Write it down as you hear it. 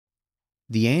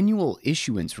The annual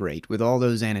issuance rate with all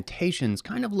those annotations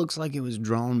kind of looks like it was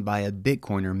drawn by a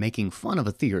Bitcoiner making fun of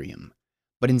Ethereum.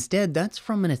 But instead, that's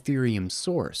from an Ethereum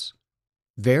source.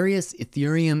 Various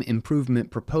Ethereum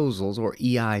Improvement Proposals, or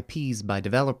EIPs, by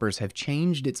developers have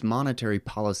changed its monetary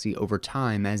policy over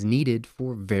time as needed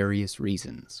for various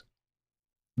reasons.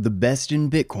 The best in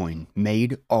Bitcoin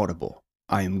made audible.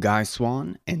 I am Guy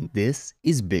Swan, and this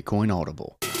is Bitcoin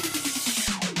Audible.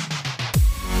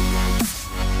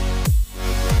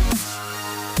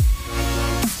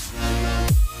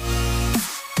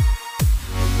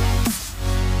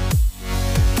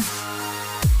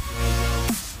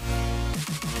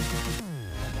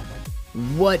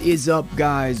 What is up,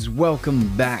 guys?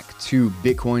 Welcome back to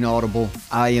Bitcoin Audible.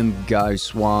 I am Guy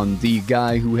Swan, the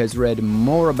guy who has read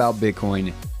more about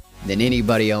Bitcoin than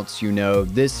anybody else you know.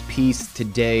 This piece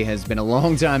today has been a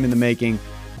long time in the making.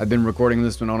 I've been recording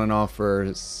this one on and off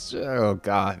for, oh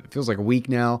god, it feels like a week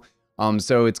now.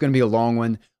 So it's going to be a long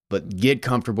one, but get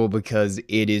comfortable because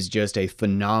it is just a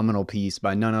phenomenal piece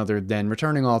by none other than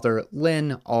returning author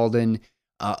Lynn Alden.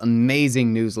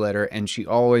 Amazing newsletter, and she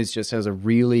always just has a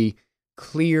really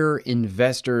clear,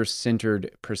 investor-centered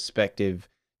perspective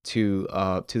to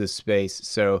the space.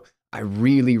 So I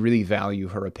really value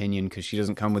her opinion because she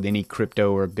doesn't come with any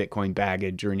crypto or Bitcoin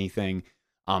baggage or anything.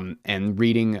 And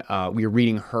we're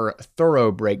reading her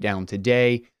thorough breakdown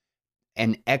today,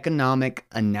 an economic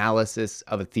analysis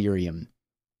of Ethereum.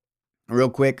 Real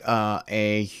quick,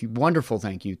 a wonderful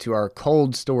thank you to our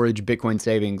cold storage Bitcoin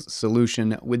savings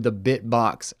solution with the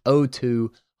Bitbox O2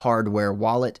 hardware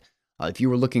wallet. If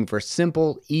you were looking for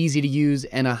simple, easy to use,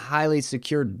 and a highly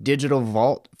secure digital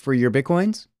vault for your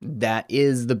Bitcoins, that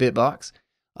is the Bitbox.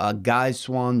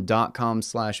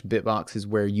 GuySwan.com/Bitbox is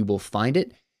where you will find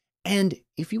it. And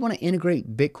if you want to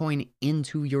integrate Bitcoin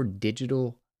into your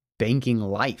digital banking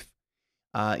life,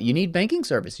 you need banking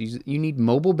services. You need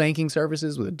mobile banking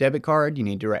services with a debit card. You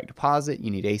need direct deposit.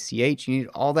 You need ACH. You need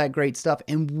all that great stuff.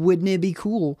 And wouldn't it be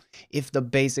cool if the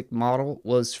basic model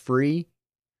was free?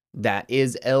 That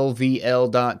is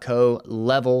lvl.co,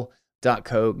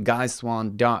 level.co,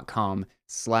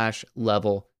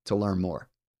 guyswan.com/level to learn more.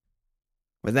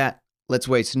 With that, let's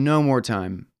waste no more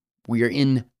time. We are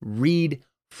in read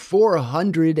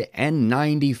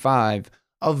 495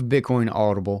 of Bitcoin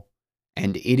Audible,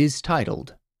 and it is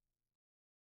titled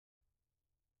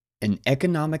An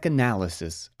Economic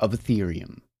Analysis of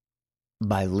Ethereum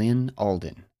by Lynn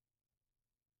Alden.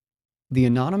 The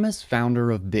anonymous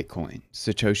founder of Bitcoin,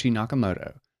 Satoshi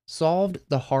Nakamoto, solved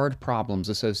the hard problems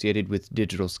associated with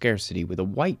digital scarcity with a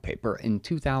white paper in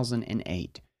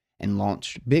 2008 and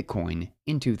launched Bitcoin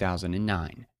in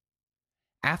 2009.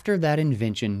 After that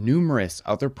invention, numerous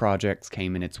other projects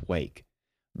came in its wake.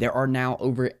 There are now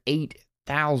over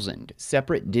 8,000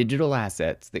 separate digital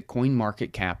assets that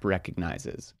CoinMarketCap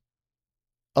recognizes.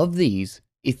 Of these,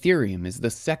 Ethereum is the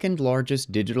second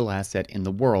largest digital asset in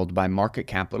the world by market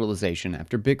capitalization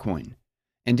after Bitcoin,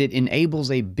 and it enables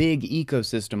a big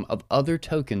ecosystem of other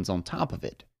tokens on top of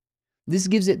it. This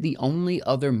gives it the only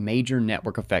other major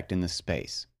network effect in the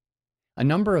space. A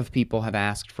number of people have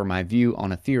asked for my view on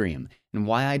Ethereum and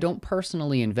why I don't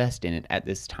personally invest in it at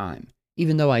this time,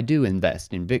 even though I do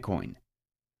invest in Bitcoin.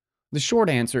 The short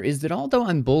answer is that although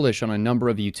I'm bullish on a number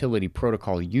of utility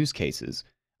protocol use cases,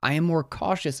 I am more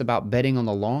cautious about betting on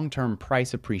the long-term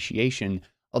price appreciation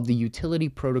of the utility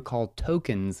protocol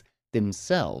tokens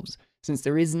themselves, since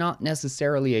there is not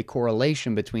necessarily a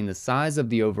correlation between the size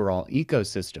of the overall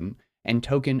ecosystem and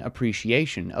token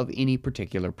appreciation of any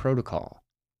particular protocol.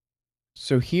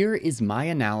 So here is my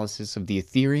analysis of the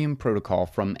Ethereum protocol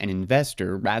from an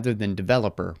investor rather than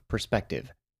developer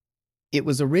perspective. It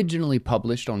was originally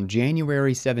published on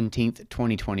January 17,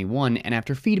 2021, and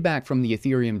after feedback from the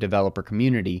Ethereum developer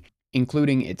community,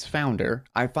 including its founder,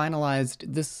 I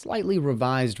finalized the slightly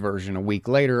revised version a week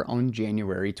later on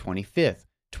January 25,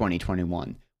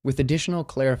 2021, with additional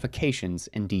clarifications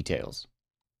and details.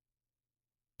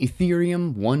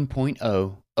 Ethereum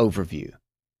 1.0 Overview.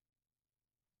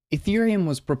 Ethereum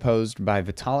was proposed by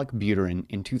Vitalik Buterin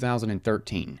in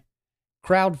 2013,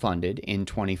 crowdfunded in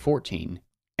 2014,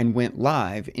 and went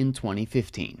live in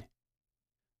 2015.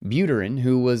 Buterin,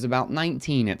 who was about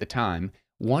 19 at the time,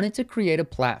 wanted to create a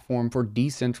platform for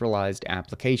decentralized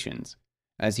applications.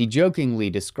 As he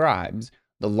jokingly describes,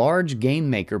 the large game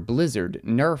maker Blizzard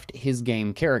nerfed his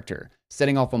game character,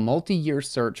 setting off a multi-year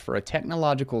search for a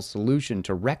technological solution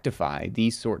to rectify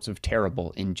these sorts of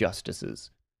terrible injustices.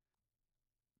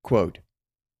 Quote,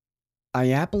 I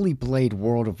happily played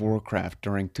World of Warcraft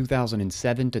during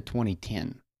 2007 to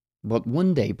 2010. But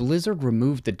one day, Blizzard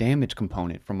removed the damage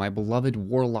component from my beloved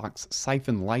Warlock's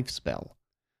Siphon life spell.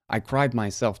 I cried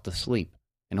myself to sleep,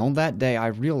 and on that day I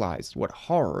realized what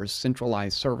horrors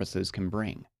centralized services can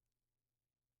bring.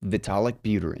 Vitalik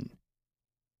Buterin.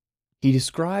 He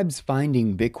describes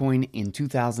finding Bitcoin in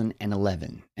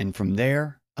 2011, and from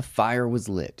there, a fire was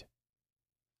lit.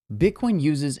 Bitcoin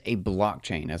uses a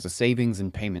blockchain as a savings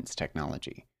and payments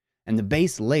technology, and the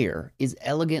base layer is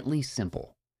elegantly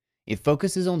simple. It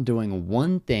focuses on doing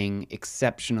one thing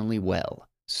exceptionally well: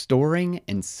 storing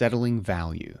and settling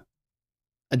value.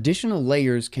 Additional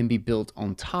layers can be built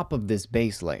on top of this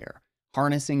base layer,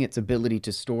 harnessing its ability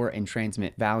to store and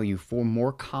transmit value for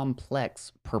more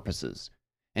complex purposes.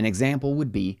 An example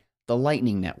would be the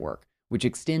Lightning Network, which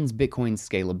extends Bitcoin's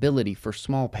scalability for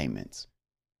small payments.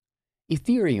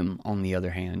 Ethereum, on the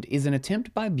other hand, is an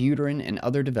attempt by Buterin and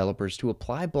other developers to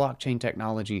apply blockchain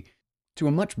technology to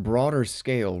a much broader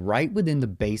scale right within the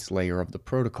base layer of the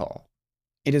protocol.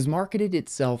 It has marketed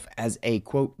itself as a,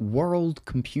 quote, world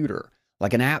computer,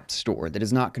 like an app store that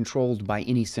is not controlled by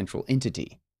any central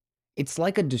entity. It's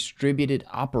like a distributed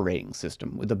operating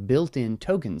system with a built-in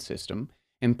token system,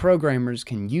 and programmers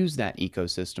can use that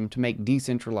ecosystem to make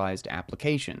decentralized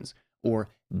applications, or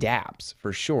dApps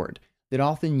for short, that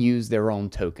often use their own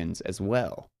tokens as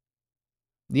well.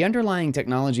 The underlying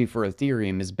technology for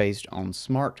Ethereum is based on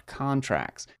smart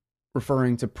contracts,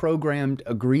 referring to programmed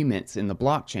agreements in the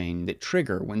blockchain that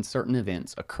trigger when certain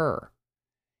events occur.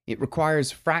 It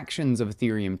requires fractions of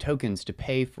Ethereum tokens to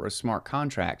pay for a smart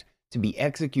contract to be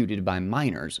executed by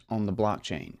miners on the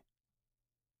blockchain.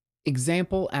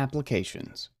 Example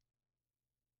applications.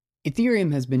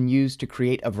 Ethereum has been used to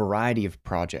create a variety of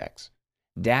projects.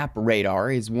 dApp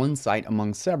Radar is one site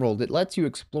among several that lets you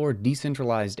explore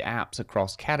decentralized apps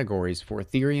across categories for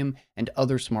Ethereum and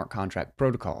other smart contract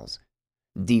protocols.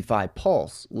 DeFi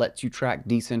Pulse lets you track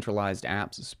decentralized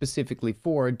apps specifically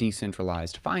for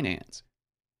decentralized finance.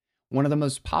 One of the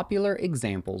most popular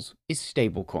examples is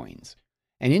stablecoins.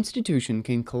 An institution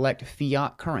can collect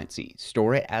fiat currency,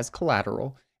 store it as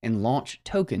collateral, and launch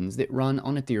tokens that run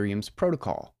on Ethereum's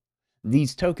protocol.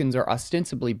 These tokens are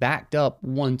ostensibly backed up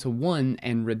one-to-one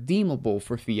and redeemable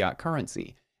for fiat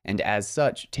currency, and as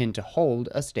such tend to hold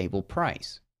a stable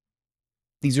price.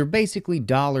 These are basically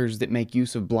dollars that make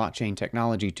use of blockchain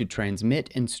technology to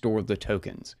transmit and store the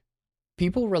tokens.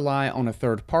 People rely on a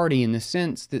third party in the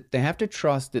sense that they have to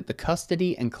trust that the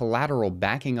custody and collateral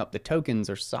backing up the tokens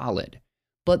are solid,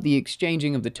 but the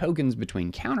exchanging of the tokens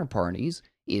between counterparties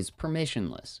is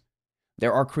permissionless.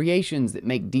 There are creations that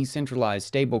make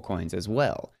decentralized stablecoins as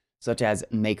well, such as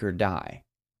MakerDAI.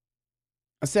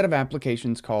 A set of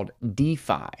applications called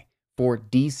DeFi, for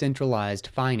decentralized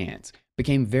finance,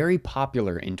 became very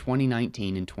popular in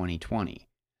 2019 and 2020.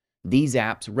 These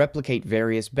apps replicate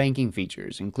various banking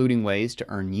features, including ways to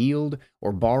earn yield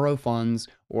or borrow funds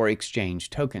or exchange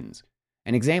tokens.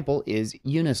 An example is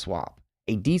Uniswap,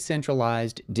 a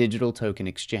decentralized digital token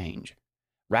exchange.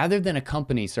 Rather than a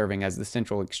company serving as the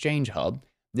central exchange hub,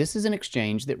 this is an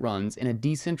exchange that runs in a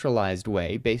decentralized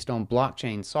way based on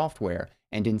blockchain software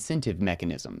and incentive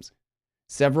mechanisms.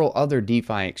 Several other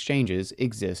DeFi exchanges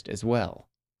exist as well.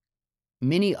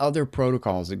 Many other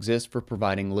protocols exist for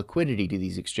providing liquidity to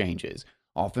these exchanges,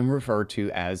 often referred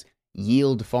to as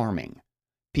yield farming.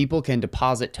 People can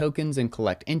deposit tokens and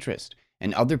collect interest,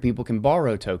 and other people can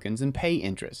borrow tokens and pay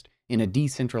interest in a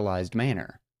decentralized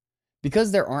manner.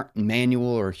 Because there aren't manual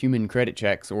or human credit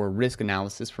checks or risk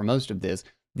analysis for most of this,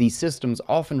 these systems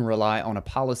often rely on a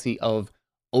policy of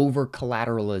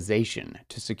over-collateralization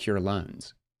to secure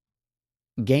loans.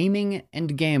 Gaming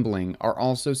and gambling are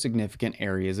also significant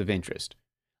areas of interest.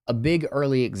 A big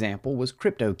early example was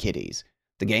CryptoKitties.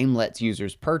 The game lets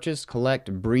users purchase,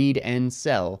 collect, breed, and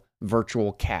sell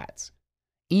virtual cats.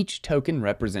 Each token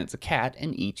represents a cat,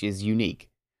 and each is unique.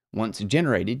 Once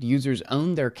generated, users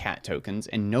own their cat tokens,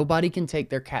 and nobody can take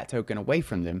their cat token away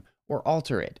from them or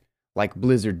alter it, like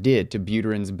Blizzard did to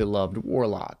Buterin's beloved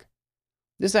Warlock.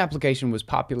 This application was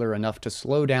popular enough to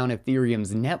slow down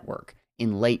Ethereum's network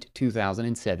in late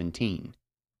 2017.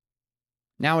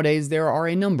 Nowadays, there are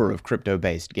a number of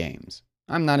crypto-based games.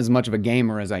 I'm not as much of a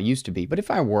gamer as I used to be, but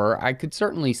if I were, I could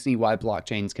certainly see why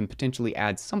blockchains can potentially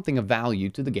add something of value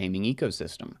to the gaming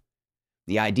ecosystem.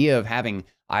 The idea of having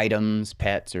items,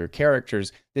 pets, or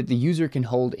characters that the user can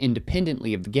hold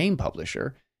independently of the game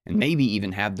publisher, and maybe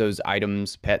even have those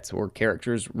items, pets, or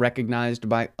characters recognized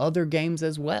by other games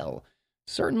as well,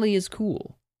 certainly is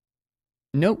cool.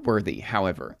 Noteworthy,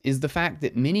 however, is the fact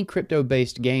that many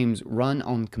crypto-based games run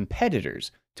on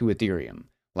competitors to Ethereum,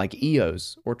 like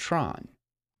EOS or Tron.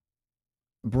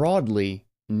 Broadly,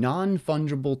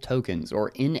 non-fungible tokens,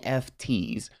 or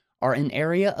NFTs, are an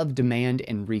area of demand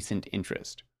and recent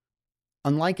interest.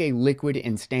 Unlike a liquid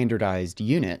and standardized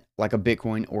unit, like a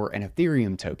Bitcoin or an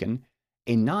Ethereum token,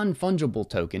 a non-fungible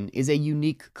token is a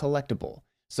unique collectible,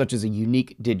 such as a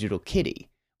unique digital kitty,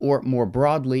 or more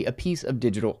broadly, a piece of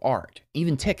digital art,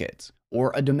 even tickets,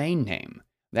 or a domain name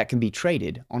that can be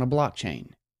traded on a blockchain.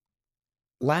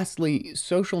 Lastly,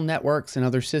 social networks and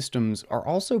other systems are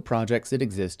also projects that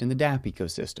exist in the dApp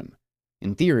ecosystem.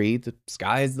 In theory, the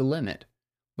sky is the limit,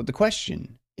 but the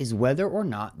question is whether or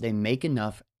not they make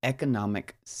enough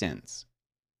economic sense.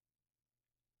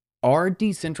 Are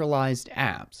decentralized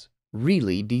apps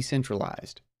really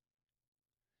decentralized?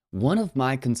 One of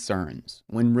my concerns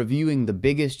when reviewing the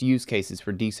biggest use cases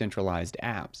for decentralized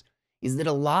apps is that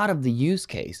a lot of the use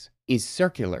case is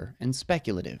circular and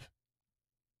speculative.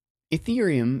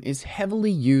 Ethereum is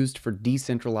heavily used for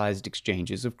decentralized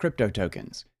exchanges of crypto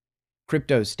tokens.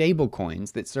 Crypto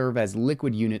stablecoins that serve as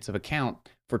liquid units of account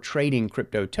for trading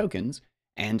crypto tokens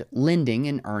and lending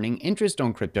and earning interest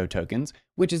on crypto tokens,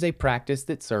 which is a practice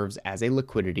that serves as a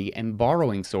liquidity and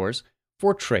borrowing source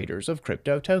for traders of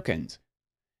crypto tokens.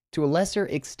 To a lesser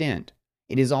extent,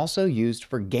 it is also used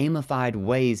for gamified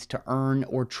ways to earn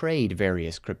or trade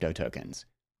various crypto tokens.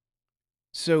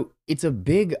 So it's a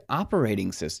big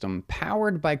operating system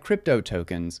powered by crypto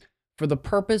tokens for the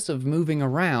purpose of moving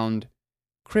around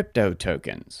crypto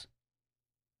tokens.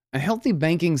 A healthy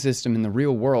banking system in the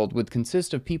real world would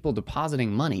consist of people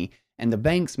depositing money and the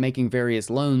banks making various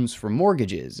loans for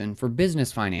mortgages and for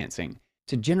business financing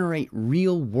to generate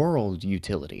real-world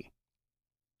utility.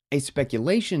 A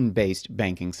speculation-based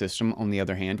banking system, on the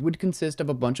other hand, would consist of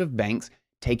a bunch of banks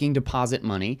taking deposit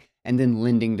money and then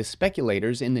lending to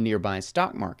speculators in the nearby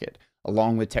stock market,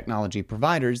 along with technology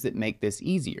providers that make this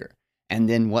easier. And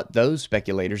then what those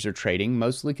speculators are trading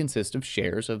mostly consist of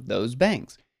shares of those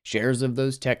banks, shares of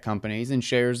those tech companies, and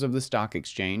shares of the stock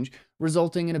exchange,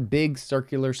 resulting in a big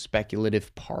circular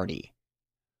speculative party.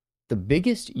 The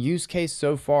biggest use case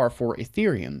so far for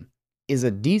Ethereum is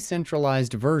a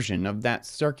decentralized version of that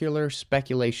circular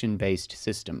speculation-based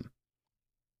system.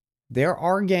 There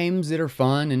are games that are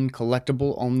fun and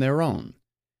collectible on their own,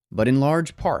 but in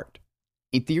large part,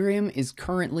 Ethereum is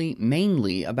currently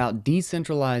mainly about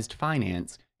decentralized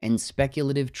finance and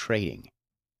speculative trading.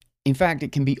 In fact,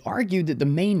 it can be argued that the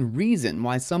main reason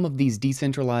why some of these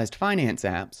decentralized finance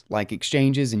apps, like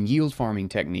exchanges and yield farming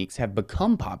techniques, have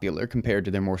become popular compared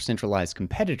to their more centralized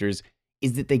competitors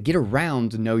is that they get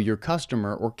around Know Your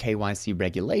Customer or KYC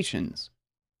regulations.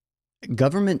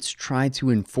 Governments try to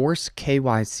enforce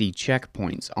KYC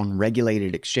checkpoints on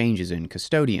regulated exchanges and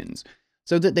custodians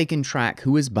so that they can track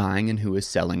who is buying and who is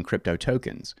selling crypto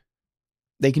tokens.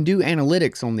 They can do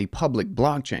analytics on the public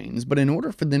blockchains, but in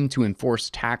order for them to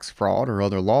enforce tax fraud or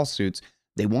other lawsuits,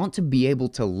 they want to be able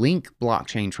to link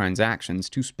blockchain transactions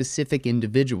to specific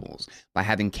individuals by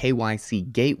having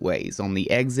KYC gateways on the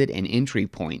exit and entry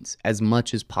points as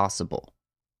much as possible.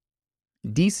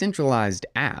 Decentralized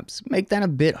apps make that a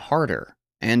bit harder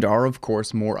and are, of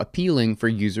course, more appealing for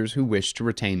users who wish to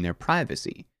retain their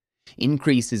privacy.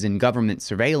 Increases in government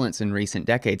surveillance in recent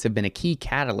decades have been a key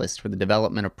catalyst for the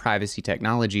development of privacy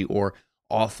technology or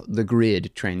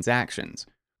off-the-grid transactions.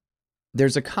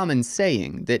 There's a common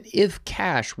saying that if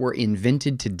cash were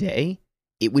invented today,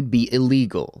 it would be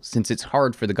illegal since it's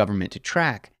hard for the government to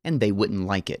track and they wouldn't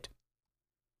like it.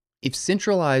 If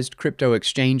centralized crypto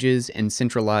exchanges and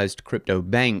centralized crypto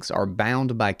banks are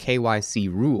bound by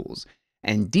KYC rules,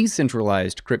 and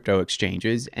decentralized crypto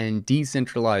exchanges and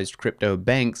decentralized crypto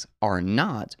banks are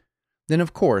not, then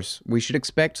of course we should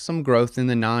expect some growth in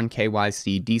the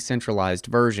non-KYC decentralized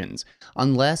versions,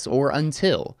 unless or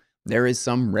until there is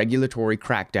some regulatory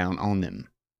crackdown on them.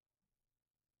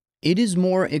 It is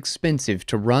more expensive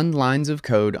to run lines of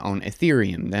code on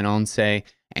Ethereum than on, say,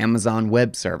 Amazon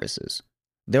Web Services.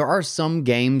 There are some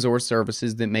games or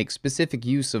services that make specific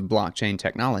use of blockchain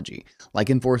technology, like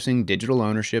enforcing digital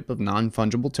ownership of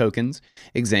non-fungible tokens,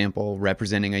 example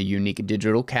representing a unique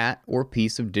digital cat or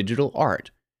piece of digital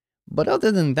art. But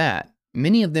other than that,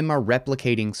 many of them are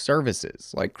replicating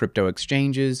services like crypto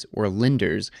exchanges or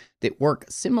lenders that work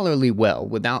similarly well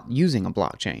without using a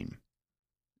blockchain.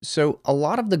 So a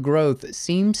lot of the growth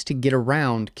seems to get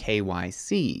around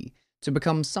KYC to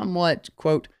become somewhat,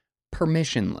 quote,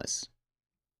 permissionless.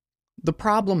 The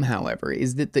problem, however,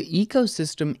 is that the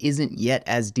ecosystem isn't yet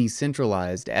as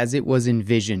decentralized as it was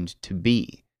envisioned to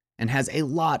be, and has a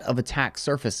lot of attack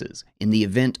surfaces in the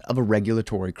event of a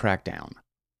regulatory crackdown.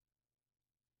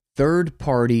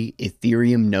 Third-party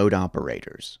Ethereum node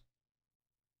operators.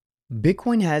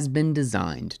 Bitcoin has been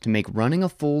designed to make running a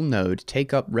full node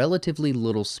take up relatively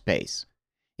little space.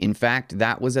 In fact,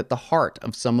 that was at the heart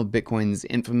of some of Bitcoin's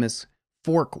infamous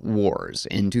fork wars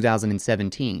in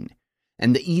 2017.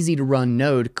 and the easy-to-run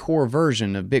node core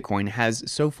version of Bitcoin has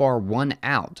so far won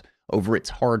out over its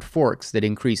hard forks that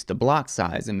increased the block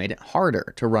size and made it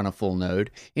harder to run a full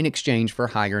node in exchange for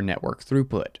higher network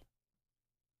throughput.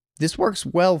 This works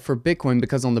well for Bitcoin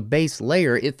because on the base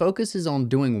layer, it focuses on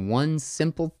doing one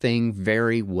simple thing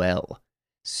very well: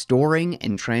 storing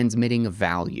and transmitting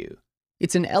value.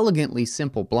 It's an elegantly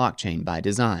simple blockchain by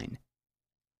design.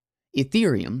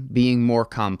 Ethereum, being more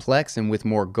complex and with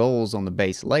more goals on the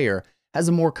base layer, has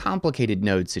a more complicated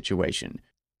node situation,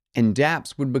 and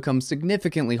dApps would become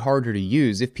significantly harder to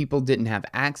use if people didn't have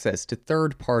access to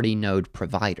third-party node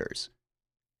providers.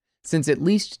 Since at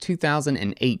least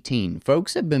 2018,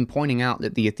 folks have been pointing out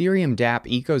that the Ethereum dApp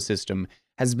ecosystem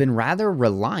has been rather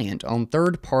reliant on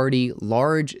third-party,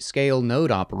 large-scale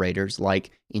node operators like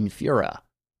Infura.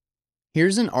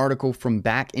 Here's an article from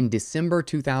back in December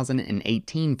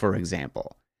 2018, for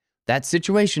example. That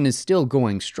situation is still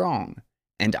going strong.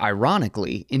 And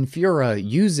ironically, Infura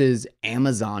uses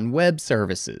Amazon Web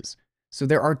Services, so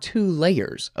there are two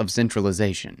layers of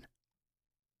centralization.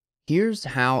 Here's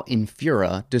how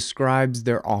Infura describes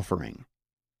their offering.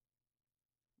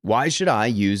 Why should I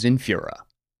use Infura?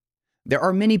 There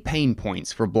are many pain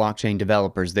points for blockchain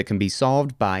developers that can be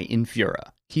solved by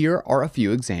Infura. Here are a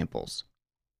few examples.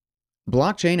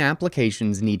 Blockchain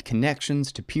applications need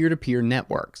connections to peer-to-peer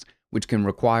networks, which can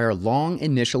require long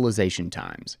initialization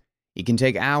times. It can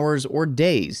take hours or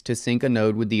days to sync a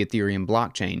node with the Ethereum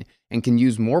blockchain and can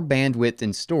use more bandwidth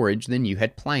and storage than you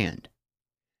had planned.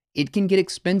 It can get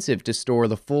expensive to store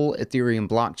the full Ethereum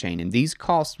blockchain, and these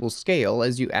costs will scale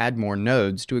as you add more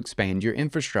nodes to expand your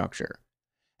infrastructure.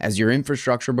 As your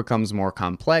infrastructure becomes more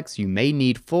complex, you may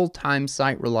need full-time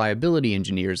site reliability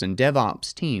engineers and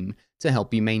DevOps team to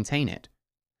help you maintain it.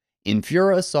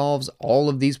 Infura solves all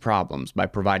of these problems by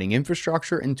providing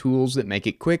infrastructure and tools that make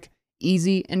it quick,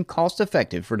 easy, and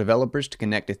cost-effective for developers to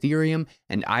connect Ethereum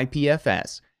and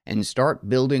IPFS and start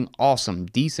building awesome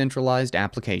decentralized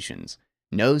applications.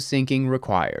 No syncing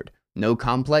required, no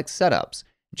complex setups,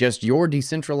 just your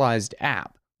decentralized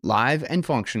app, live and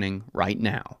functioning right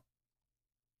now.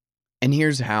 And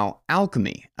here's how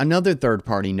Alchemy, another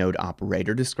third-party node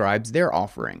operator, describes their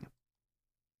offering.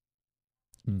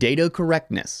 Data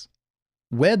correctness.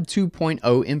 Web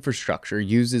 2.0 infrastructure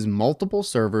uses multiple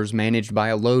servers managed by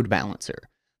a load balancer.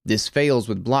 This fails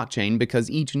with blockchain because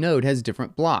each node has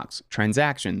different blocks,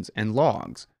 transactions, and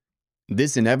logs.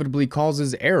 This inevitably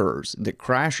causes errors that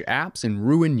crash apps and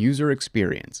ruin user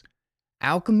experience.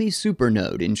 Alchemy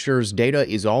Supernode ensures data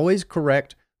is always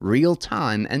correct,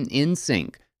 real-time, and in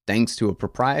sync, thanks to a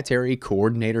proprietary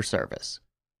coordinator service.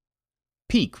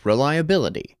 Peak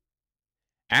reliability.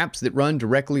 Apps that run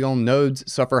directly on nodes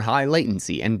suffer high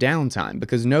latency and downtime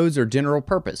because nodes are general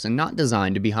purpose and not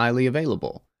designed to be highly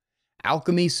available.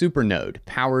 Alchemy Supernode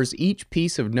powers each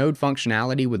piece of node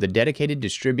functionality with a dedicated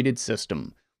distributed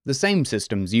system, the same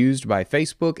systems used by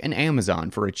Facebook and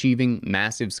Amazon for achieving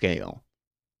massive scale.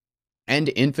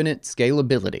 And infinite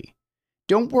scalability.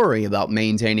 Don't worry about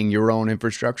maintaining your own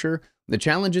infrastructure. The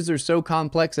challenges are so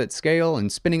complex at scale, and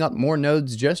spinning up more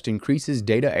nodes just increases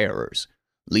data errors,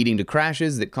 leading to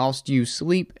crashes that cost you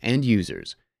sleep and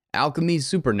users. Alchemy's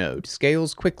Supernode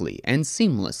scales quickly and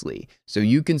seamlessly, so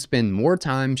you can spend more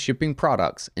time shipping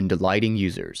products and delighting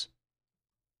users.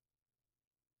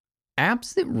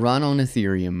 Apps that run on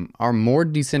Ethereum are more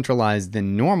decentralized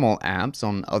than normal apps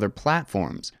on other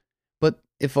platforms. But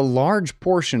if a large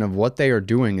portion of what they are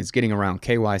doing is getting around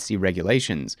KYC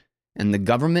regulations, and the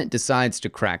government decides to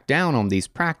crack down on these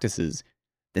practices,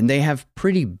 then they have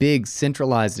pretty big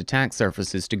centralized attack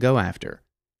surfaces to go after.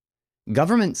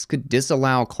 Governments could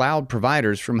disallow cloud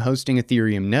providers from hosting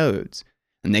Ethereum nodes,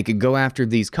 and they could go after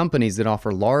these companies that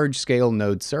offer large-scale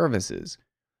node services.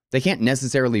 They can't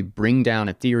necessarily bring down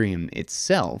Ethereum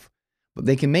itself, but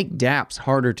they can make dApps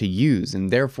harder to use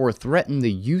and therefore threaten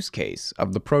the use case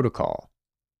of the protocol.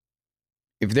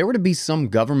 If there were to be some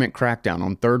government crackdown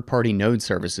on third-party node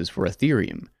services for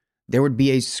Ethereum, there would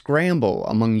be a scramble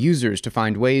among users to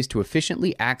find ways to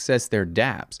efficiently access their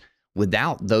dApps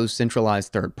without those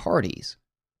centralized third parties.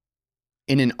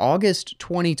 In an August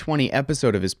 2020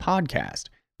 episode of his podcast,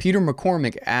 Peter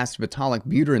McCormick asked Vitalik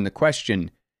Buterin the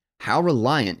question, "How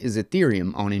reliant is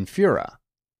Ethereum on Infura?"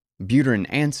 Buterin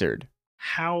answered,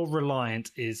 "How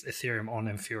reliant is Ethereum on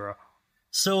Infura?"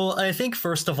 So I think,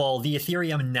 first of all, the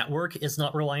Ethereum network is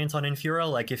not reliant on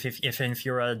Infura. Like if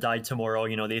Infura died tomorrow,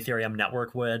 the Ethereum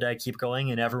network would keep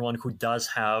going, and everyone who does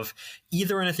have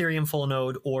either an Ethereum full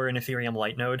node or an Ethereum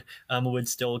light node would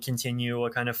still continue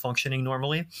kind of functioning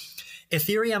normally.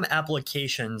 Ethereum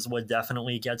applications would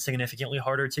definitely get significantly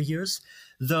harder to use.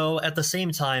 Though at the same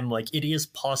time, like it is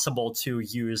possible to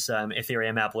use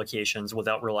Ethereum applications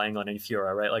without relying on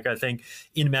Infura, right? Like I think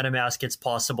in MetaMask, it's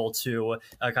possible to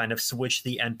kind of switch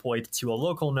the endpoint to a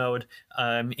local node,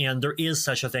 and there is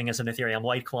such a thing as an Ethereum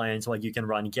Lite client. Like you can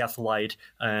run Geth Lite,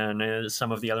 and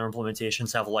some of the other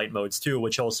implementations have Lite modes too,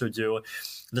 which also do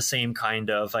the same kind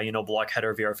of block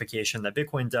header verification that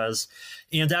Bitcoin does.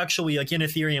 And actually, like in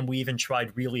Ethereum, we even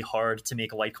tried really hard to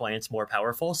make Lite clients more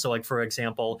powerful. So like for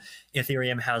example,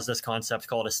 Ethereum has this concept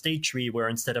called a state tree, where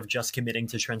instead of just committing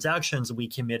to transactions, we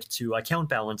commit to account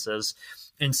balances.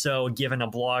 And so given a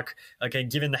block, okay,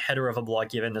 given the header of a block,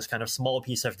 given this kind of small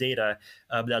piece of data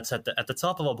that's at the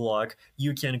top of a block,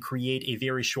 you can create a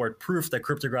very short proof that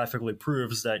cryptographically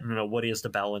proves that, what is the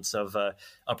balance of a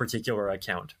particular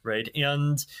account, right?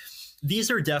 And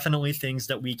these are definitely things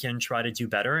that we can try to do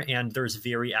better, and there's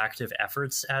very active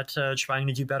efforts at trying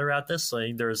to do better at this.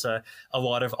 Like there's a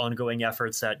lot of ongoing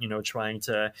efforts at trying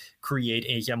to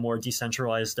create a more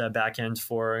decentralized backend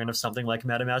for kind of something like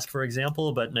MetaMask, for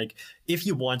example. But like if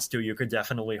you want to, you could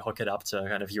definitely hook it up to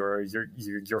kind of your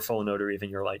full node or even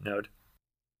your light node.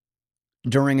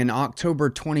 During an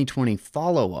October 2020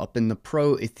 follow-up in the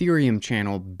pro Ethereum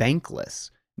channel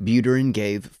Bankless, Buterin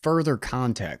gave further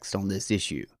context on this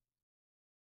issue.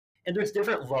 And there's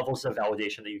different levels of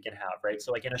validation that you can have, right?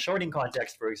 So like in a sharding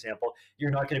context, for example, you're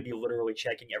not going to be literally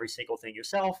checking every single thing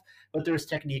yourself, but there's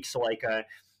techniques like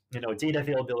data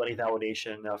availability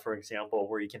validation, for example,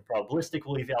 where you can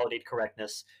probabilistically validate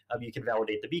correctness. You can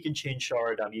validate the beacon chain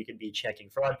shard. You can be checking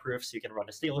fraud proofs. You can run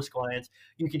a stateless client.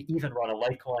 You can even run a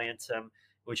light client,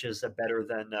 which is better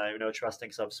than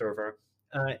trusting subserver.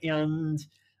 And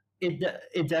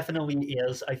it definitely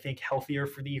is, I think, healthier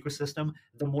for the ecosystem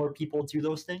the more people do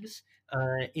those things,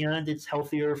 and it's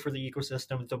healthier for the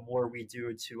ecosystem the more we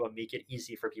do to make it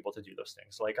easy for people to do those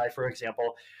things. Like I, for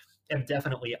example, am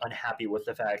definitely unhappy with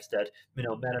the fact that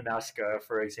MetaMask,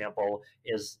 for example,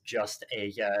 is just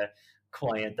a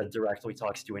client that directly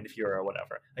talks to Infura or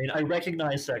whatever. I mean, I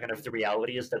recognize kind of the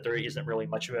reality is that there isn't really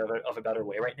much of a better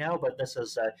way right now, but this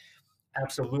is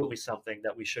absolutely something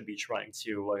that we should be trying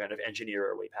to kind of engineer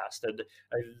our way past. And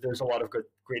there's a lot of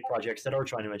great projects that are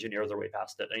trying to engineer their way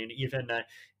past it. I mean, even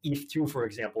ETH2, for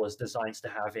example, is designed to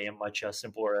have a much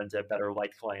simpler and better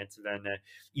light client than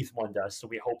ETH1 does. So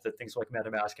we hope that things like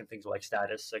MetaMask and things like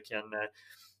Status can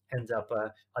end up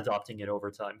adopting it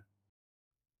over time.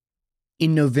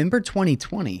 In November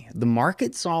 2020, the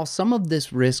market saw some of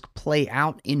this risk play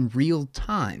out in real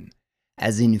time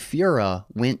as Infura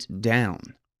went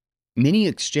down. Many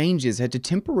exchanges had to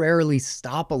temporarily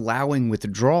stop allowing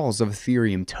withdrawals of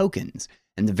Ethereum tokens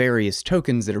and the various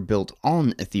tokens that are built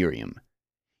on Ethereum.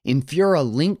 Infura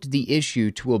linked the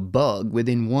issue to a bug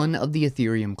within one of the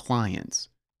Ethereum clients.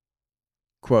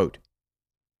 Quote,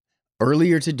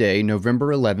 "Earlier today,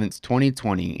 November 11th,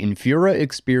 2020, Infura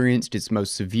experienced its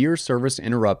most severe service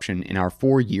interruption in our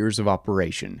 4 years of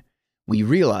operation. We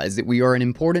realize that we are an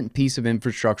important piece of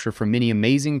infrastructure for many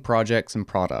amazing projects and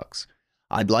products.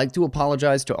 I'd like to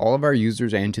apologize to all of our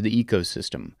users and to the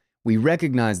ecosystem. We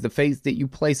recognize the faith that you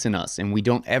place in us, and we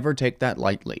don't ever take that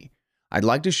lightly. I'd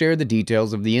like to share the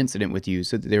details of the incident with you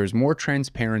so that there is more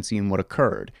transparency in what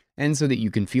occurred, and so that you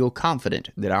can feel confident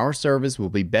that our service will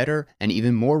be better and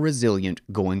even more resilient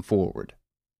going forward."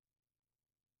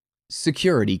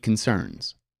 Security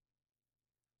concerns.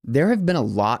 There have been a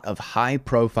lot of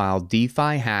high-profile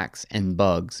DeFi hacks and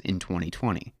bugs in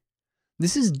 2020.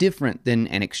 This is different than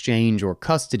an exchange or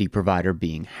custody provider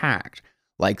being hacked,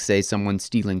 like say someone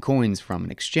stealing coins from an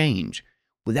exchange,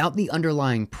 without the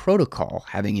underlying protocol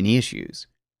having any issues.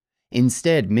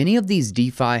 Instead, many of these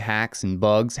DeFi hacks and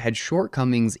bugs had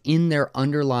shortcomings in their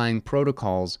underlying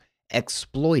protocols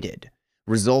exploited,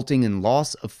 resulting in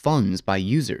loss of funds by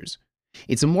users.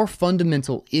 It's a more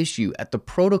fundamental issue at the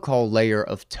protocol layer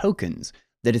of tokens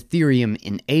that Ethereum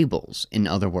enables, in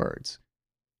other words.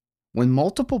 When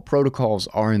multiple protocols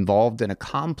are involved in a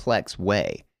complex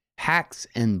way, hacks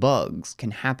and bugs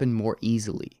can happen more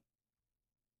easily.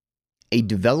 A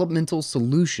developmental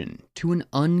solution to an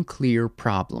unclear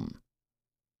problem.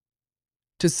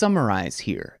 To summarize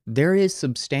here, there is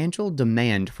substantial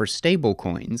demand for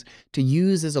stablecoins to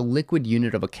use as a liquid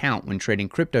unit of account when trading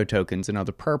crypto tokens and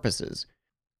other purposes.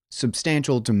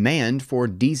 Substantial demand for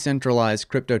decentralized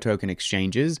crypto token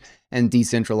exchanges and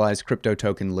decentralized crypto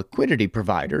token liquidity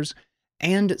providers,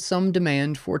 and some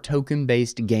demand for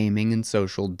token-based gaming and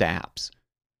social dApps.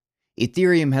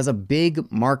 Ethereum has a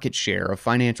big market share of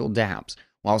financial dApps,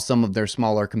 while some of their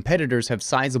smaller competitors have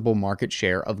sizable market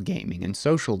share of gaming and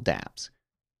social dApps.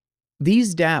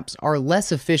 These dApps are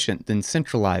less efficient than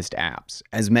centralized apps,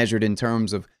 as measured in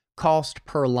terms of cost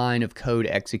per line of code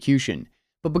execution,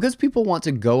 But because people want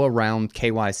to go around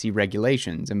KYC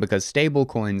regulations and because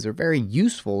stablecoins are very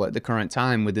useful at the current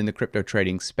time within the crypto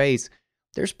trading space,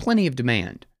 there's plenty of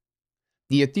demand.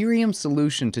 The Ethereum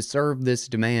solution to serve this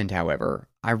demand, however,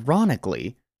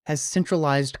 ironically, has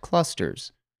centralized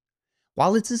clusters.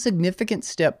 While it's a significant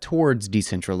step towards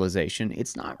decentralization,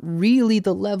 it's not really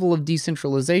the level of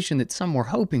decentralization that some were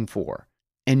hoping for,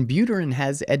 and Buterin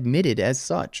has admitted as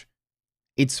such.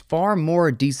 It's far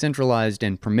more decentralized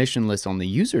and permissionless on the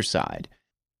user side,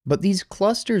 but these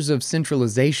clusters of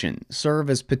centralization serve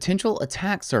as potential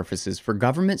attack surfaces for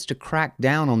governments to crack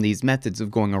down on these methods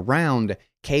of going around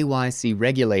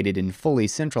KYC-regulated and fully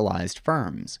centralized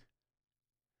firms.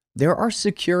 There are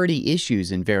security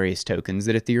issues in various tokens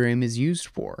that Ethereum is used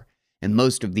for, and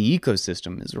most of the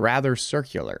ecosystem is rather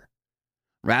circular.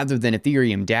 Rather than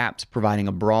Ethereum dApps providing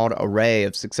a broad array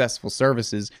of successful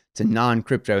services to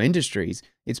non-crypto industries,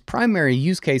 its primary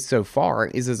use case so far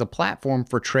is as a platform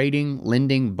for trading,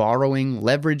 lending, borrowing,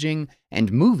 leveraging,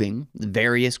 and moving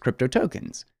various crypto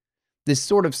tokens. This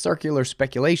sort of circular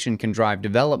speculation can drive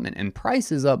development and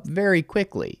prices up very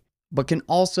quickly, but can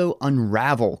also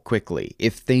unravel quickly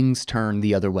if things turn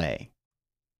the other way.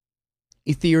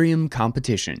 Ethereum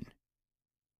competition.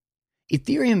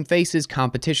 Ethereum faces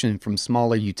competition from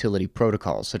smaller utility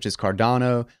protocols such as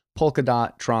Cardano,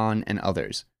 Polkadot, Tron, and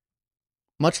others.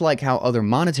 Much like how other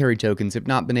monetary tokens have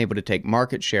not been able to take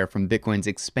market share from Bitcoin's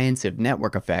expansive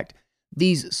network effect,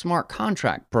 these smart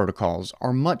contract protocols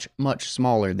are much, much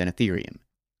smaller than Ethereum.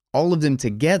 All of them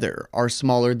together are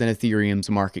smaller than Ethereum's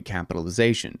market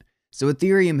capitalization, so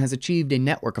Ethereum has achieved a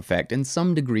network effect and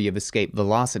some degree of escape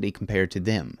velocity compared to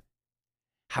them.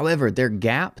 However, their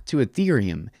gap to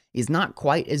Ethereum is not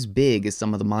quite as big as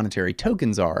some of the monetary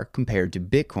tokens are compared to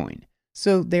Bitcoin,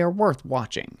 so they are worth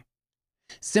watching.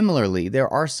 Similarly, there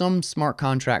are some smart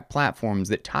contract platforms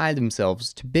that tie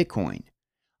themselves to Bitcoin.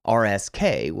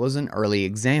 RSK was an early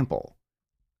example.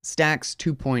 Stacks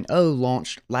 2.0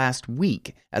 launched last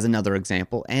week as another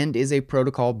example and is a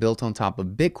protocol built on top of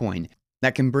Bitcoin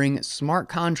that can bring smart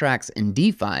contracts and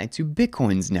DeFi to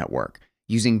Bitcoin's network,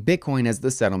 using Bitcoin as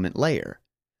the settlement layer.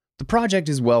 The project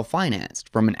is well financed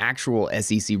from an actual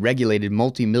SEC-regulated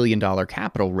multi-million-dollar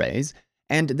capital raise,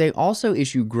 and they also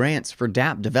issue grants for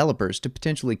dApp developers to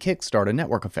potentially kickstart a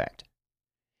network effect.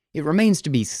 It remains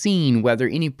to be seen whether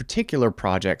any particular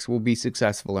projects will be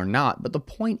successful or not, but the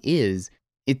point is,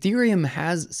 Ethereum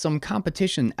has some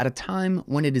competition at a time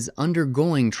when it is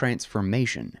undergoing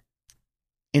transformation.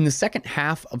 In the second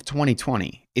half of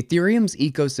 2020, Ethereum's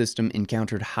ecosystem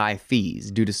encountered high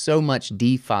fees due to so much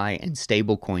DeFi and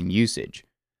stablecoin usage.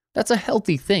 That's a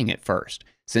healthy thing at first,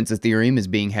 since Ethereum is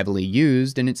being heavily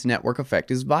used and its network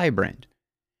effect is vibrant.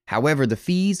 However, the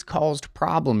fees caused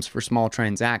problems for small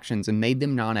transactions and made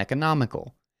them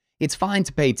non-economical. It's fine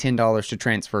to pay $10 to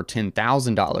transfer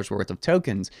 $10,000 worth of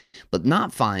tokens, but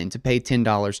not fine to pay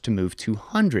 $10 to move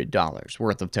 $200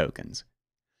 worth of tokens.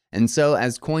 And so,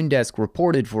 as CoinDesk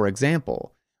reported, for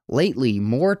example, lately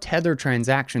more Tether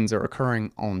transactions are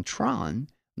occurring on Tron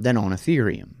than on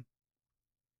Ethereum.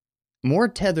 More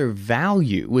Tether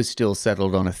value was still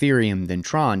settled on Ethereum than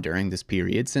Tron during this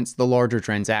period since the larger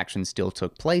transactions still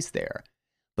took place there,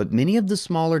 but many of the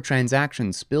smaller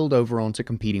transactions spilled over onto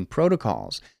competing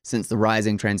protocols since the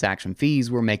rising transaction fees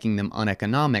were making them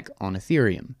uneconomic on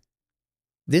Ethereum.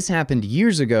 This happened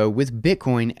years ago with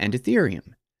Bitcoin and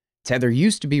Ethereum. Tether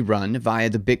used to be run via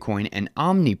the Bitcoin and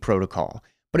Omni protocol,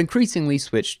 but increasingly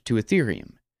switched to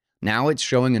Ethereum. Now it's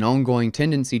showing an ongoing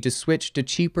tendency to switch to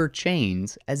cheaper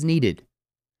chains as needed.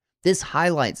 This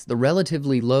highlights the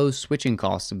relatively low switching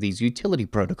costs of these utility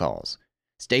protocols.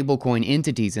 Stablecoin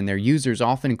entities and their users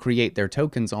often create their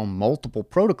tokens on multiple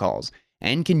protocols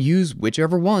and can use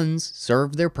whichever ones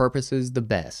serve their purposes the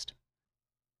best.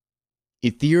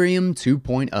 Ethereum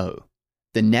 2.0,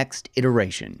 the next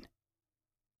iteration.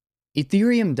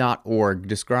 Ethereum.org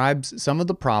describes some of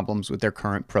the problems with their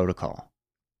current protocol.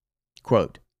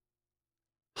 Quote,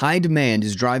 "High demand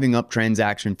is driving up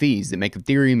transaction fees that make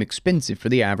Ethereum expensive for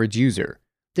the average user.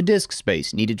 The disk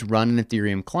space needed to run an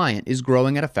Ethereum client is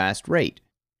growing at a fast rate,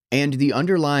 and the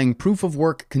underlying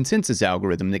proof-of-work consensus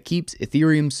algorithm that keeps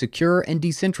Ethereum secure and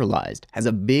decentralized has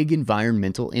a big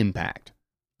environmental impact."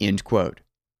 End quote.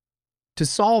 To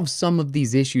solve some of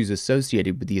these issues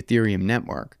associated with the Ethereum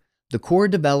network, the core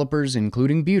developers,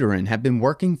 including Buterin, have been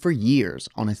working for years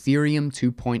on Ethereum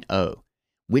 2.0,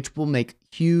 which will make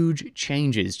huge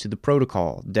changes to the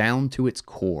protocol down to its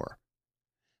core.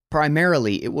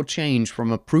 Primarily, it will change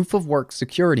from a proof-of-work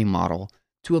security model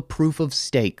to a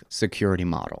proof-of-stake security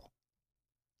model.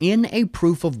 In a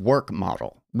proof-of-work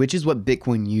model, which is what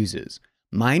Bitcoin uses,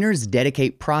 Miners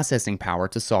dedicate processing power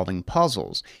to solving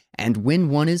puzzles, and when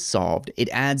one is solved, it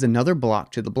adds another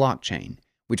block to the blockchain,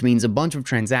 which means a bunch of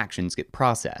transactions get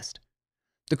processed.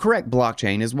 The correct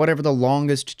blockchain is whatever the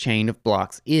longest chain of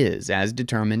blocks is, as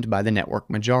determined by the network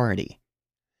majority.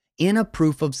 In a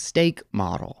proof-of-stake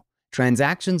model,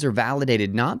 transactions are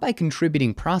validated not by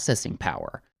contributing processing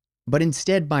power, but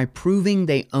instead by proving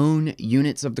they own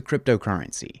units of the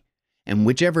cryptocurrency, and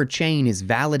whichever chain is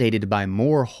validated by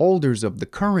more holders of the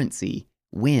currency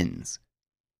wins.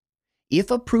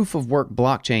 If a proof-of-work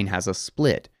blockchain has a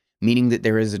split, meaning that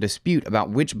there is a dispute about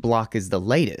which block is the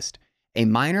latest, a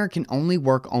miner can only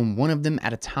work on one of them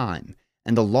at a time,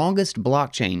 and the longest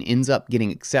blockchain ends up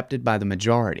getting accepted by the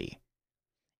majority.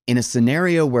 In a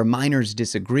scenario where miners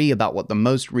disagree about what the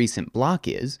most recent block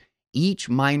is, each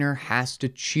miner has to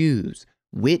choose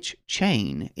which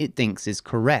chain it thinks is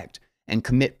correct and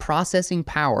commit processing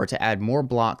power to add more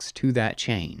blocks to that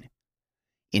chain.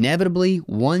 Inevitably,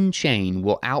 one chain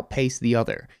will outpace the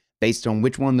other based on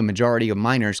which one the majority of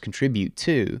miners contribute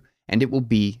to, and it will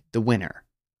be the winner.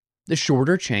 The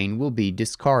shorter chain will be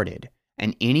discarded,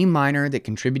 and any miner that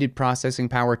contributed processing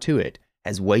power to it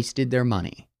has wasted their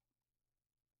money.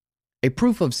 A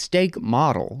proof-of-stake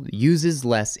model uses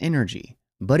less energy,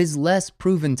 but is less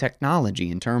proven technology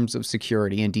in terms of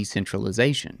security and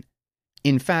decentralization.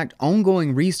 In fact,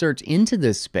 ongoing research into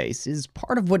this space is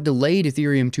part of what delayed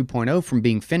Ethereum 2.0 from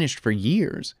being finished for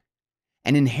years.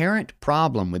 An inherent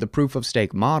problem with a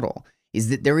proof-of-stake model is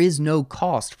that there is no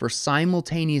cost for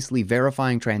simultaneously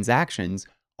verifying transactions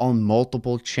on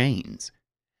multiple chains.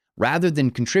 Rather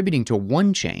than contributing to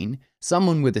one chain,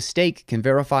 someone with a stake can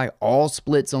verify all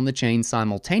splits on the chain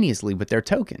simultaneously with their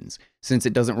tokens, since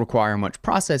it doesn't require much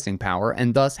processing power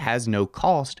and thus has no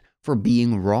cost for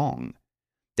being wrong.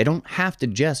 They don't have to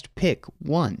just pick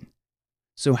one.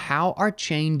 So how are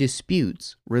chain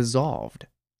disputes resolved?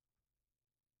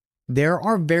 There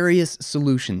are various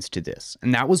solutions to this,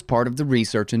 and that was part of the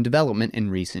research and development in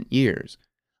recent years.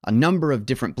 A number of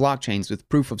different blockchains with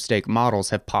proof-of-stake models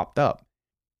have popped up.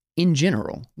 In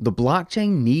general, the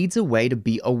blockchain needs a way to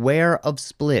be aware of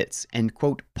splits and,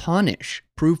 quote, punish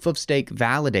proof-of-stake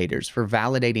validators for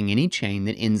validating any chain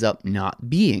that ends up not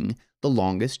being the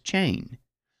longest chain.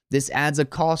 This adds a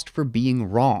cost for being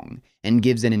wrong and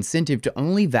gives an incentive to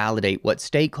only validate what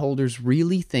stakeholders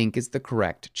really think is the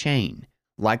correct chain,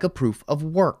 like a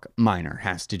proof-of-work miner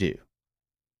has to do.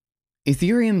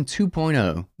 Ethereum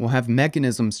 2.0 will have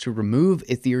mechanisms to remove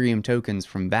Ethereum tokens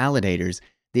from validators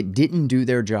that didn't do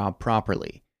their job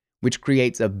properly, which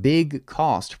creates a big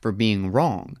cost for being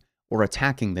wrong or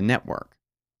attacking the network.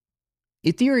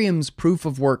 Ethereum's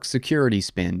proof-of-work security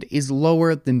spend is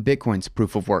lower than Bitcoin's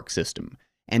proof-of-work system,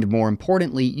 and more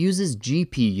importantly, uses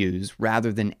GPUs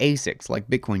rather than ASICs like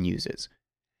Bitcoin uses.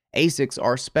 ASICs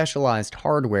are specialized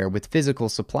hardware with physical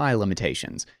supply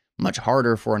limitations, much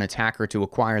harder for an attacker to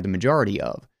acquire the majority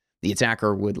of. The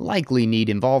attacker would likely need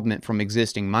involvement from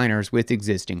existing miners with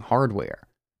existing hardware,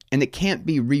 and it can't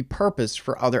be repurposed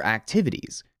for other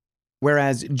activities,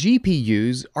 whereas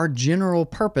GPUs are general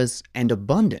purpose and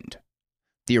abundant.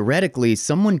 Theoretically,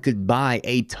 someone could buy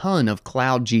a ton of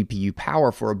cloud GPU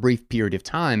power for a brief period of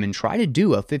time and try to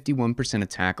do a 51%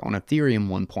 attack on Ethereum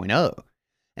 1.0.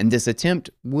 And this attempt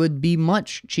would be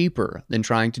much cheaper than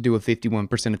trying to do a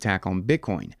 51% attack on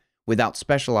Bitcoin without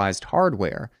specialized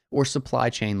hardware or supply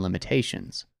chain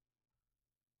limitations.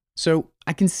 So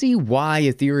I can see why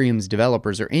Ethereum's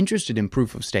developers are interested in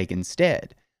proof-of-stake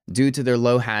instead, due to their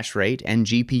low hash rate and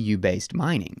GPU-based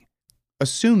mining.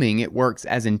 Assuming it works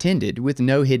as intended with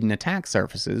no hidden attack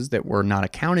surfaces that were not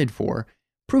accounted for,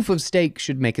 proof-of-stake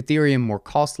should make Ethereum more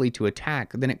costly to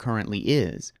attack than it currently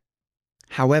is.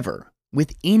 However,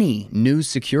 with any new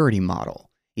security model,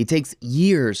 it takes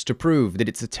years to prove that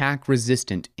it's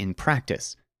attack-resistant in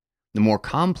practice. The more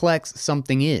complex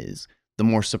something is, the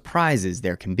more surprises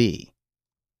there can be.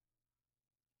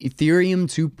 Ethereum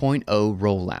 2.0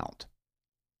 rollout.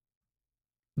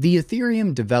 The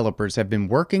Ethereum developers have been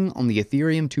working on the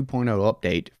Ethereum 2.0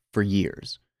 update for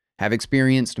years, have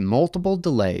experienced multiple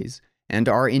delays, and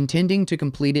are intending to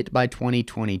complete it by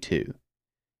 2022.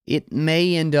 It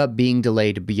may end up being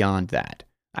delayed beyond that.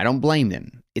 I don't blame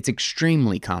them. It's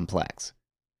extremely complex.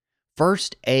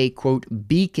 First, a, quote,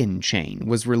 beacon chain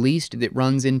was released that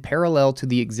runs in parallel to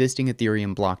the existing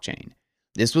Ethereum blockchain.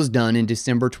 This was done in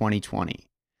December 2020.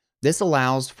 This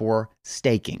allows for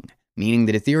staking, meaning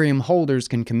that Ethereum holders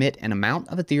can commit an amount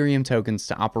of Ethereum tokens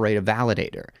to operate a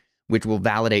validator, which will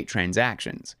validate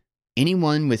transactions.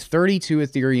 Anyone with 32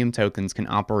 Ethereum tokens can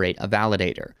operate a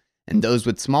validator, and those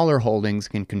with smaller holdings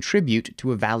can contribute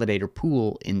to a validator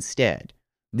pool instead.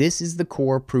 This is the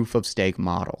core proof-of-stake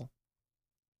model.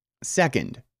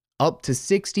 Second, up to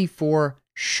 64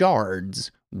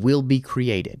 shards will be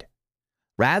created.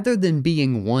 Rather than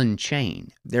being one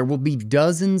chain, there will be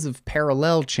dozens of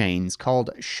parallel chains called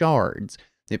shards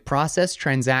that process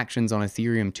transactions on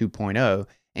Ethereum 2.0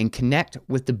 and connect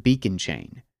with the beacon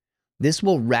chain. This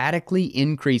will radically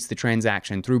increase the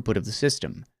transaction throughput of the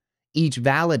system. Each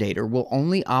validator will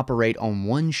only operate on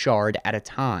one shard at a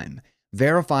time,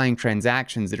 verifying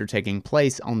transactions that are taking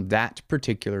place on that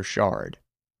particular shard.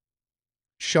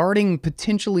 Sharding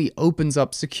potentially opens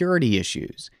up security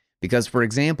issues, because, for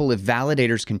example, if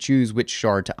validators can choose which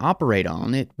shard to operate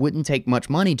on, it wouldn't take much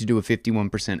money to do a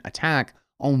 51% attack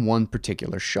on one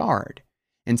particular shard.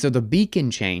 And so the beacon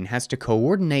chain has to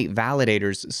coordinate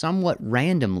validators somewhat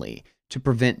randomly to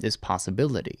prevent this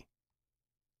possibility.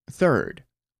 Third,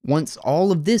 once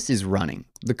all of this is running,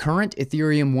 the current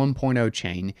Ethereum 1.0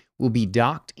 chain will be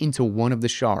docked into one of the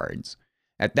shards.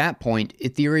 At that point,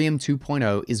 Ethereum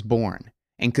 2.0 is born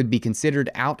and could be considered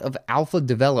out of alpha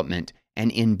development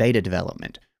and in beta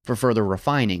development for further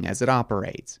refining as it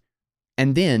operates.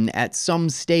 And then, at some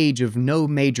stage of no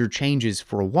major changes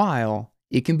for a while,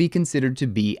 it can be considered to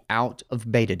be out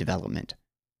of beta development.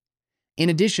 In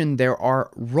addition, there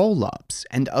are roll-ups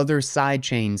and other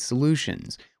sidechain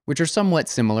solutions, which are somewhat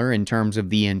similar in terms of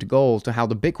the end goal to how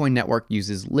the Bitcoin network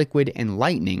uses Liquid and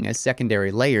Lightning as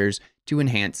secondary layers to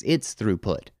enhance its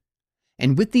throughput.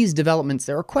 And with these developments,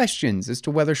 there are questions as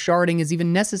to whether sharding is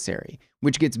even necessary,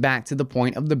 which gets back to the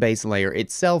point of the base layer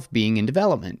itself being in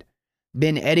development.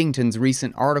 Ben Eddington's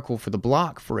recent article for The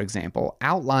Block, for example,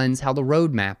 outlines how the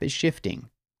roadmap is shifting.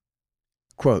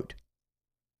 Quote,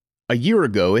 "A year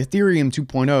ago, Ethereum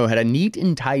 2.0 had a neat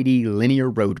and tidy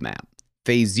linear roadmap.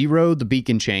 Phase 0, the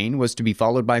beacon chain, was to be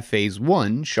followed by Phase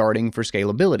 1, sharding for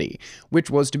scalability,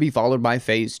 which was to be followed by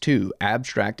Phase 2,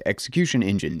 abstract execution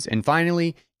engines, and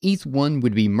finally, ETH1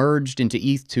 would be merged into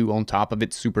ETH2 on top of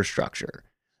its superstructure.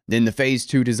 Then the Phase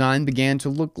 2 design began to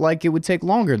look like it would take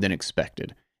longer than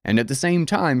expected, and at the same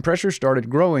time, pressure started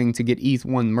growing to get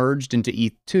ETH1 merged into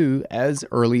ETH2 as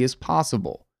early as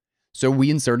possible. So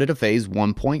we inserted a Phase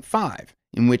 1.5,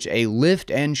 in which a lift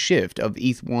and shift of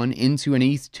ETH1 into an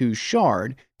ETH2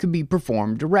 shard could be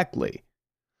performed directly.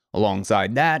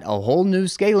 Alongside that, a whole new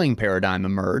scaling paradigm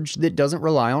emerged that doesn't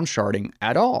rely on sharding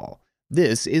at all.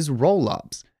 This is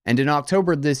roll-ups. And in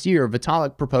October this year,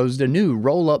 Vitalik proposed a new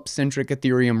roll-up-centric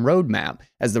Ethereum roadmap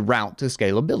as the route to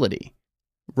scalability.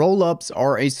 Roll-ups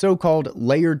are a so-called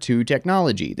Layer 2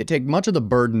 technology that take much of the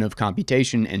burden of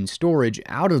computation and storage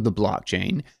out of the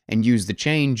blockchain and use the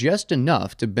chain just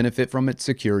enough to benefit from its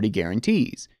security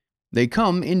guarantees. They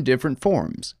come in different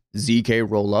forms, ZK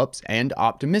roll-ups and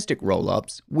optimistic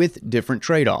roll-ups with different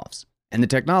trade-offs, and the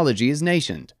technology is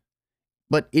nascent.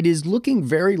 But it is looking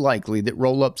very likely that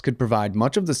roll-ups could provide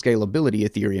much of the scalability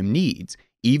Ethereum needs,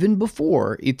 even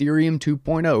before Ethereum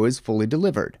 2.0 is fully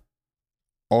delivered.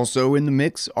 Also in the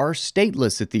mix are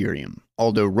stateless Ethereum,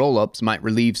 although roll-ups might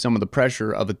relieve some of the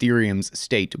pressure of Ethereum's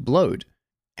state bloat,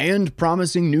 and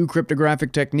promising new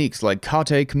cryptographic techniques like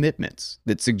Kate commitments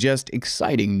that suggest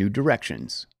exciting new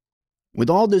directions. With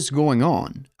all this going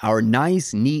on, our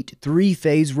nice, neat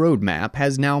three-phase roadmap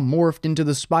has now morphed into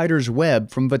the spider's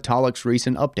web from Vitalik's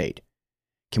recent update.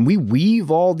 Can we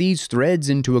weave all these threads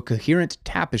into a coherent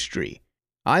tapestry?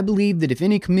 I believe that if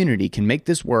any community can make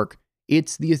this work,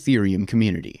 it's the Ethereum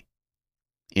community."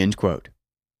 End quote.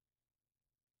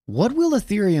 What will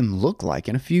Ethereum look like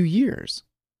in a few years?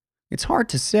 It's hard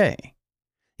to say.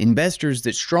 Investors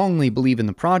that strongly believe in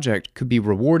the project could be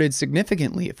rewarded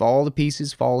significantly if all the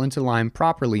pieces fall into line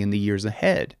properly in the years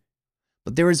ahead.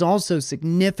 But there is also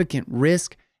significant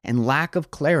risk and lack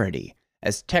of clarity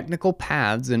as technical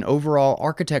paths and overall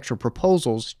architecture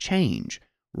proposals change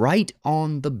right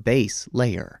on the base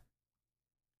layer.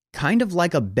 Kind of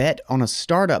like a bet on a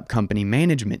startup company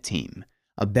management team,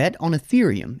 a bet on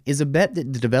Ethereum is a bet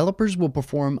that the developers will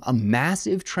perform a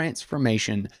massive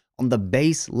transformation on the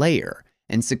base layer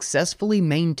and successfully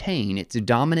maintain its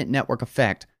dominant network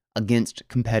effect against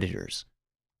competitors.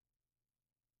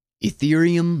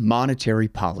 Ethereum monetary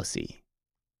policy.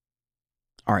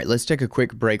 All right, let's take a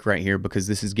quick break right here because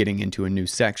this is getting into a new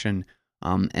section,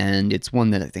 and it's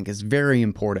one that I think is very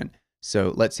important.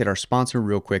 So let's hit our sponsor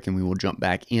real quick and we will jump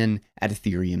back in at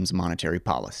Ethereum's monetary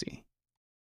policy.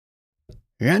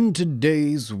 And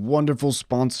today's wonderful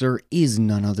sponsor is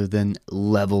none other than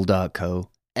Level.co,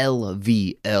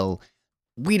 LVL.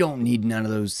 We don't need none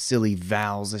of those silly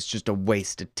vowels. It's just a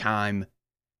waste of time.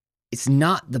 It's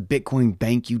not the Bitcoin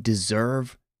bank you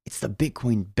deserve. It's the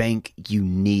Bitcoin bank you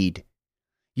need.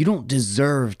 You don't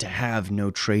deserve to have no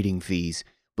trading fees,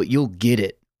 but you'll get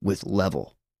it with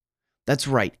Level. That's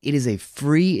right, it is a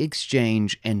free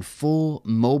exchange and full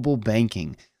mobile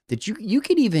banking that you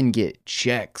could even get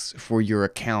checks for your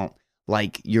account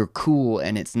like you're cool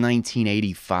and it's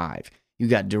 1985. You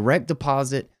got direct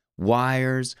deposit,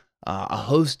 wires, a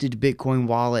hosted Bitcoin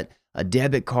wallet, a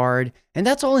debit card, and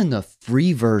that's all in the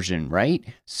free version, right?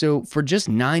 So for just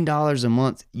 $9 a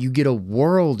month, you get a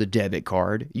world debit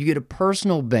card, you get a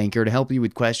personal banker to help you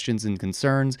with questions and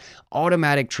concerns,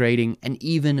 automatic trading, and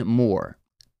even more.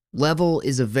 Level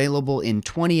is available in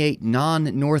 28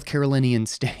 non-North Carolinian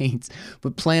states,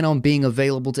 but plan on being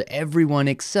available to everyone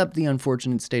except the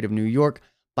unfortunate state of New York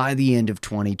by the end of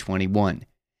 2021.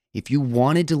 If you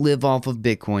wanted to live off of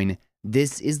Bitcoin,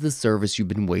 this is the service you've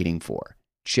been waiting for.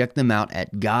 Check them out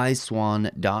at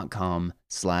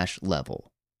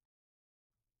guyswan.com/level.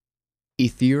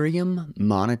 Ethereum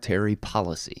monetary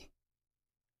policy.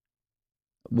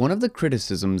 One of the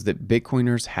criticisms that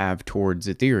Bitcoiners have towards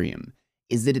Ethereum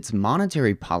is that its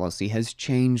monetary policy has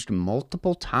changed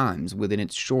multiple times within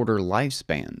its shorter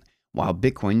lifespan, while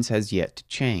Bitcoin's has yet to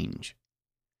change.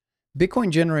 Bitcoin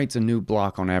generates a new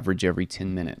block on average every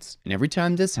 10 minutes, and every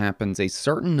time this happens, a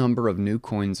certain number of new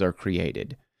coins are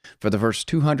created. For the first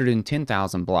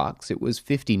 210,000 blocks, it was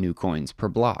 50 new coins per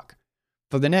block.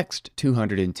 For the next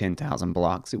 210,000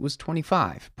 blocks, it was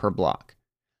 25 per block.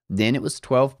 Then it was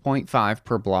 12.5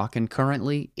 per block, and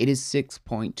currently it is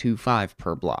 6.25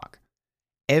 per block.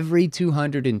 Every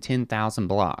 210,000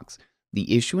 blocks,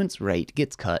 the issuance rate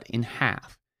gets cut in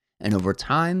half, and over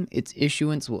time, its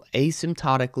issuance will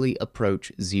asymptotically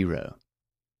approach zero.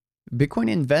 Bitcoin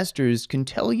investors can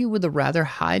tell you with a rather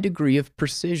high degree of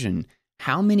precision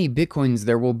how many Bitcoins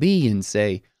there will be in,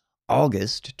 say,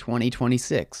 August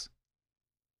 2026.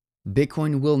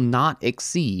 Bitcoin will not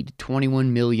exceed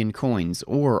 21 million coins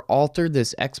or alter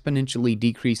this exponentially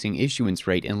decreasing issuance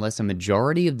rate unless a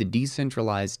majority of the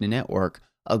decentralized network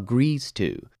agrees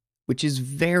to, which is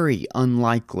very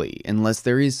unlikely unless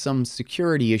there is some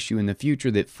security issue in the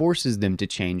future that forces them to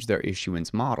change their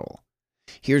issuance model.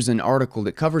 Here's an article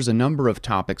that covers a number of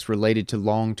topics related to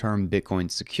long-term Bitcoin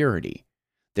security.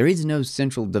 There is no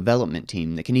central development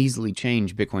team that can easily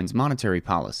change Bitcoin's monetary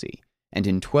policy, and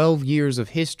in 12 years of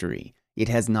history, it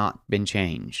has not been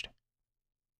changed.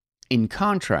 In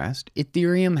contrast,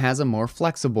 Ethereum has a more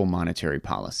flexible monetary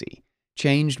policy,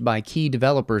 changed by key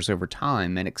developers over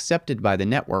time and accepted by the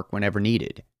network whenever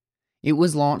needed. It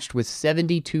was launched with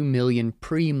 72 million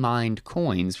pre-mined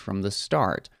coins from the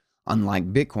start,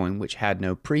 unlike Bitcoin, which had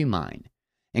no pre-mine,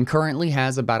 and currently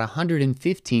has about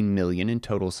 115 million in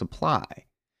total supply.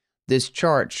 This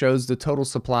chart shows the total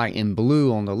supply in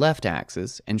blue on the left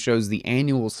axis and shows the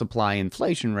annual supply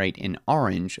inflation rate in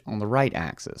orange on the right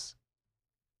axis.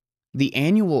 The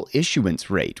annual issuance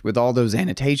rate with all those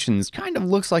annotations kind of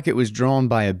looks like it was drawn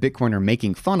by a Bitcoiner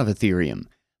making fun of Ethereum,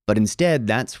 but instead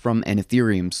that's from an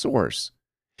Ethereum source.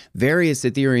 Various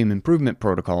Ethereum improvement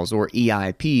protocols, or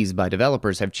EIPs, by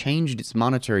developers have changed its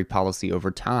monetary policy over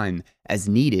time as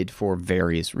needed for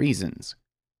various reasons.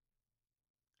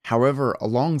 However,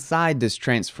 alongside this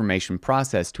transformation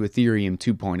process to Ethereum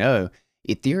 2.0,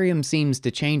 Ethereum seems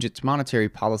to change its monetary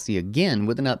policy again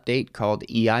with an update called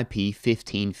EIP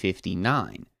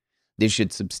 1559. This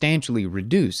should substantially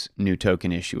reduce new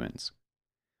token issuance.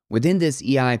 Within this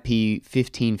EIP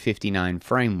 1559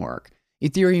 framework,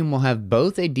 Ethereum will have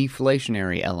both a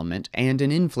deflationary element and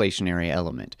an inflationary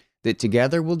element that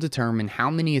together will determine how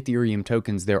many Ethereum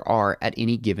tokens there are at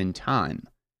any given time.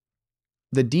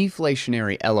 The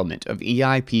deflationary element of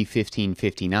EIP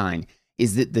 1559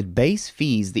 is that the base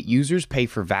fees that users pay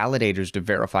for validators to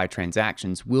verify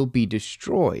transactions will be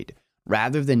destroyed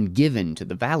rather than given to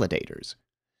the validators.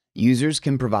 Users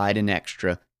can provide an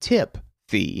extra tip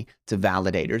fee to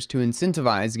validators to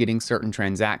incentivize getting certain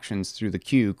transactions through the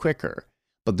queue quicker,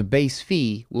 but the base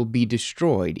fee will be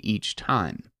destroyed each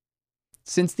time.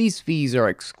 Since these fees are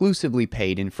exclusively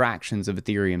paid in fractions of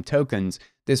Ethereum tokens,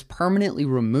 this permanently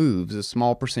removes a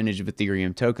small percentage of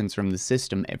Ethereum tokens from the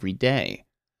system every day.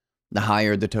 The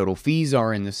higher the total fees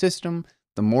are in the system,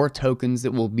 the more tokens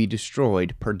that will be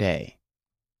destroyed per day.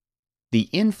 The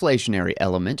inflationary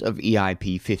element of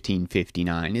EIP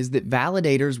 1559 is that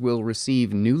validators will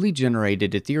receive newly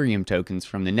generated Ethereum tokens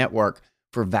from the network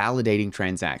for validating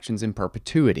transactions in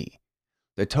perpetuity.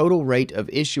 The total rate of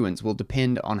issuance will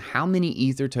depend on how many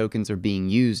Ether tokens are being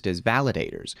used as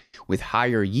validators, with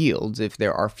higher yields if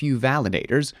there are few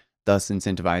validators, thus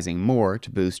incentivizing more to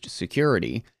boost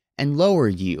security, and lower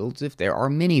yields if there are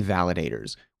many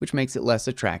validators, which makes it less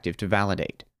attractive to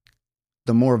validate.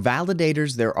 The more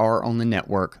validators there are on the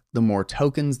network, the more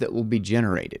tokens that will be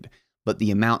generated, but the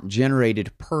amount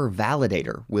generated per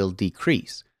validator will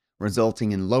decrease,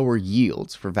 resulting in lower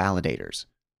yields for validators.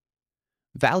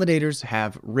 Validators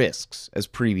have risks, as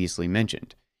previously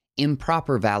mentioned.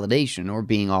 Improper validation or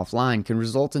being offline can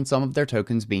result in some of their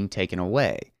tokens being taken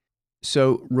away.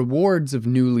 So, rewards of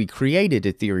newly created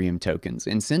Ethereum tokens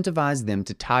incentivize them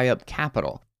to tie up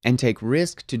capital and take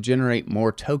risk to generate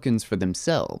more tokens for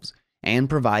themselves and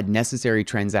provide necessary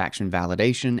transaction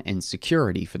validation and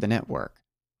security for the network.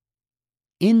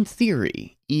 In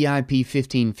theory, EIP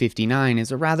 1559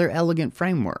 is a rather elegant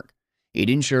framework. It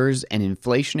ensures an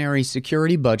inflationary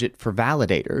security budget for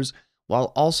validators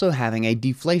while also having a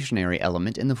deflationary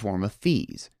element in the form of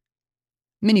fees.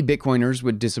 Many Bitcoiners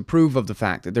would disapprove of the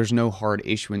fact that there's no hard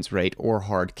issuance rate or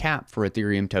hard cap for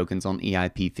Ethereum tokens on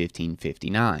EIP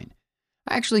 1559.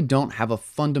 I actually don't have a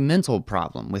fundamental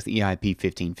problem with EIP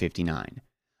 1559.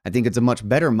 I think it's a much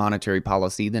better monetary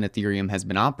policy than Ethereum has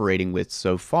been operating with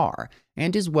so far,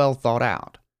 and is well thought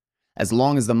out. As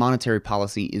long as the monetary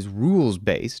policy is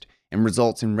rules-based and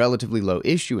results in relatively low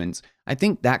issuance, I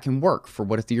think that can work for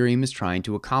what Ethereum is trying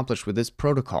to accomplish with this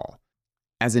protocol,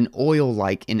 as an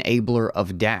oil-like enabler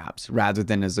of dApps rather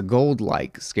than as a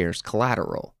gold-like scarce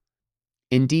collateral.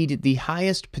 Indeed, the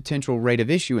highest potential rate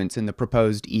of issuance in the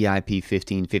proposed EIP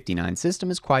 1559 system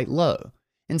is quite low,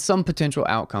 and some potential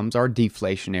outcomes are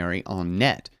deflationary on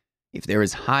net, if there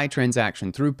is high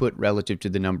transaction throughput relative to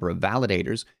the number of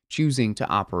validators choosing to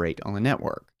operate on the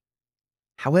network.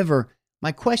 However,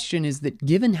 my question is that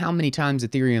given how many times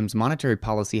Ethereum's monetary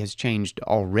policy has changed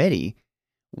already,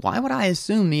 why would I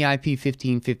assume EIP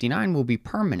 1559 will be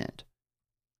permanent?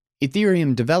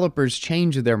 Ethereum developers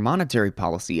change their monetary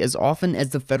policy as often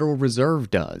as the Federal Reserve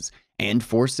does, and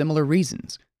for similar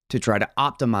reasons, to try to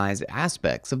optimize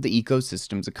aspects of the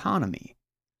ecosystem's economy.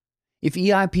 If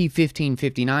EIP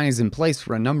 1559 is in place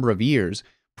for a number of years,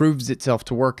 proves itself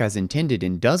to work as intended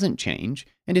and doesn't change,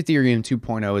 and Ethereum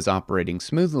 2.0 is operating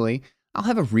smoothly, I'll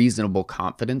have a reasonable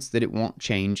confidence that it won't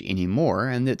change anymore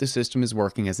and that the system is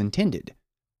working as intended.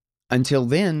 Until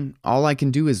then, all I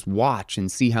can do is watch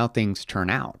and see how things turn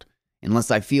out,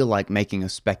 unless I feel like making a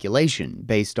speculation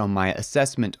based on my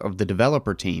assessment of the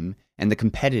developer team and the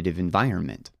competitive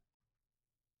environment.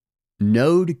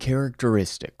 Node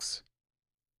characteristics.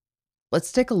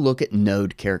 Let's take a look at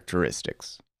node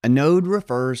characteristics. A node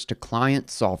refers to client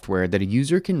software that a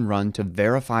user can run to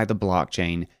verify the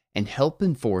blockchain and help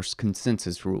enforce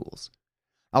consensus rules.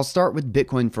 I'll start with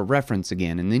Bitcoin for reference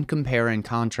again and then compare and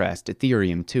contrast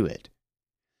Ethereum to it.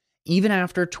 Even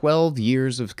after 12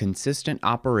 years of consistent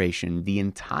operation, the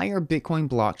entire Bitcoin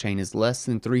blockchain is less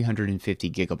than 350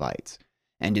 gigabytes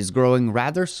and is growing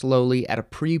rather slowly at a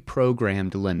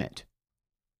pre-programmed limit.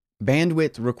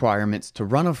 Bandwidth requirements to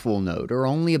run a full node are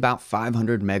only about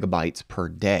 500 megabytes per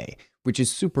day, which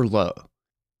is super low.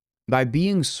 By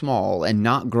being small and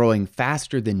not growing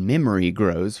faster than memory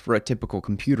grows for a typical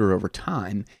computer over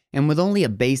time, and with only a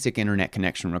basic internet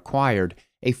connection required,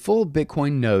 a full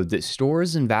Bitcoin node that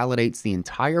stores and validates the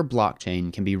entire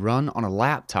blockchain can be run on a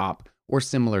laptop or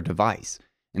similar device,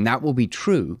 and that will be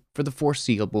true for the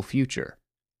foreseeable future.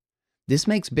 This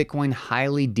makes Bitcoin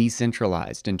highly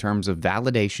decentralized in terms of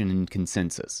validation and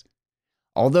consensus.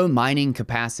 Although mining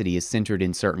capacity is centered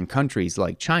in certain countries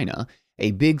like China,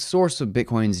 a big source of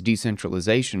Bitcoin's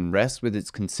decentralization rests with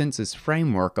its consensus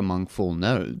framework among full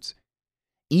nodes.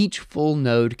 Each full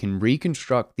node can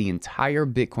reconstruct the entire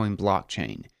Bitcoin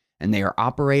blockchain, and they are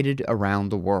operated around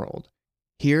the world.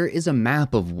 Here is a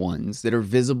map of ones that are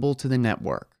visible to the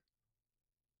network.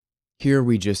 Here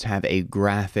we just have a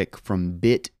graphic from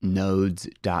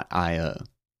bitnodes.io.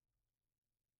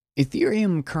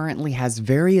 Ethereum currently has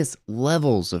various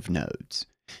levels of nodes.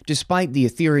 Despite the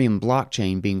Ethereum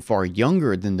blockchain being far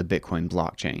younger than the Bitcoin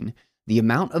blockchain, the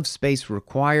amount of space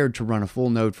required to run a full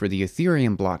node for the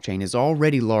Ethereum blockchain is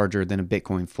already larger than a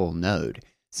Bitcoin full node,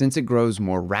 since it grows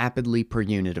more rapidly per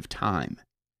unit of time.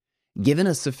 Given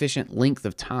a sufficient length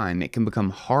of time, it can become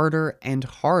harder and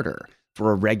harder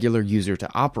for a regular user to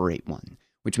operate one,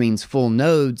 which means full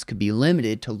nodes could be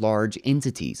limited to large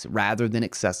entities rather than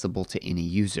accessible to any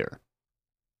user.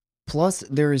 Plus,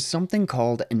 there is something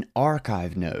called an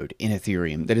archive node in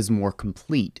Ethereum that is more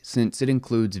complete since it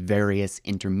includes various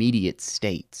intermediate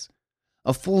states.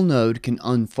 A full node can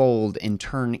unfold and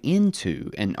turn into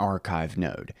an archive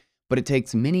node, but it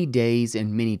takes many days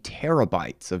and many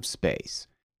terabytes of space,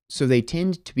 so they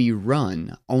tend to be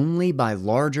run only by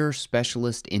larger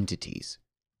specialist entities.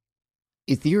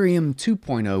 Ethereum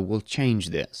 2.0 will change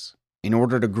this. In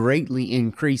order to greatly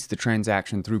increase the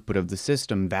transaction throughput of the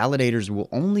system, validators will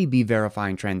only be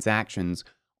verifying transactions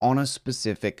on a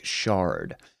specific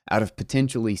shard out of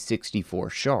potentially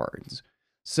 64 shards.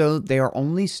 so they are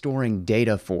only storing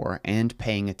data for and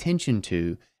paying attention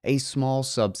to a small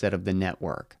subset of the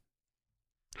network.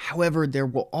 However, there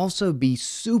will also be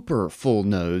super full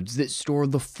nodes that store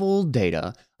the full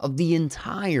data of the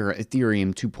entire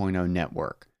Ethereum 2.0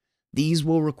 network. These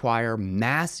will require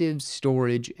massive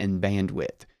storage and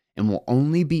bandwidth and will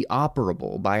only be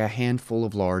operable by a handful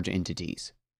of large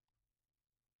entities.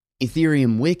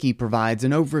 Ethereum Wiki provides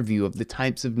an overview of the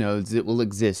types of nodes that will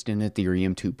exist in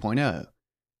Ethereum 2.0.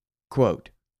 Quote,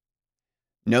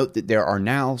 "Note that there are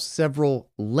now several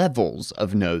levels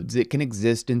of nodes that can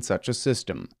exist in such a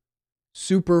system.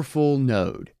 Super full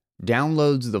node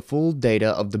downloads the full data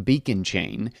of the beacon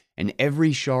chain and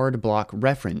every shard block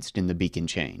referenced in the beacon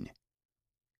chain.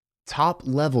 Top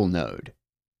level node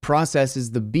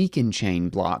processes the beacon chain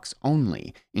blocks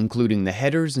only, including the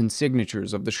headers and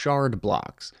signatures of the shard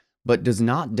blocks, but does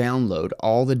not download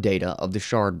all the data of the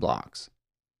shard blocks.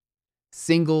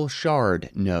 Single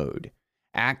shard node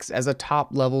acts as a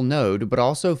top-level node, but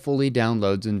also fully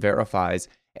downloads and verifies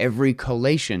every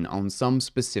collation on some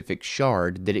specific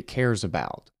shard that it cares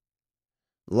about.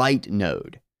 Light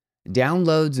node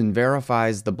downloads and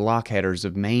verifies the block headers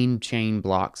of main chain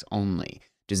blocks only,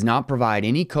 does not provide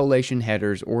any collation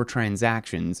headers or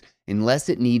transactions unless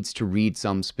it needs to read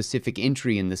some specific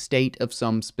entry in the state of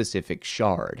some specific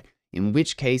shard, in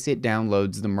which case it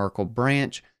downloads the Merkle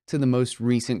branch to the most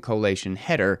recent collation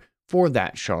header for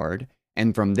that shard,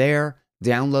 and from there,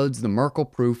 downloads the Merkle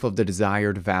proof of the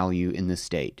desired value in the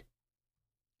state."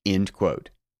 End quote.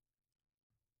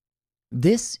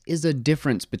 This is a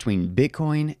difference between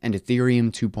Bitcoin and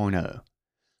Ethereum 2.0.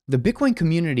 The Bitcoin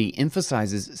community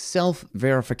emphasizes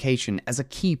self-verification as a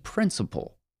key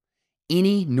principle.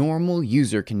 Any normal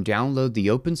user can download the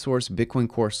open-source Bitcoin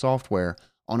Core software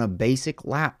on a basic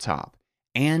laptop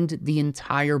and the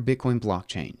entire Bitcoin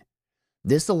blockchain.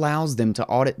 This allows them to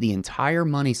audit the entire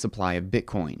money supply of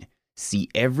Bitcoin, see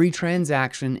every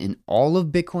transaction in all of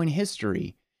Bitcoin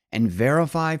history, and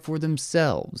verify for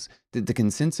themselves that the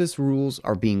consensus rules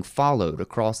are being followed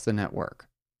across the network.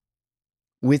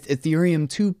 With Ethereum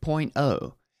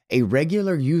 2.0, a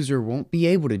regular user won't be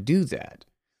able to do that.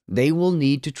 They will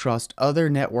need to trust other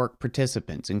network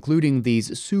participants, including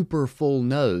these super full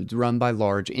nodes run by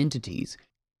large entities,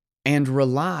 and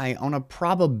rely on a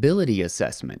probability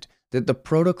assessment that the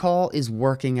protocol is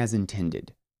working as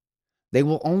intended. They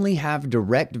will only have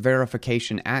direct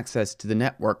verification access to the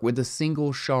network with a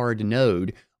single shard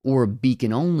node or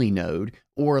beacon-only node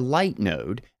or light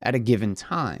node at a given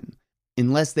time,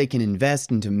 unless they can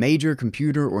invest into major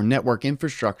computer or network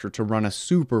infrastructure to run a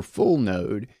super full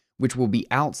node, which will be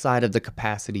outside of the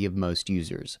capacity of most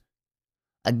users.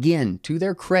 Again, to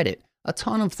their credit, a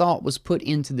ton of thought was put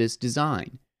into this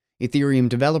design. Ethereum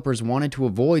developers wanted to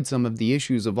avoid some of the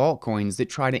issues of altcoins that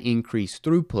try to increase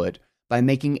throughput by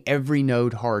making every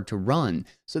node hard to run,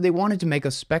 so they wanted to make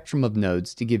a spectrum of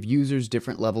nodes to give users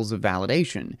different levels of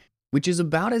validation, which is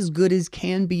about as good as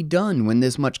can be done when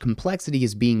this much complexity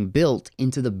is being built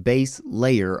into the base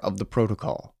layer of the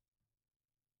protocol.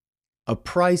 A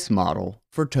price model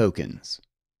for tokens.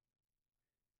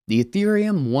 The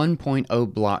Ethereum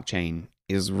 1.0 blockchain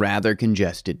is rather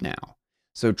congested now,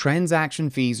 so transaction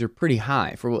fees are pretty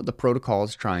high for what the protocol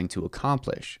is trying to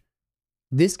accomplish.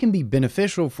 This can be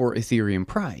beneficial for Ethereum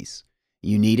price.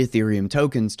 You need Ethereum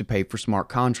tokens to pay for smart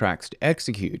contracts to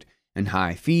execute, and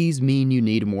high fees mean you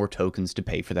need more tokens to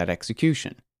pay for that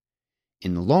execution.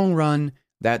 In the long run,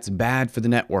 that's bad for the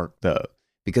network though,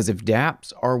 because if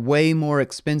dApps are way more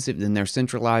expensive than their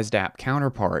centralized app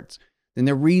counterparts, then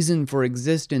their reason for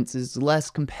existence is less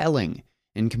compelling,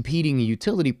 and competing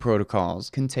utility protocols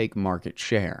can take market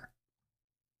share.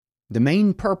 The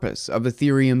main purpose of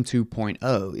Ethereum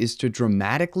 2.0 is to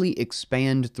dramatically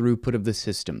expand throughput of the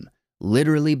system,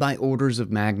 literally by orders of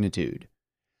magnitude.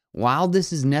 While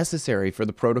this is necessary for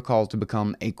the protocol to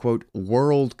become a quote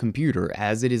world computer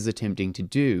as it is attempting to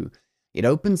do, it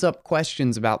opens up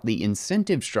questions about the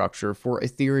incentive structure for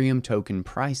Ethereum token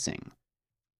pricing.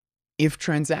 If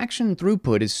transaction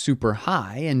throughput is super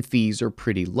high and fees are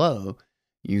pretty low,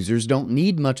 users don't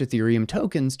need much Ethereum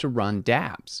tokens to run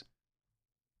dApps.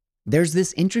 There's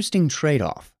this interesting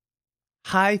trade-off.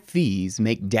 High fees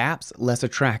make dApps less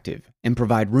attractive and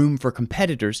provide room for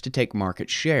competitors to take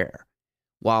market share,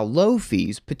 while low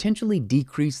fees potentially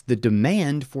decrease the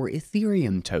demand for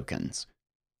Ethereum tokens.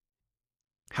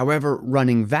 However,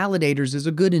 running validators is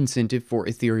a good incentive for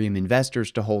Ethereum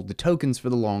investors to hold the tokens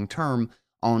for the long term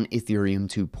on Ethereum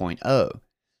 2.0.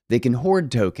 They can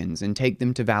hoard tokens and take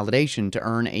them to validation to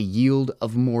earn a yield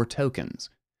of more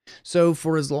tokens. So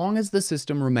for as long as the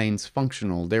system remains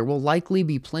functional, there will likely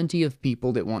be plenty of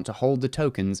people that want to hold the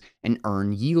tokens and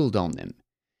earn yield on them,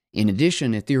 In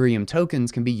addition, Ethereum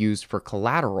tokens can be used for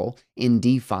collateral in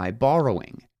DeFi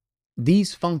borrowing.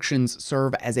 These functions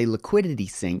serve as a liquidity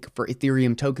sink for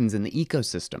Ethereum tokens in the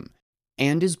ecosystem,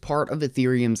 and is part of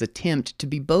Ethereum's attempt to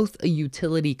be both a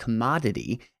utility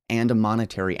commodity and a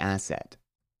monetary asset.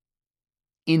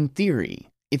 In theory,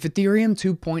 if Ethereum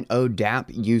 2.0 dApp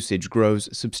usage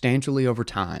grows substantially over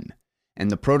time,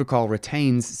 and the protocol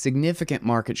retains significant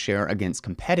market share against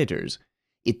competitors,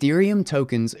 Ethereum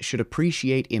tokens should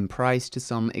appreciate in price to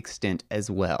some extent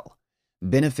as well,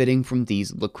 benefiting from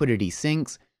these liquidity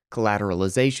sinks,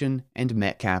 collateralization, and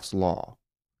Metcalfe's law.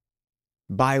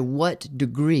 By what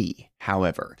degree,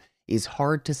 however, is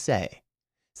hard to say,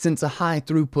 since a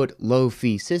high-throughput,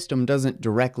 low-fee system doesn't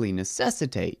directly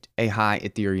necessitate a high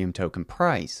Ethereum token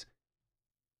price.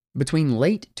 Between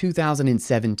late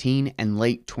 2017 and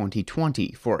late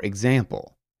 2020, for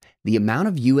example, the amount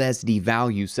of USD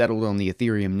value settled on the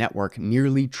Ethereum network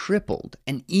nearly tripled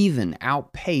and even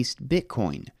outpaced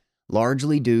Bitcoin,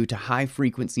 largely due to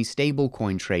high-frequency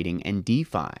stablecoin trading and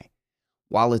DeFi,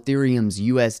 while Ethereum's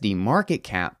USD market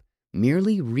cap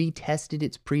merely retested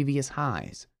its previous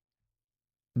highs.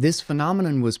 This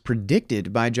phenomenon was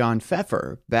predicted by John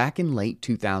Pfeffer back in late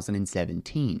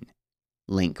 2017.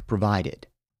 Link provided.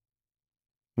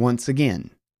 Once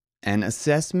again, an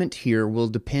assessment here will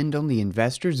depend on the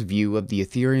investor's view of the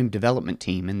Ethereum development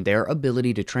team and their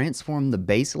ability to transform the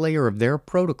base layer of their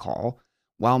protocol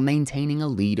while maintaining a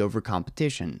lead over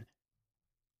competition.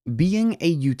 Being a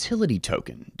utility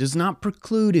token does not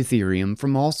preclude Ethereum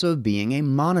from also being a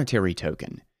monetary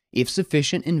token if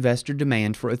sufficient investor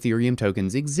demand for Ethereum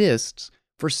tokens exists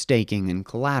for staking and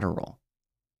collateral.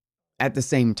 At the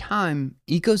same time,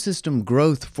 ecosystem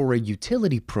growth for a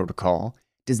utility protocol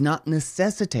does not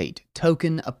necessitate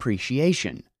token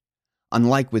appreciation,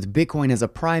 unlike with Bitcoin as a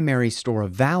primary store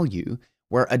of value,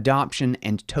 where adoption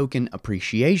and token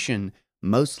appreciation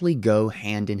mostly go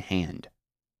hand in hand.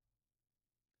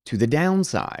 To the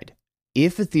downside,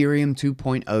 if Ethereum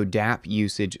 2.0 dApp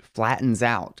usage flattens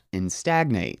out and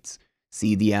stagnates,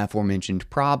 see the aforementioned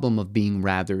problem of being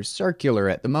rather circular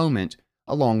at the moment,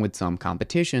 along with some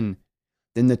competition,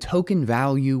 then the token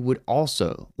value would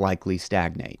also likely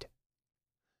stagnate.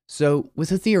 So,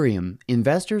 with Ethereum,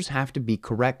 investors have to be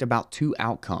correct about two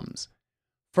outcomes.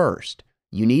 First,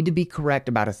 you need to be correct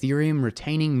about Ethereum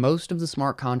retaining most of the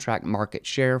smart contract market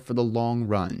share for the long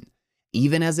run,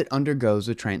 even as it undergoes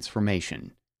a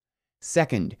transformation.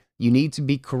 Second, you need to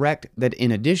be correct that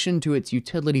in addition to its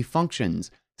utility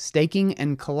functions, staking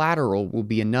and collateral will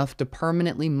be enough to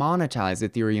permanently monetize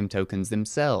Ethereum tokens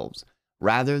themselves,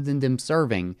 rather than them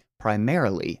serving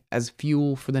primarily as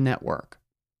fuel for the network.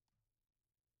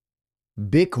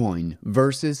 Bitcoin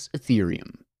versus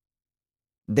Ethereum.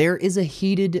 There is a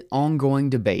heated, ongoing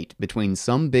debate between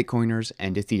some Bitcoiners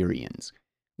and Ethereans,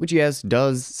 which yes,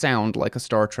 does sound like a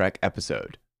Star Trek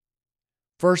episode.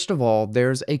 First of all,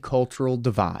 there's a cultural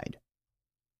divide.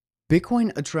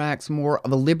 Bitcoin attracts more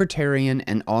of a libertarian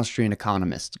and Austrian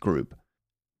economists group,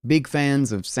 big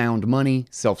fans of sound money,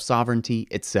 self-sovereignty,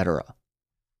 etc.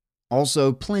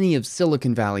 Also, plenty of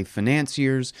Silicon Valley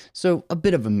financiers, so a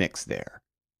bit of a mix there.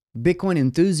 Bitcoin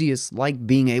enthusiasts like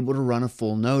being able to run a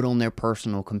full node on their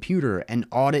personal computer and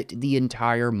audit the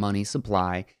entire money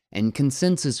supply and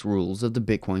consensus rules of the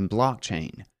Bitcoin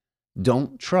blockchain.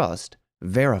 Don't trust,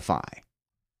 verify.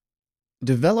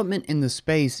 Development in the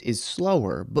space is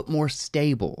slower but more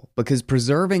stable because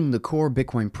preserving the core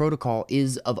Bitcoin protocol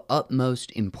is of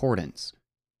utmost importance.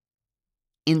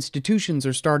 Institutions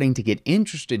are starting to get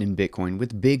interested in Bitcoin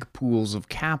with big pools of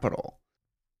capital.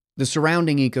 The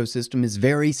surrounding ecosystem is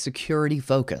very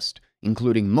security-focused,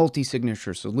 including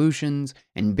multi-signature solutions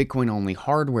and Bitcoin-only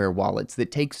hardware wallets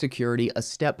that take security a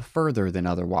step further than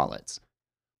other wallets.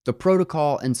 The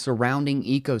protocol and surrounding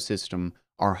ecosystem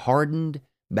are hardened,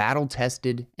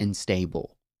 battle-tested, and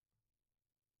stable.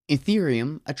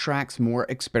 Ethereum attracts more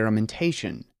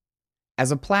experimentation.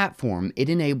 As a platform, it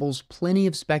enables plenty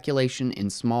of speculation in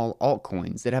small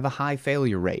altcoins that have a high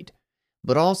failure rate,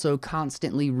 but also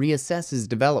constantly reassesses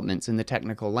developments in the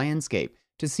technical landscape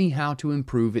to see how to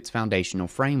improve its foundational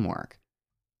framework.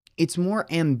 It's more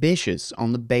ambitious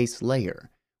on the base layer,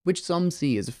 which some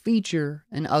see as a feature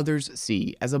and others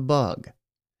see as a bug.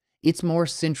 It's more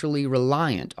centrally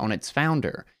reliant on its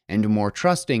founder and more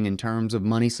trusting in terms of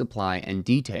money supply and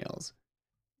details.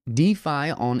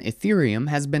 DeFi on Ethereum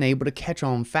has been able to catch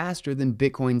on faster than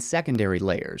Bitcoin's secondary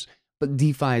layers, but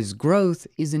DeFi's growth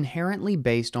is inherently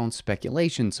based on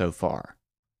speculation so far.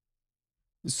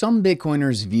 Some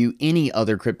Bitcoiners view any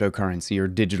other cryptocurrency or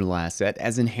digital asset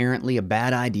as inherently a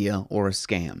bad idea or a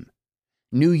scam.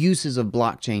 New uses of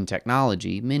blockchain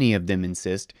technology, many of them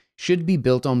insist, should be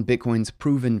built on Bitcoin's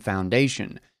proven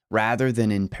foundation rather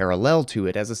than in parallel to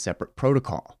it as a separate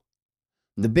protocol.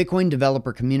 The Bitcoin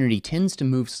developer community tends to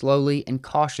move slowly and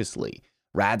cautiously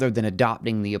rather than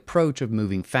adopting the approach of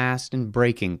moving fast and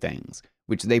breaking things,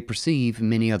 which they perceive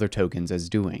many other tokens as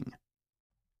doing.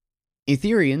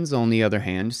 Ethereans, on the other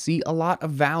hand, see a lot of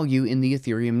value in the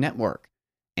Ethereum network.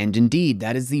 And indeed,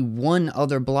 that is the one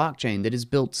other blockchain that has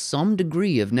built some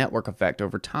degree of network effect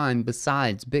over time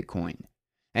besides Bitcoin.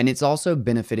 And it's also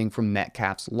benefiting from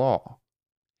Metcalfe's law.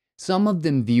 Some of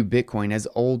them view Bitcoin as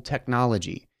old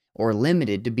technology, or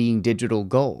limited to being digital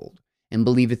gold, and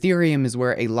believe Ethereum is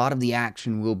where a lot of the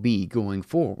action will be going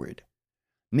forward.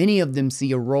 Many of them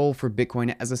see a role for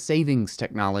Bitcoin as a savings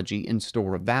technology and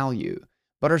store of value,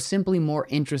 but are simply more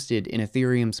interested in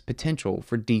Ethereum's potential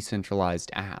for decentralized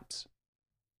apps.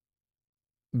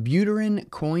 Buterin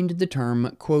coined the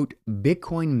term, quote,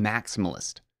 Bitcoin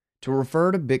maximalist, to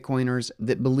refer to Bitcoiners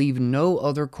that believe no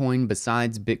other coin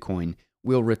besides Bitcoin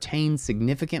will retain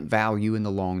significant value in the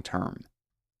long term.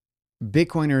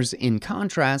 Bitcoiners, in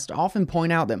contrast, often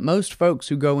point out that most folks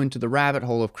who go into the rabbit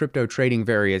hole of crypto trading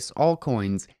various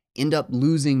altcoins end up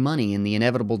losing money in the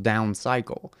inevitable down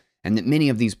cycle, and that many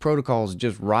of these protocols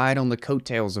just ride on the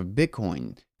coattails of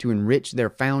Bitcoin to enrich their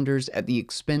founders at the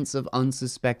expense of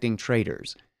unsuspecting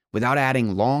traders, without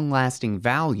adding long-lasting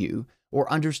value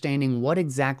or understanding what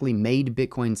exactly made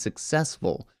Bitcoin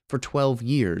successful for 12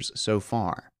 years so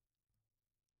far.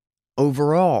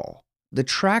 Overall, the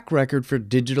track record for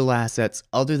digital assets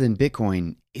other than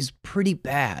Bitcoin is pretty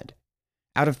bad.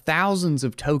 Out of thousands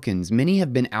of tokens, many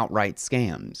have been outright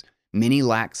scams. Many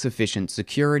lack sufficient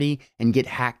security and get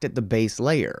hacked at the base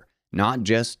layer, not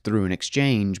just through an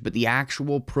exchange, but the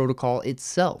actual protocol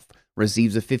itself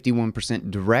receives a 51%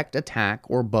 direct attack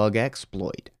or bug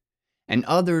exploit. And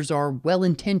others are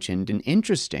well-intentioned and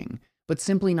interesting, but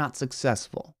simply not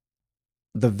successful.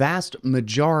 The vast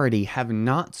majority have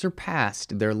not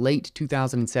surpassed their late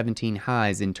 2017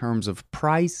 highs in terms of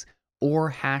price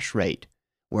or hash rate,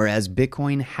 whereas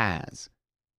Bitcoin has.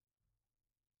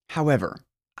 However,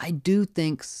 I do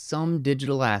think some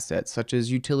digital assets, such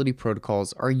as utility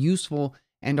protocols, are useful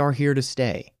and are here to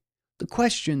stay. The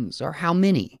questions are how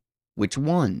many, which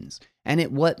ones, and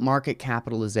at what market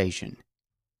capitalization.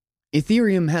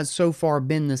 Ethereum has so far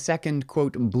been the second,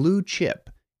 quote, blue chip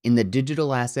in the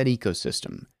digital asset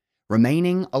ecosystem,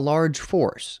 remaining a large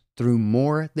force through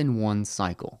more than one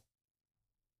cycle.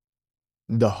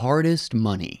 The hardest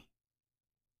money.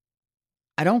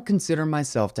 I don't consider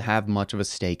myself to have much of a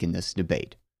stake in this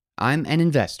debate. I'm an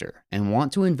investor and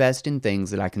want to invest in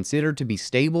things that I consider to be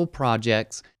stable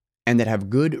projects and that have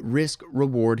good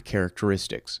risk-reward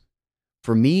characteristics.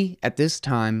 For me, at this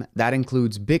time, that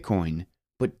includes Bitcoin,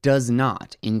 but does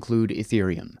not include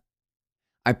Ethereum.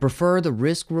 I prefer the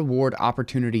risk-reward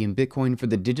opportunity in Bitcoin for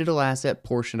the digital asset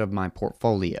portion of my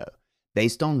portfolio,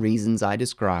 based on reasons I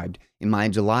described in my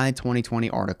July 2020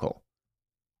 article.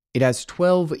 It has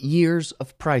 12 years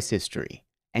of price history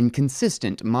and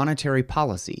consistent monetary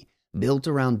policy built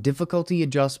around difficulty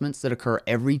adjustments that occur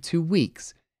every 2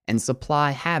 weeks and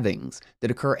supply halvings that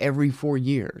occur every 4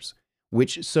 years,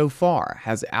 which so far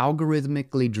has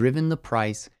algorithmically driven the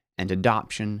price and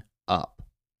adoption up.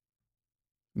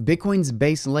 Bitcoin's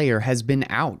base layer has been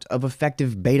out of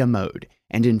effective beta mode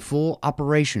and in full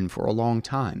operation for a long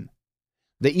time.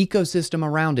 The ecosystem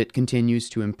around it continues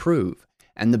to improve,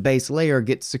 and the base layer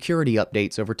gets security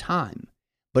updates over time,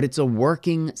 but it's a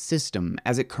working system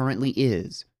as it currently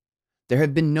is. There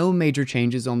have been no major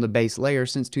changes on the base layer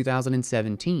since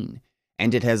 2017,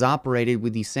 and it has operated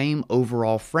with the same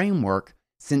overall framework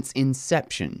since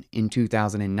inception in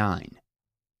 2009.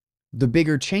 The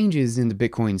bigger changes in the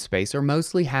Bitcoin space are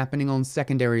mostly happening on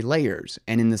secondary layers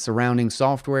and in the surrounding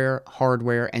software,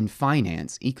 hardware, and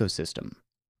finance ecosystem.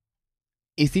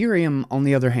 Ethereum, on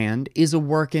the other hand, is a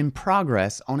work in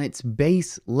progress on its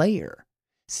base layer,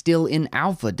 still in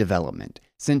alpha development,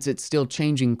 since it's still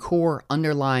changing core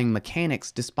underlying mechanics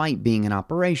despite being in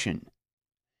operation.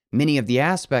 Many of the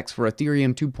aspects for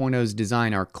Ethereum 2.0's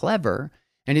design are clever,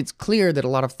 and it's clear that a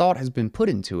lot of thought has been put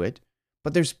into it,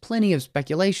 but there's plenty of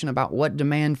speculation about what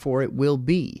demand for it will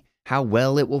be, how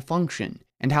well it will function,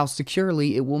 and how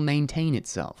securely it will maintain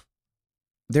itself.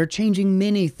 They're changing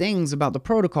many things about the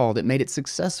protocol that made it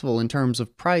successful in terms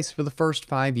of price for the first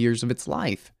 5 years of its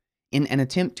life, in an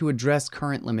attempt to address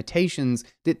current limitations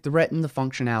that threaten the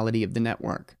functionality of the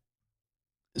network.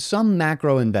 Some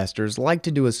macro investors like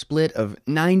to do a split of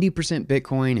 90%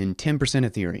 Bitcoin and 10%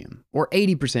 Ethereum, or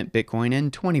 80% Bitcoin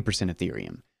and 20%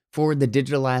 Ethereum, for the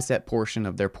digital asset portion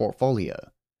of their portfolio.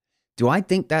 Do I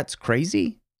think that's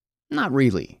crazy? Not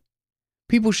really.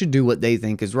 People should do what they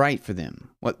think is right for them,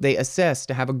 what they assess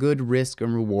to have a good risk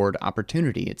and reward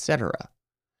opportunity, etc.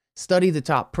 Study the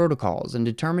top protocols and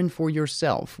determine for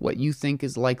yourself what you think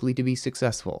is likely to be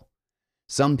successful.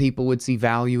 Some people would see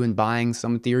value in buying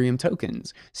some Ethereum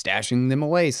tokens, stashing them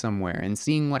away somewhere, and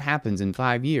seeing what happens in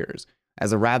 5 years,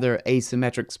 as a rather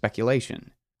asymmetric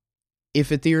speculation. If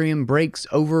Ethereum breaks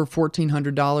over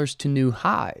 $1,400 to new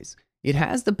highs, it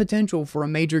has the potential for a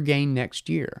major gain next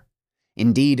year.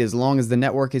 Indeed, as long as the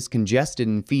network is congested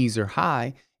and fees are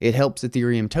high, it helps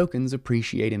Ethereum tokens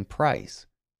appreciate in price.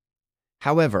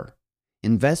 However,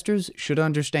 investors should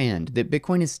understand that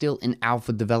Bitcoin is still in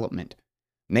alpha development.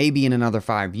 Maybe in another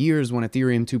 5 years, when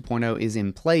Ethereum 2.0 is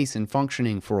in place and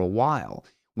functioning for a while,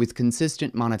 with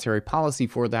consistent monetary policy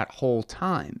for that whole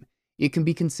time, it can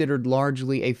be considered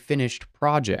largely a finished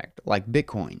project like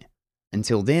Bitcoin.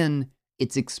 Until then,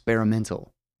 it's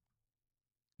experimental.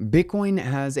 Bitcoin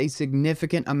has a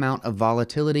significant amount of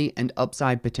volatility and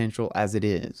upside potential as it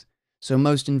is, so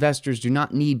most investors do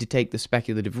not need to take the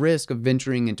speculative risk of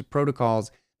venturing into protocols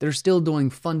that are still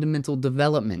doing fundamental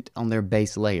development on their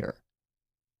base layer.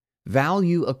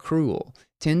 Value accrual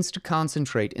tends to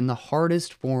concentrate in the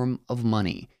hardest form of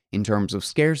money in terms of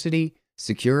scarcity,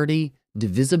 security,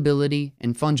 divisibility,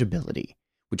 and fungibility,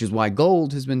 which is why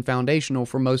gold has been foundational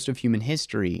for most of human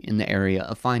history in the area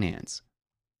of finance.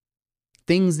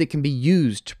 Things that can be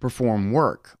used to perform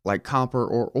work, like copper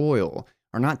or oil,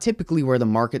 are not typically where the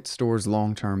market stores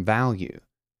long-term value.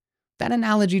 That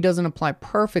analogy doesn't apply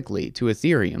perfectly to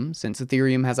Ethereum, since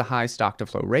Ethereum has a high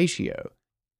stock-to-flow ratio.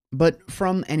 But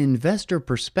from an investor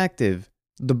perspective,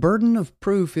 the burden of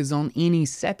proof is on any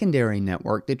secondary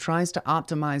network that tries to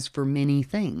optimize for many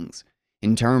things,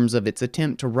 in terms of its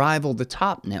attempt to rival the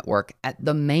top network at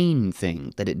the main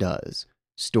thing that it does,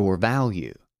 store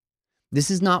value. This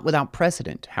is not without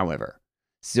precedent, however.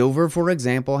 Silver, for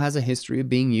example, has a history of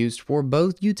being used for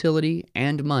both utility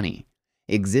and money,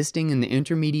 existing in the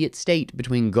intermediate state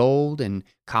between gold and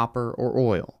copper or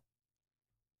oil.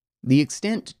 The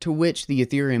extent to which the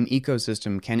Ethereum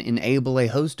ecosystem can enable a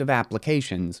host of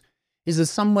applications is a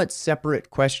somewhat separate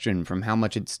question from how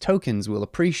much its tokens will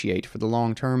appreciate for the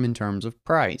long term in terms of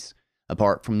price,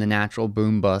 apart from the natural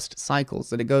boom-bust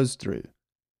cycles that it goes through.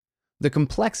 The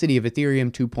complexity of Ethereum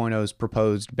 2.0's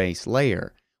proposed base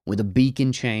layer, with a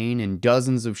beacon chain and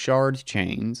dozens of shard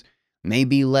chains, may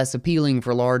be less appealing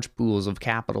for large pools of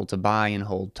capital to buy and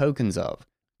hold tokens of,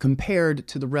 compared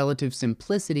to the relative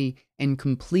simplicity and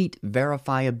complete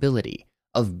verifiability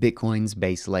of Bitcoin's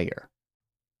base layer.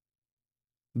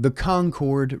 The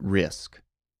Concord risk.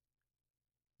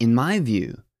 In my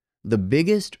view, the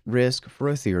biggest risk for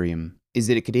Ethereum is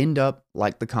that it could end up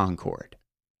like the Concorde.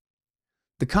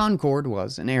 The Concorde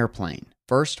was an airplane,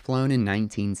 first flown in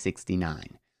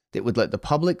 1969, that would let the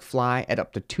public fly at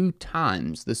up to 2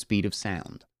 times the speed of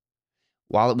sound.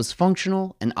 While it was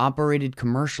functional and operated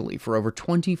commercially for over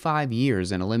 25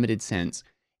 years in a limited sense,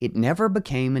 it never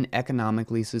became an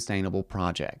economically sustainable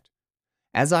project.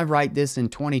 As I write this in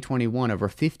 2021, over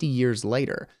 50 years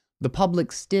later, the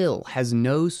public still has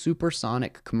no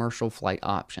supersonic commercial flight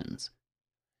options.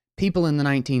 People in the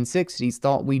 1960s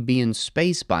thought we'd be in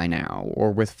space by now,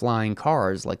 or with flying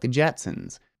cars like the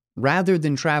Jetsons, rather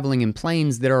than traveling in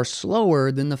planes that are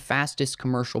slower than the fastest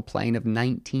commercial plane of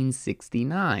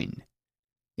 1969.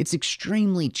 It's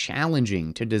extremely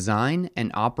challenging to design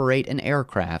and operate an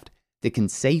aircraft that can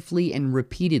safely and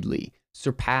repeatedly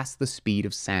surpass the speed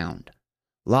of sound.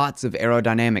 Lots of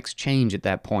aerodynamics change at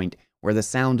that point where the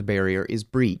sound barrier is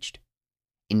breached.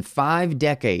 In 5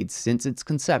 decades since its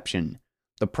conception,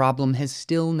 the problem has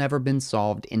still never been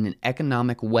solved in an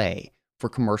economic way for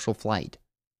commercial flight.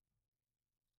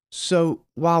 So,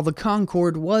 while the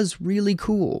Concorde was really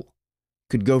cool,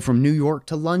 could go from New York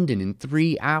to London in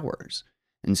 3 hours,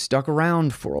 and stuck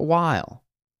around for a while,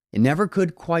 it never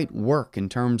could quite work in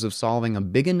terms of solving a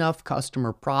big enough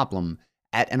customer problem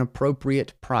at an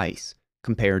appropriate price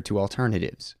compared to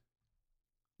alternatives.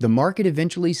 The market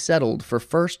eventually settled for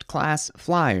first-class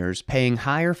flyers paying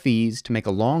higher fees to make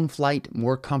a long flight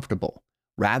more comfortable,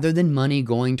 rather than money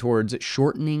going towards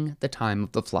shortening the time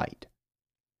of the flight.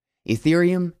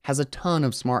 Ethereum has a ton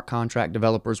of smart contract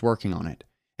developers working on it,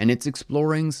 and it's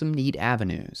exploring some neat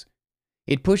avenues.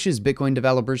 It pushes Bitcoin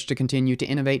developers to continue to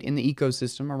innovate in the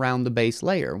ecosystem around the base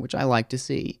layer, which I like to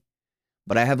see.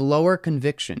 But I have lower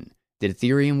conviction that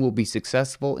Ethereum will be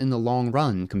successful in the long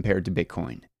run compared to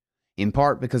Bitcoin, in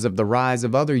part because of the rise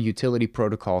of other utility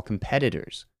protocol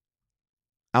competitors.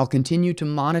 I'll continue to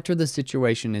monitor the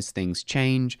situation as things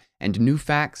change and new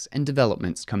facts and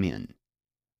developments come in.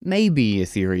 Maybe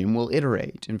Ethereum will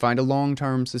iterate and find a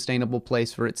long-term sustainable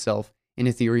place for itself in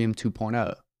Ethereum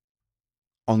 2.0.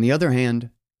 On the other hand,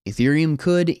 Ethereum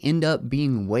could end up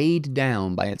being weighed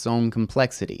down by its own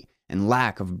complexity and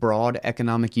lack of broad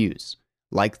economic use,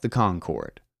 like the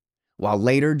Concord, while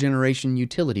later generation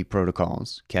utility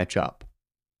protocols catch up.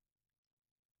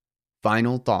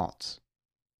 Final thoughts.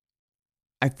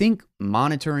 I think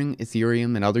monitoring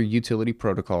Ethereum and other utility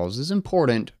protocols is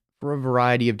important for a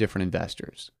variety of different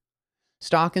investors.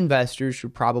 Stock investors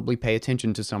should probably pay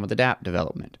attention to some of the dApp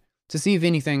development to see if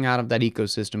anything out of that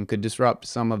ecosystem could disrupt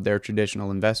some of their traditional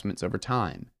investments over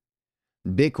time.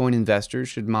 Bitcoin investors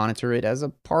should monitor it as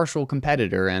a partial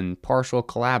competitor and partial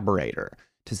collaborator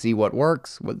to see what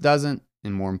works, what doesn't,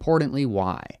 and more importantly,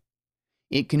 why.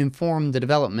 It can inform the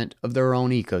development of their own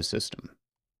ecosystem.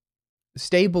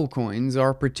 Stablecoins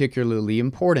are particularly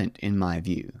important in my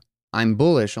view. I'm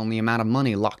bullish on the amount of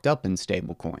money locked up in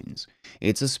stablecoins.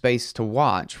 It's a space to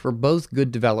watch for both good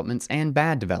developments and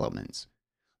bad developments.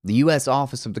 The U.S.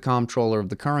 Office of the Comptroller of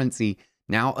the Currency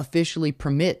now officially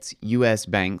permits U.S.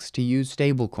 banks to use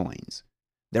stablecoins.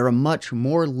 They're a much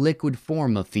more liquid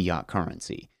form of fiat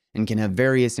currency and can have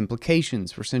various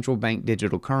implications for central bank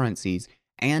digital currencies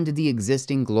and the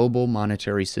existing global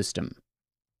monetary system.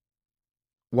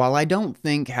 While I don't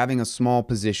think having a small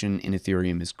position in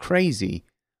Ethereum is crazy,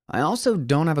 I also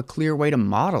don't have a clear way to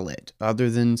model it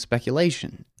other than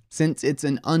speculation, since it's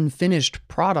an unfinished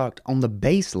product on the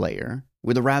base layer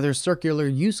with a rather circular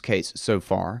use case so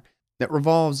far that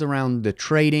revolves around the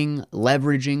trading,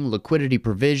 leveraging, liquidity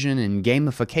provision, and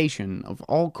gamification of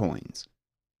altcoins.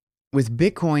 With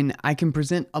Bitcoin, I can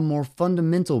present a more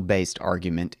fundamental-based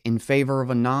argument in favor of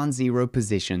a non-zero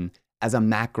position as a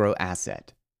macro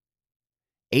asset.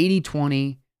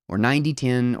 80-20, or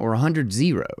 90-10, or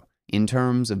 100-0 in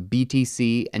terms of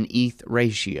BTC and ETH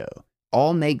ratio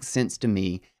all make sense to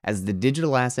me as the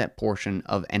digital asset portion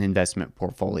of an investment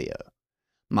portfolio.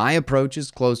 My approach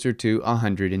is closer to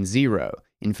 100-0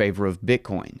 in favor of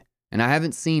Bitcoin, and I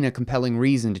haven't seen a compelling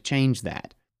reason to change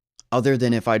that, other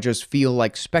than if I just feel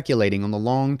like speculating on the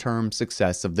long-term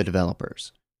success of the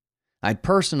developers. I'd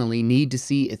personally need to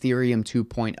see Ethereum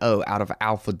 2.0 out of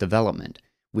alpha development,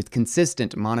 with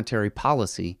consistent monetary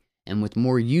policy and with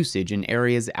more usage in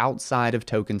areas outside of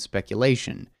token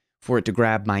speculation, for it to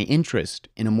grab my interest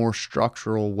in a more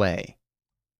structural way.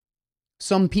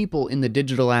 Some people in the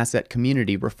digital asset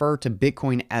community refer to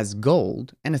Bitcoin as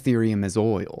gold and Ethereum as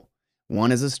oil.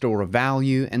 One is a store of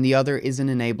value and the other is an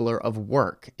enabler of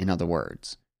work, in other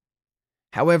words.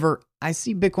 However, I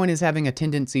see Bitcoin as having a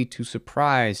tendency to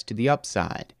surprise to the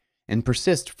upside and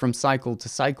persist from cycle to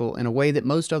cycle in a way that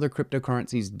most other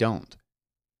cryptocurrencies don't.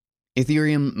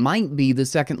 Ethereum might be the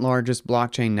second largest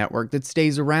blockchain network that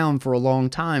stays around for a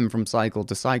long time from cycle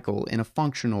to cycle in a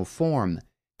functional form,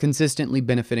 consistently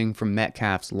benefiting from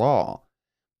Metcalfe's law,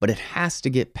 but it has to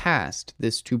get past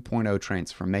this 2.0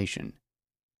 transformation.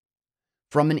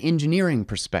 From an engineering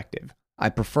perspective, I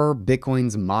prefer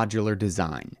Bitcoin's modular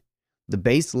design. The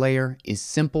base layer is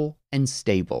simple and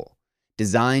stable,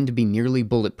 designed to be nearly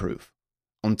bulletproof.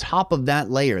 On top of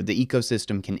that layer, the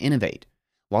ecosystem can innovate.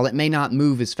 While it may not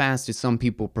move as fast as some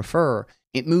people prefer,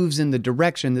 it moves in the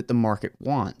direction that the market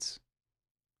wants.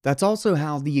 That's also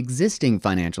how the existing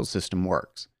financial system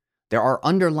works. There are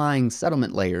underlying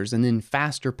settlement layers and then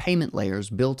faster payment layers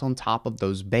built on top of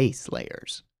those base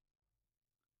layers.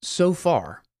 So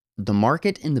far, the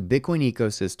market in the Bitcoin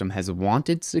ecosystem has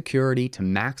wanted security to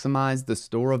maximize the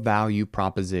store of value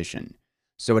proposition,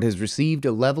 so it has received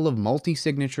a level of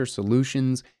multi-signature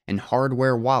solutions and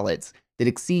hardware wallets that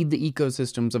exceed the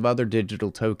ecosystems of other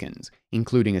digital tokens,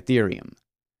 including Ethereum.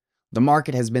 The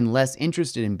market has been less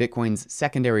interested in Bitcoin's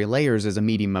secondary layers as a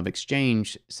medium of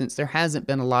exchange since there hasn't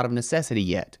been a lot of necessity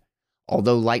yet,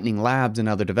 although Lightning Labs and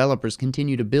other developers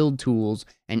continue to build tools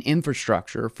and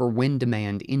infrastructure for when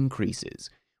demand increases,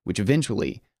 which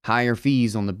eventually higher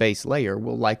fees on the base layer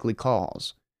will likely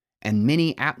cause. And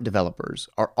many app developers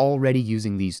are already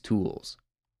using these tools.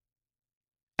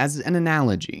 As an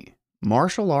analogy,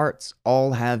 martial arts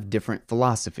all have different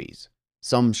philosophies.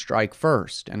 Some strike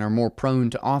first and are more prone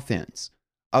to offense.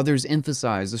 Others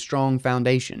emphasize a strong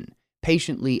foundation,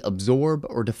 patiently absorb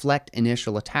or deflect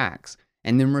initial attacks,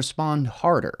 and then respond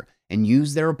harder and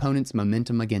use their opponent's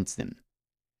momentum against them.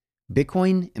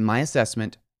 Bitcoin, in my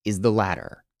assessment, is the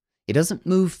latter. It doesn't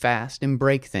move fast and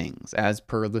break things, as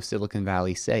per the Silicon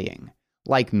Valley saying,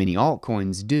 like many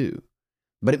altcoins do,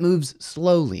 but it moves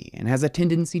slowly and has a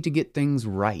tendency to get things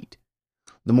right.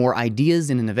 The more ideas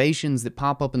and innovations that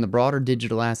pop up in the broader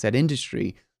digital asset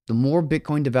industry, the more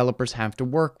Bitcoin developers have to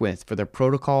work with for their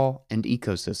protocol and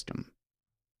ecosystem.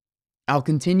 I'll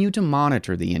continue to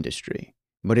monitor the industry,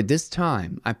 but at this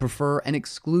time, I prefer an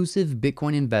exclusive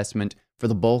Bitcoin investment for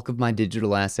the bulk of my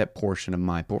digital asset portion of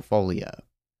my portfolio.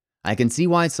 I can see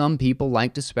why some people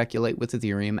like to speculate with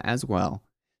Ethereum as well,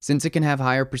 since it can have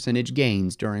higher percentage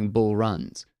gains during bull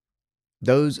runs.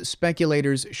 Those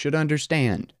speculators should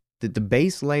understand that the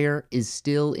base layer is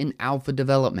still in alpha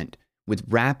development, with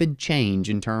rapid change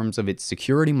in terms of its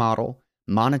security model,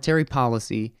 monetary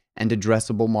policy, and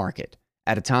addressable market,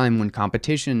 at a time when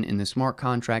competition in the smart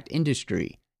contract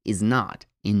industry is not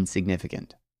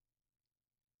insignificant.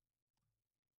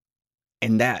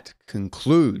 And that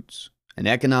concludes an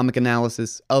economic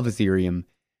analysis of Ethereum,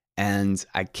 and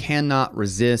I cannot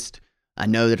resist. I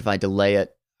know that if I delay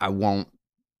it, I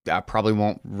probably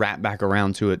won't wrap back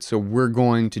around to it. So we're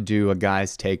going to do a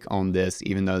guy's take on this,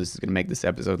 even though this is going to make this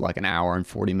episode like an hour and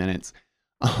 40 minutes.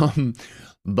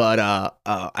 But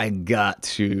I got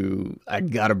to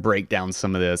break down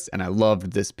some of this, and I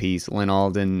loved this piece. Lynn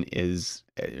Alden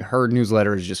her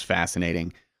newsletter is just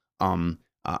fascinating.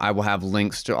 I will have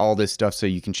links to all this stuff so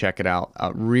you can check it out.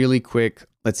 Really quick,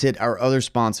 let's hit our other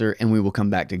sponsor, and we will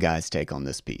come back to Guy's take on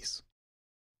this piece.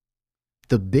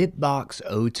 The Bitbox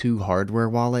O2 hardware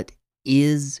wallet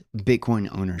is Bitcoin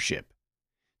ownership.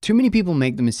 Too many people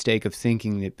make the mistake of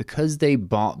thinking that because they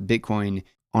bought Bitcoin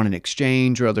on an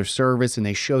exchange or other service and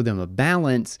they show them a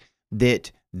balance,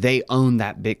 that they own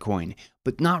that Bitcoin.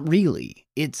 But not really.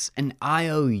 It's an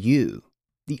IOU.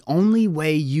 The only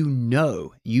way you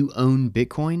know you own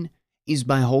Bitcoin is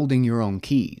by holding your own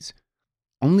keys.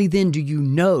 Only then do you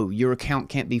know your account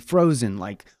can't be frozen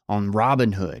like on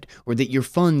Robinhood, or that your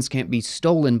funds can't be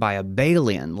stolen by a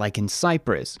bail-in like in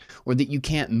Cyprus, or that you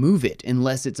can't move it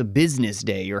unless it's a business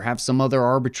day or have some other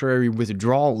arbitrary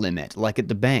withdrawal limit like at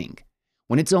the bank.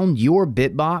 When it's on your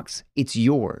Bitbox, it's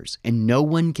yours, and no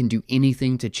one can do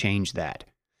anything to change that.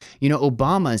 You know,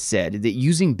 Obama said that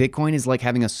using Bitcoin is like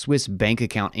having a Swiss bank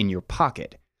account in your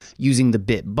pocket. Using the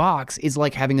Bitbox is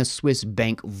like having a Swiss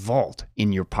bank vault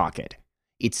in your pocket.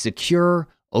 It's secure,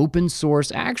 open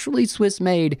source, actually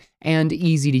Swiss-made, and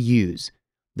easy to use.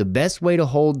 The best way to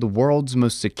hold the world's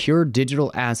most secure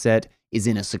digital asset is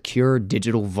in a secure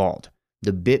digital vault,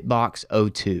 the Bitbox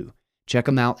O2. Check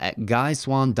them out at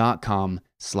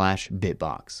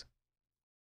guyswan.com/Bitbox.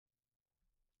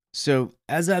 So,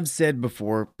 as I've said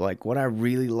before, like what I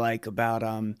really like about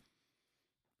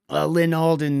Lynn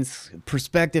Alden's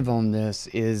perspective on this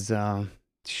is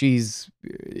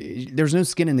there's no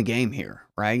skin in the game here,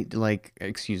 right? Like,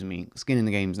 excuse me, skin in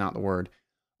the game is not the word.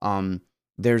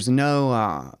 There's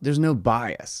no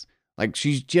bias. Like,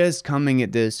 she's just coming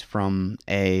at this from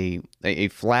a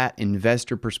flat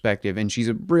investor perspective, and she's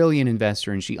a brilliant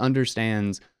investor, and she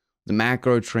understands the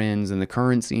macro trends and the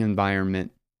currency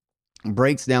environment,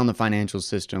 breaks down the financial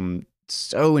system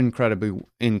so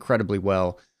incredibly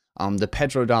well. The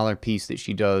petrodollar piece that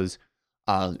she does,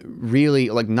 really,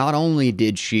 like, not only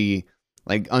did she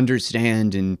like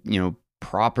understand and, you know,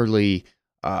 properly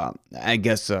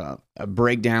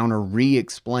break down or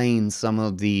re-explain some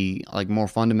of the like more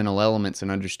fundamental elements and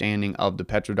understanding of the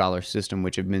petrodollar system,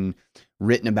 which have been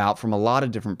written about from a lot of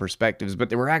different perspectives, but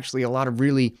there were actually a lot of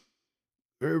really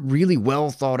well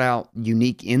thought out,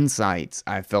 unique insights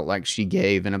I felt like she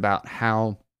gave, and about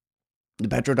how the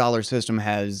petrodollar system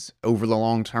has, over the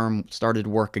long term, started to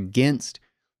work against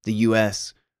the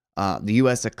U.S.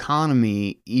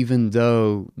 Economy, even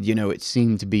though, you know, it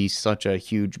seemed to be such a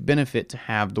huge benefit to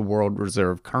have the world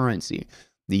reserve currency,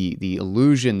 the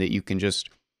illusion that you can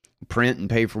just print and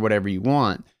pay for whatever you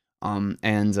want.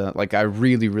 Like, I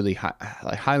really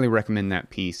highly recommend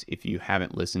that piece if you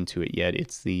haven't listened to it yet.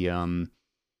 It's the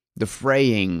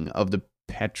fraying of the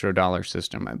petrodollar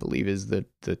system, I believe, is the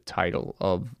title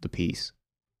of the piece.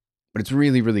 But it's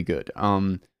really good.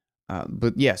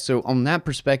 But yeah, so on that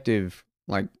perspective,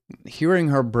 like, hearing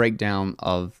her breakdown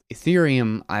of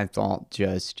Ethereum, I thought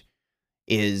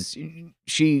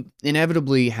she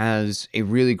inevitably has a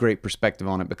really great perspective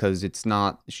on it, because she's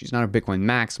not a Bitcoin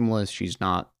maximalist, she's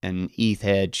not an ETH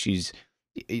head, she's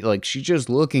just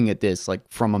looking at this like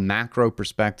from a macro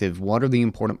perspective. What are the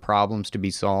important problems to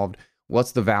be solved?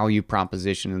 What's the value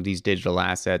proposition of these digital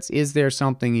assets? Is there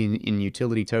something in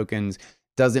utility tokens?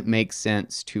 Does it make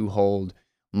sense to hold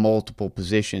multiple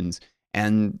positions?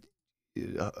 And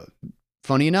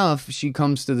funny enough, she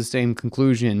comes to the same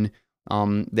conclusion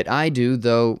that I do,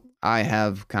 though I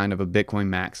have kind of a Bitcoin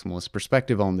maximalist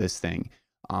perspective on this thing.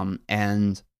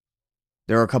 And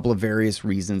there are a couple of various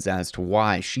reasons as to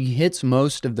why. She hits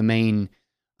most of the main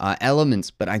elements,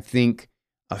 but I think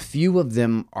a few of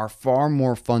them are far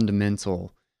more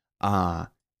fundamental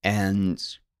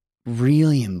and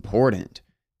really important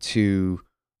to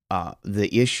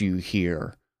the issue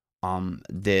here,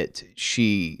 that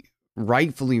she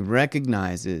rightfully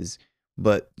recognizes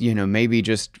But, maybe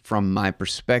just from my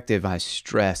perspective, I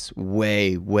stress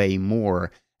way, way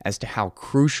more as to how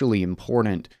crucially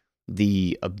important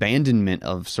the abandonment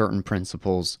of certain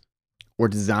principles or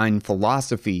design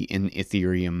philosophy in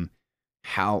Ethereum,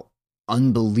 how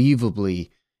unbelievably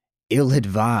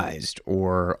ill-advised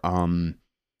or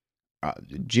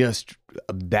just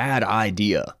a bad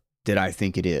idea that I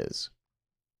think it is.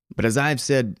 But as I've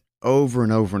said over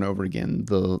and over and over again,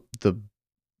 the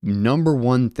number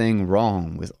one thing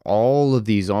wrong with all of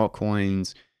these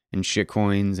altcoins and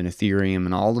shitcoins and Ethereum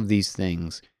and all of these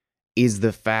things is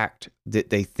the fact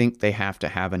that they think they have to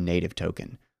have a native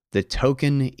token. The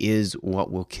token is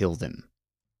what will kill them.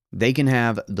 They can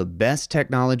have the best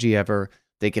technology ever.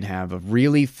 They can have a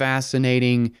really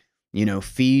fascinating,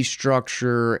 fee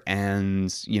structure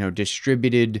and,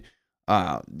 distributed,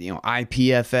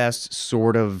 IPFS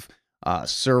sort of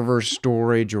server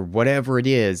storage or whatever it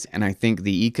is. And I think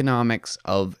the economics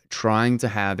of trying to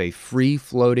have a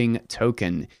free-floating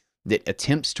token that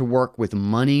attempts to work with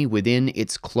money within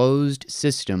its closed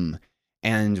system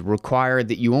and require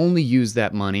that you only use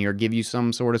that money or give you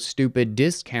some sort of stupid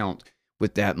discount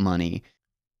with that money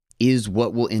is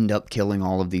what will end up killing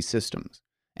all of these systems.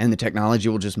 And the technology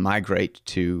will just migrate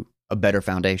to a better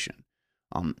foundation.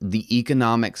 The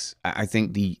economics, I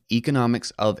think the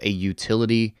economics of a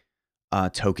utility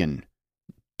token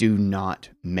do not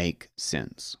make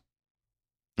sense.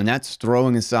 And that's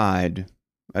throwing aside,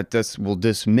 this will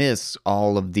dismiss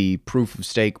all of the proof of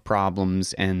stake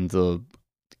problems and the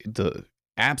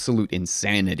absolute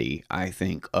insanity, I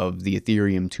think, of the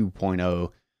Ethereum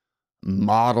 2.0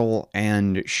 model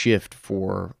and shift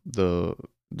for the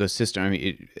system. I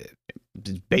mean,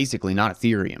 it's basically not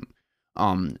Ethereum.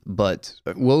 But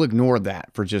we'll ignore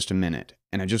that for just a minute.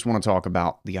 And I just want to talk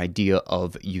about the idea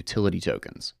of utility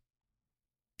tokens.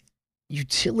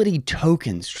 Utility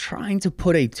tokens, trying to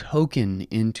put a token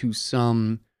into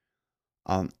some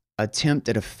attempt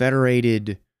at a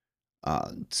federated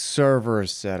server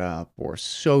setup or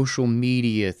social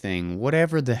media thing,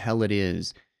 whatever the hell it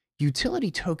is.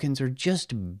 Utility tokens are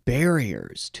just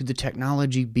barriers to the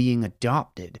technology being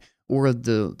adopted or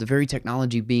the very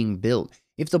technology being built.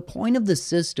 If the point of the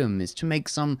system is to make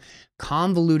some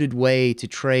convoluted way to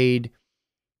trade,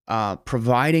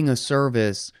 providing a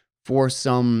service for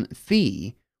some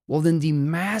fee, well, then the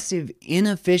massive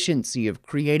inefficiency of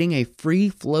creating a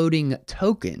free-floating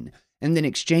token and then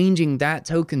exchanging that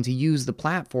token to use the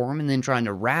platform and then trying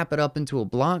to wrap it up into a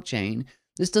blockchain,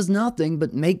 this does nothing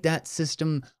but make that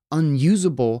system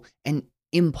unusable and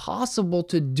impossible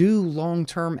to do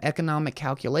long-term economic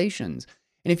calculations.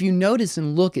 And if you notice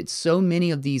and look at so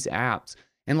many of these apps,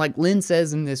 and like Lynn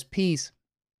says in this piece,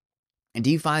 and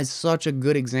DeFi is such a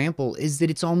good example, is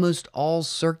that it's almost all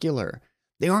circular.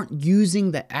 They aren't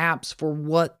using the apps for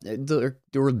what, or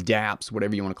dApps,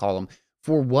 whatever you want to call them,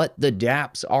 for what the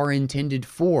dApps are intended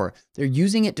for. They're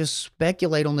using it to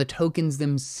speculate on the tokens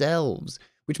themselves,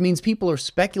 which means people are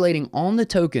speculating on the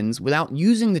tokens without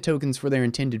using the tokens for their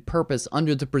intended purpose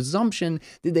under the presumption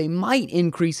that they might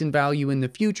increase in value in the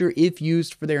future if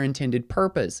used for their intended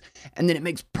purpose. And then it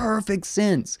makes perfect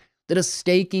sense that a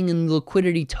staking and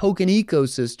liquidity token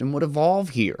ecosystem would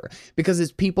evolve here, because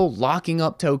it's people locking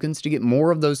up tokens to get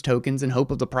more of those tokens in hope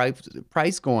of the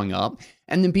price going up,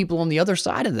 and then people on the other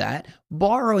side of that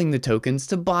borrowing the tokens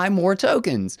to buy more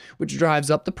tokens, which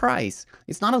drives up the price.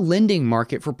 It's not a lending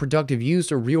market for productive use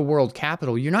or real-world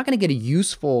capital. You're not going to get a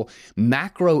useful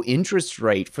macro interest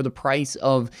rate for the price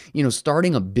of,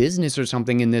 starting a business or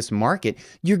something in this market.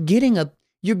 You're getting a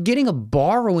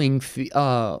borrowing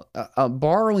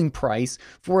price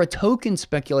for a token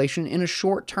speculation in a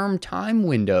short-term time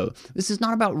window. This is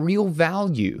not about real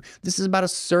value. This is about a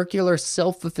circular,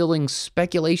 self-fulfilling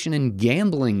speculation and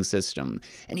gambling system.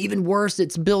 And even worse,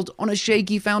 it's built on a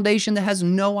shaky foundation that has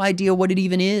no idea what it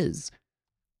even is.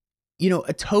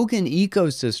 A token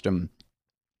ecosystem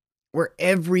where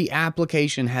every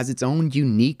application has its own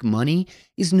unique money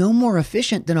is no more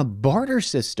efficient than a barter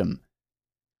system.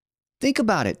 Think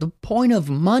about it. The point of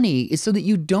money is so that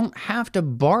you don't have to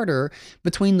barter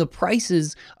between the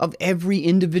prices of every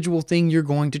individual thing you're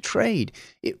going to trade.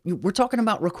 We're talking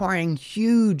about requiring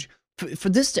huge, for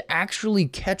this to actually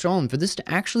catch on, for this to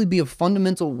actually be a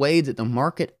fundamental way that the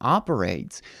market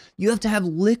operates, you have to have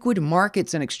liquid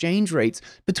markets and exchange rates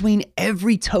between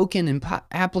every token and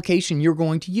application you're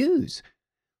going to use.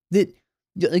 That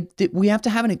we have to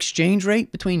have an exchange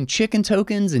rate between chicken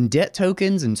tokens and debt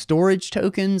tokens and storage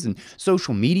tokens and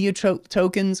social media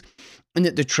tokens. and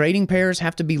that the trading pairs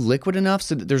have to be liquid enough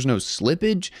so that there's no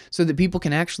slippage, so that people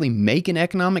can actually make an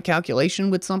economic calculation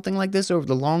with something like this over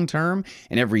the long term.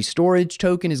 And every storage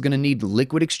token is going to need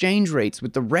liquid exchange rates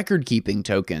with the record-keeping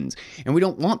tokens. And we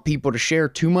don't want people to share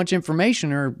too much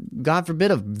information or, God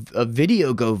forbid, a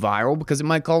video go viral because it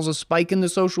might cause a spike in the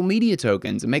social media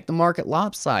tokens and make the market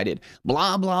lopsided,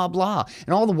 blah, blah, blah.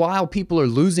 And all the while, people are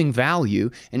losing value.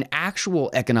 An actual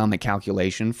economic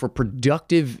calculation for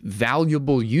productive,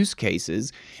 valuable use cases,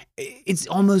 it's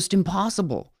almost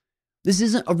impossible. This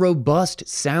isn't a robust,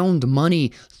 sound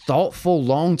money, thoughtful,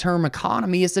 long-term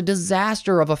economy. It's a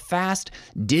disaster of a fast,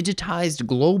 digitized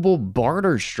global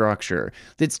barter structure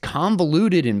that's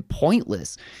convoluted and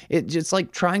pointless. It's just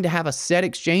like trying to have a set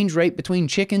exchange rate between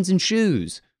chickens and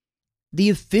shoes. The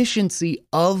efficiency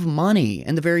of money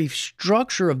and the very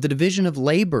structure of the division of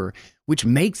labor, which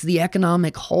makes the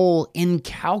economic whole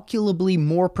incalculably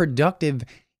more productive,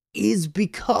 is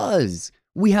because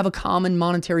we have a common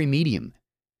monetary medium.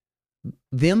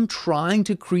 Them trying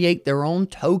to create their own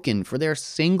token for their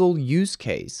single use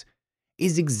case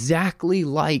is exactly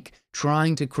like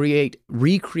trying to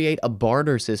recreate a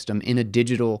barter system in a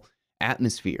digital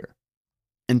atmosphere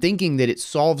and thinking that it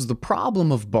solves the problem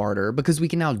of barter because we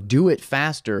can now do it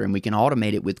faster and we can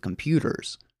automate it with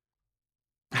computers.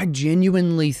 I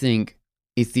genuinely think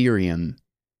Ethereum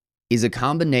is a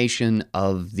combination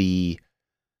of the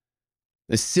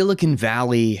Silicon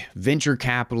Valley venture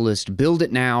capitalist, build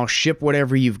it now, ship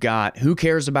whatever you've got, who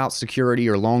cares about security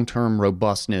or long-term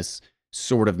robustness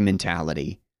sort of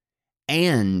mentality,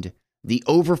 and the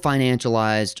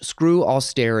over-financialized, screw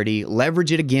austerity,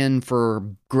 leverage it again for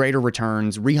greater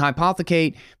returns,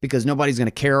 rehypothecate because nobody's going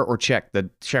to care or check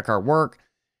our work,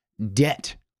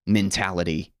 debt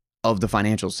mentality of the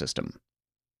financial system.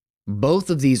 Both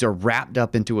of these are wrapped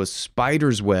up into a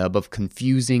spider's web of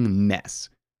confusing mess.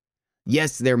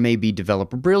 Yes, there may be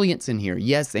developer brilliance in here.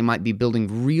 Yes, they might be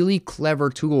building really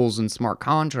clever tools and smart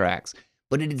contracts,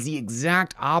 but it is the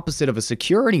exact opposite of a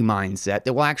security mindset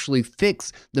that will actually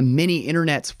fix the mini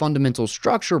internet's fundamental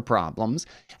structure problems,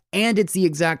 and it's the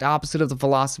exact opposite of the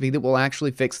philosophy that will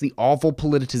actually fix the awful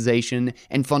politicization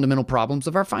and fundamental problems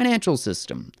of our financial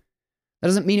system. That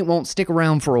doesn't mean it won't stick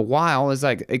around for a while, as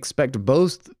I expect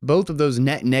both of those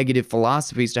net negative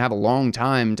philosophies to have a long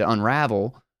time to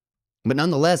unravel. But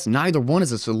nonetheless, neither one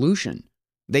is a solution.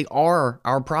 They are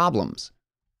our problems.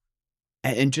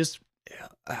 And just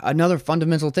another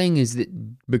fundamental thing is that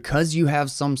because you have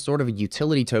some sort of a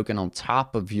utility token on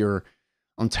top of your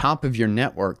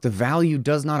network, the value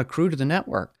does not accrue to the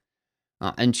network.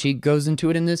 And she goes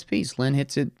into it in this piece. Lynn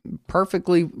hits it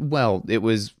perfectly well. It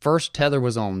was first Tether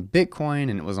was on Bitcoin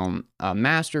and it was on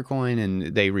Mastercoin,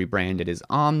 and they rebranded as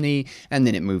Omni, and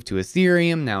then it moved to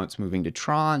Ethereum. Now it's moving to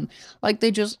Tron. Like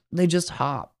they just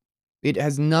hop. It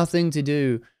has nothing to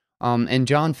do. And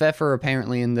John Pfeffer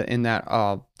apparently in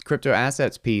that crypto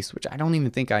assets piece, which I don't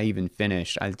even think I even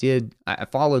finished. I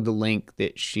followed the link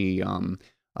that she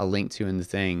linked to in the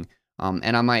thing.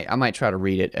 And I might try to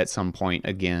read it at some point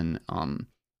again.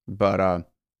 But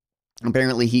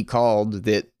apparently he called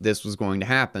that this was going to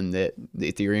happen, that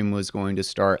the Ethereum was going to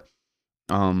start,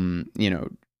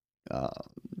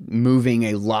 moving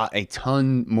a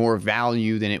ton more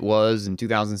value than it was in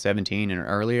 2017 and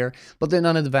earlier, but that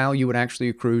none of the value would actually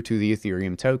accrue to the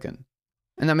Ethereum token.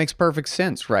 And that makes perfect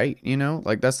sense, right?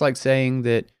 Like that's like saying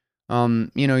that,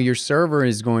 your server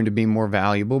is going to be more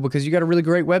valuable because you got a really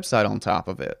great website on top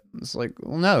of it. It's like,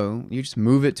 well, no, you just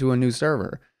move it to a new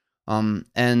server.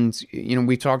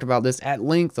 We talked about this at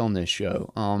length on this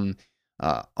show,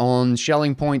 on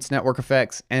Shelling Points, Network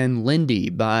Effects, and Lindy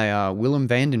by Willem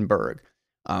Vandenberg.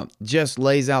 Just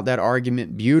lays out that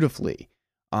argument beautifully,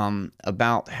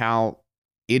 about how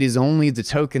it is only the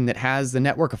token that has the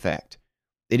network effect.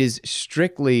 It is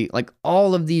strictly like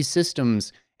all of these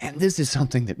systems. And this is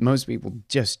something that most people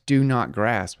just do not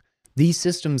grasp. These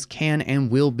systems can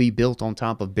and will be built on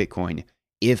top of Bitcoin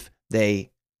if they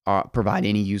provide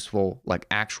any useful, like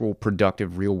actual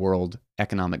productive, real world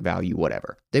economic value,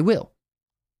 whatever. They will.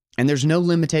 And there's no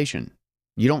limitation.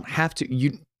 You don't have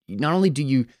to, not only do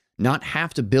you not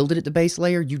have to build it at the base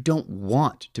layer, you don't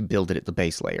want to build it at the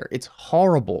base layer. It's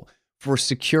horrible for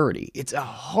security. It's a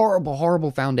horrible, horrible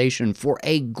foundation for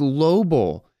a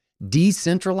global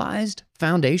decentralized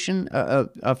foundation,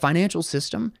 a financial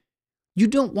system. You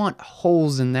don't want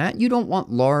holes in that. You don't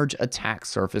want large attack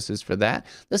surfaces for that.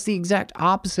 That's the exact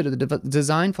opposite of the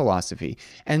design philosophy.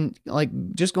 And like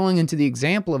just going into the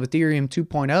example of Ethereum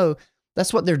 2.0,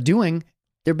 that's what they're doing.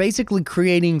 They're basically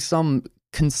creating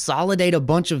consolidate a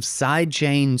bunch of side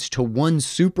chains to one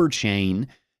super chain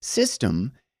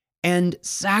system and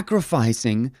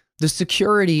sacrificing the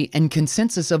security and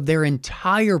consensus of their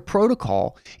entire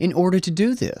protocol in order to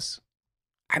do this.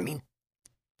 I mean,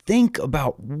 think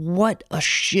about what a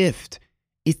shift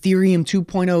Ethereum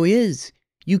 2.0 is.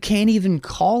 You can't even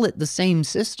call it the same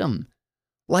system,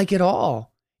 like at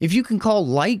all. If you can call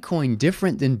Litecoin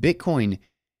different than Bitcoin,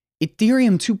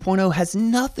 Ethereum 2.0 has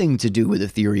nothing to do with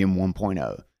Ethereum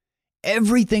 1.0.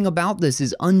 Everything about this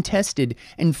is untested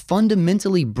and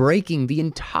fundamentally breaking the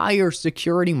entire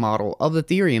security model of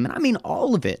Ethereum. And I mean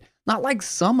all of it, not like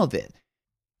some of it.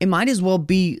 It might as well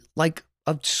be like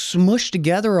a smush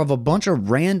together of a bunch of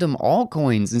random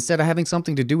altcoins instead of having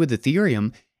something to do with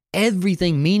Ethereum.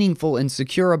 Everything meaningful and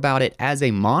secure about it as a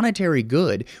monetary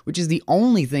good, which is the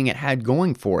only thing it had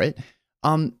going for it,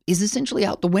 is essentially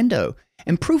out the window.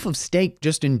 And proof of stake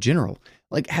just in general,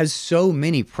 like, has so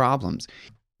many problems.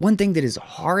 One thing that is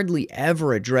hardly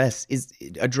ever addressed is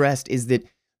that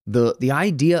the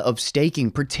idea of staking,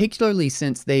 particularly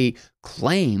since they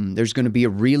claim there's going to be a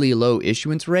really low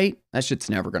issuance rate, that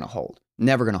shit's never going to hold.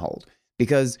 Never going to hold.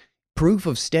 Because proof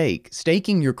of stake,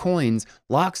 staking your coins,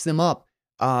 locks them up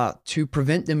to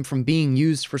prevent them from being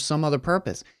used for some other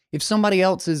purpose. If somebody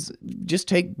else is, just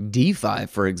take DeFi,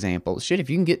 for example. Shit, if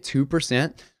you can get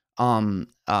 2%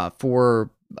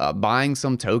 for buying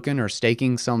some token or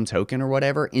staking some token or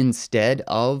whatever, instead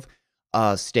of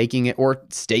staking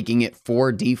it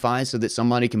for DeFi so that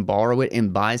somebody can borrow it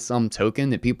and buy some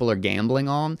token that people are gambling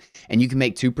on, and you can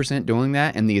make 2% doing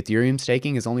that, and the Ethereum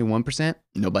staking is only 1%,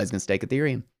 nobody's going to stake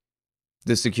Ethereum.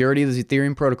 The security of the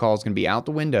Ethereum protocol is going to be out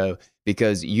the window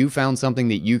because you found something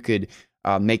that you could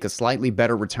make a slightly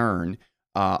better return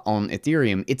on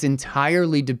Ethereum. It's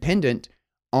entirely dependent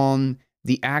on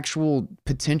the actual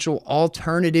potential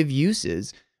alternative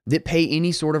uses that pay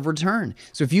any sort of return.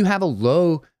 So if you have a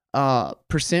low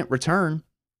percent return,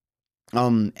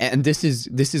 and this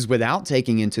is without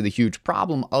taking into the huge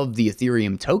problem of the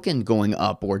Ethereum token going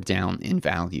up or down in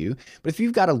value. But if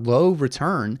you've got a low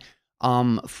return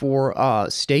for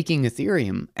staking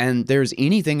Ethereum, and there's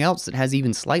anything else that has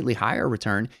even slightly higher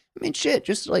return, I mean, shit,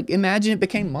 just like imagine it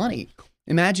became money.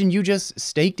 Imagine you just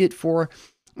staked it for,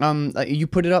 you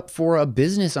put it up for a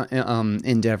business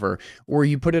endeavor, or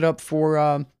you put it up for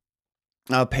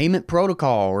a payment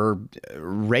protocol, or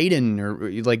Raiden,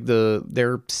 or like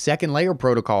their second layer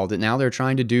protocol that now they're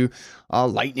trying to do a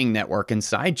Lightning Network and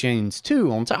sidechains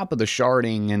too, on top of the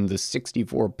sharding and the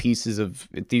 64 pieces of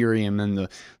Ethereum and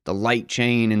the light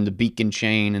chain and the beacon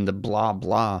chain and the blah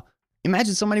blah.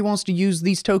 Imagine somebody wants to use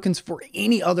these tokens for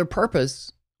any other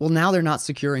purpose. Well, now they're not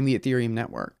securing the Ethereum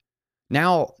network.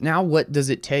 Now what does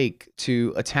it take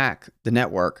to attack the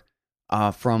network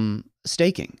from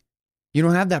staking? You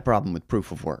don't have that problem with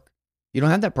proof of work. You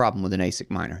don't have that problem with an ASIC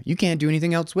miner. You can't do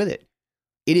anything else with it.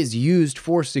 It is used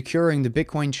for securing the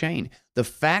Bitcoin chain. The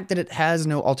fact that it has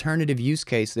no alternative use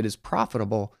case that is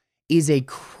profitable is a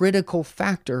critical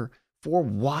factor for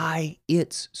why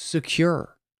it's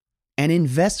secure. An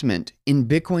investment in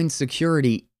Bitcoin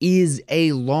security is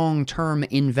a long-term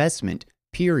investment,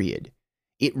 period.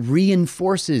 It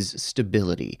reinforces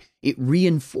stability. It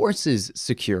reinforces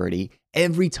security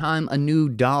every time a new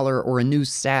dollar or a new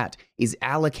sat is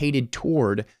allocated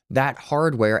toward that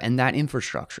hardware and that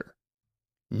infrastructure.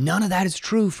 None of that is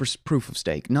true for proof of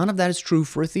stake. None of that is true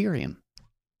for Ethereum.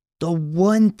 The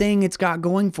one thing it's got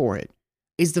going for it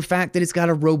is the fact that it's got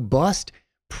a robust,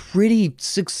 pretty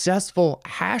successful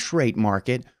hash rate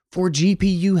market for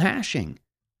GPU hashing,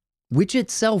 which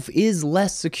itself is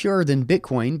less secure than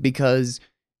Bitcoin because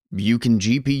you can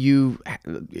do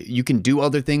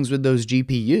other things with those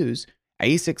GPUs.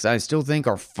 ASICs, I still think,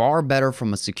 are far better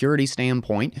from a security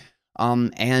standpoint,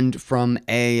 and from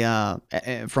a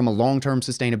long-term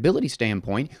sustainability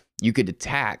standpoint. You could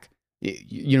attack.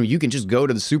 You can just go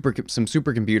to some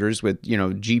supercomputers with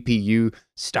GPU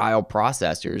style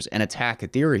processors and attack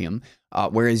Ethereum,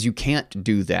 whereas you can't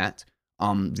do that.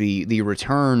 The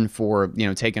return for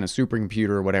taking a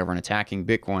supercomputer or whatever and attacking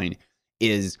Bitcoin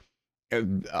is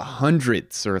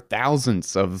hundreds or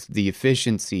thousands of the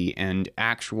efficiency and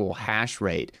actual hash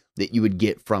rate that you would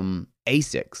get from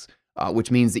ASICs, which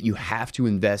means that you have to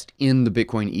invest in the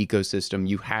Bitcoin ecosystem.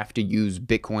 You have to use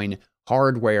Bitcoin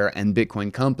hardware and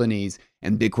Bitcoin companies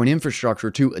and Bitcoin infrastructure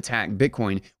to attack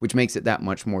Bitcoin, which makes it that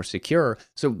much more secure.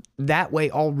 So that way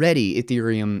already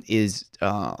Ethereum is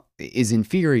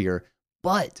inferior,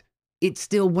 but it's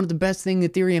still one of the best things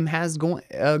Ethereum has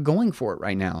going for it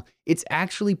right now. It's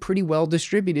actually pretty well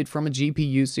distributed from a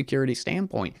GPU security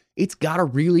standpoint. It's got a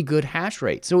really good hash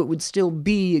rate, so it would still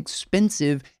be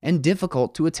expensive and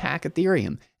difficult to attack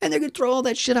Ethereum. And they're going to throw all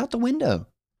that shit out the window.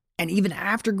 And even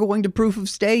after going to proof of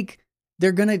stake,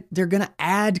 they're gonna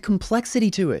add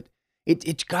complexity to it.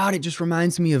 God, it just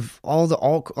reminds me of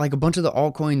like a bunch of the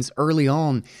altcoins early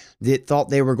on that thought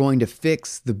they were going to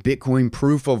fix the Bitcoin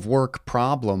proof of work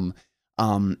problem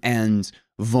and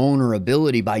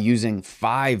vulnerability by using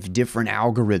 5 different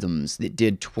algorithms that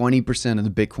did 20% of the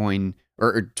Bitcoin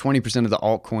or 20% of the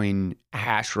altcoin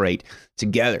hash rate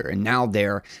together. And now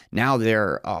they're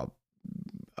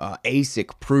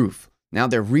ASIC proof. Now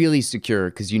they're really secure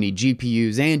because you need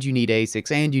GPUs and you need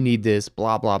ASICs and you need this,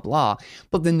 blah, blah, blah.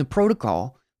 But then the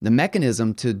protocol, the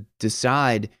mechanism to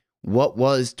decide what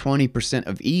was 20%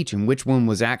 of each and which one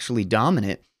was actually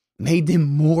dominant made them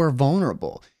more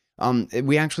vulnerable.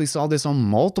 We actually saw this on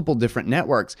multiple different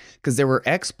networks because there were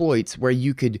exploits where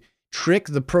you could trick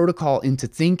the protocol into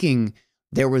thinking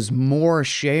there was more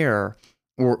share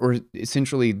or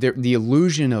essentially the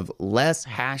illusion of less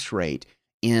hash rate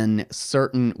in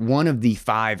one of the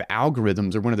 5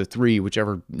 algorithms or one of the 3,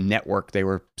 whichever network they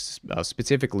were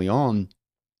specifically on,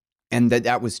 and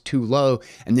that was too low.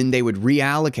 And then they would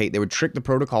reallocate, they would trick the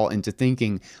protocol into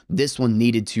thinking this one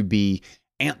needed to be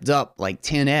amped up like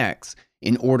 10x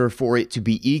in order for it to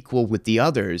be equal with the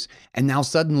others. And now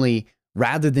suddenly,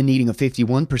 rather than needing a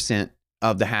 51%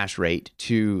 of the hash rate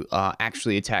to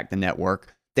actually attack the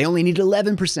network, they only need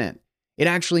 11%. It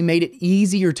actually made it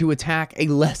easier to attack a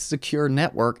less secure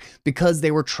network because they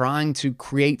were trying to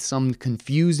create some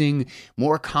confusing,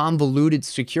 more convoluted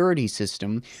security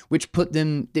system, which put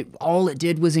them, all it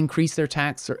did was increase their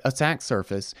attack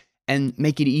surface and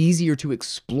make it easier to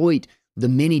exploit the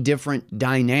many different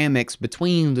dynamics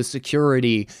between the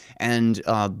security and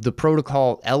the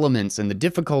protocol elements and the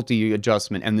difficulty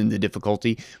adjustment and then the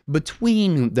difficulty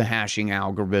between the hashing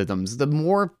algorithms. The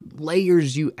more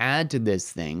layers you add to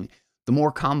this thing, the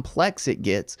more complex it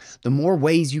gets, the more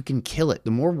ways you can kill it, the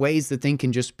more ways the thing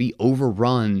can just be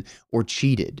overrun or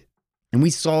cheated. And we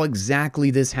saw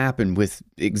exactly this happen with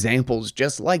examples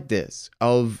just like this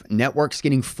of networks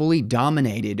getting fully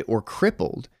dominated or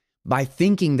crippled by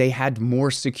thinking they had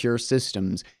more secure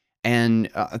systems and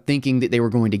thinking that they were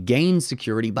going to gain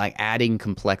security by adding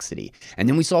complexity. And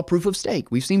then we saw proof of stake.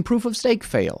 We've seen proof of stake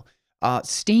fail.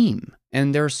 Steam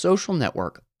and their social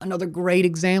network, another great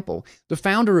example. The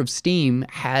founder of Steam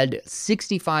had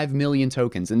 65 million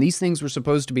tokens, and these things were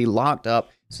supposed to be locked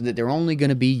up so that they're only going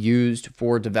to be used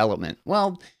for development.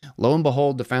 Well, lo and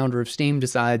behold, the founder of Steam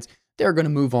decides they're going to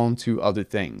move on to other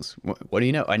things. What do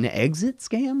you know? An exit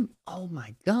scam? Oh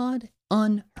my God,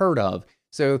 unheard of.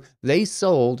 So they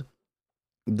sold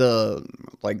the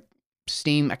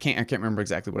Steam, I can't remember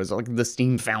exactly what it is, like the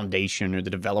Steam Foundation or the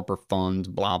developer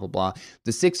fund, blah, blah, blah,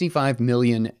 the 65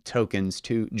 million tokens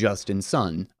to Justin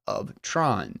Sun of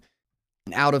Tron.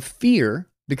 And out of fear,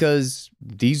 because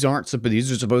these are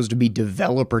supposed to be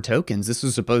developer tokens, this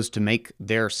is supposed to make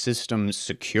their system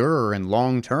secure and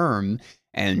long-term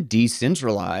and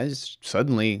decentralized,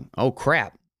 suddenly, oh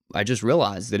crap, I just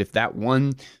realized that if that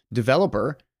one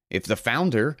developer, if the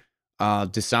founder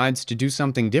decides to do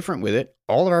something different with it,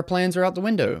 all of our plans are out the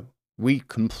window. We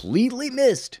completely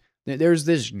missed. There's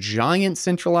this giant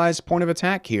centralized point of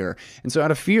attack here. And so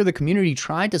out of fear, the community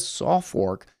tried to soft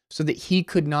fork so that he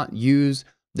could not use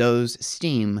those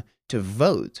Steam to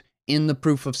vote in the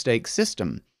proof of stake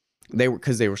system.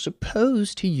 Because they were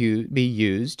supposed to be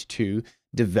used to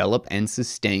develop and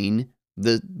sustain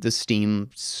the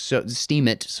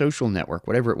Steemit social network,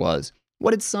 whatever it was.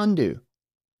 What did Sun do?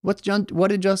 What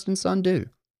did Justin Sun do?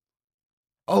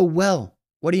 Oh, well,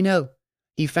 what do you know?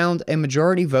 He found a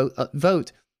majority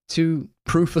vote to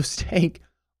proof of stake,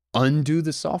 undo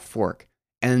the soft fork,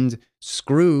 and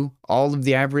screw all of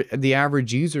the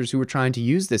average users who were trying to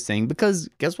use this thing. Because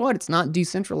guess what? It's not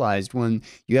decentralized when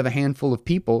you have a handful of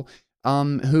people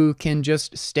who can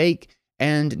just stake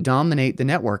and dominate the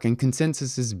network, and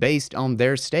consensus is based on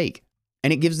their stake.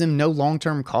 And it gives them no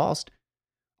long-term cost.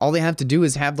 All they have to do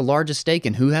is have the largest stake.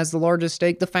 And who has the largest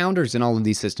stake? The founders in all of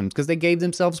these systems, because they gave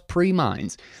themselves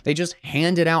pre-mines. They just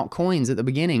handed out coins at the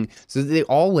beginning so that they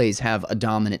always have a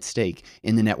dominant stake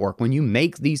in the network. When you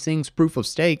make these things proof of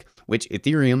stake, which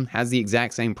Ethereum has the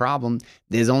exact same problem,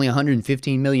 there's only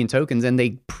 115 million tokens and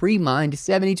they pre-mined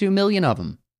 72 million of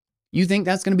them. You think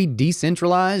that's going to be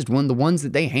decentralized when the ones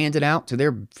that they handed out to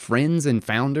their friends and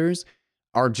founders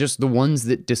are just the ones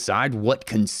that decide what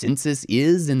consensus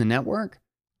is in the network?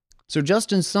 So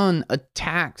Justin Sun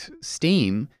attacked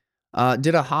Steam,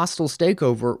 did a hostile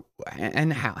takeover,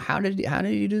 and how did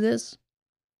he do this?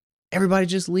 Everybody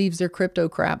just leaves their crypto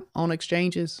crap on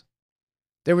exchanges.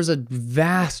 There was a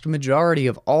vast majority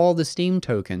of all the Steam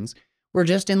tokens were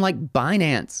just in like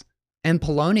Binance and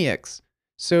Poloniex.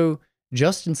 So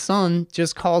Justin Sun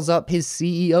just calls up his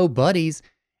CEO buddies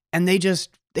and they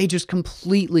just They just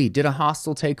completely did a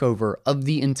hostile takeover of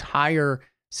the entire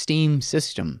Steam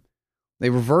system. They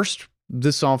reversed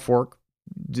the soft fork,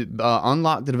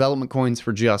 unlocked the development coins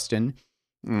for Justin,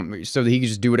 so that he could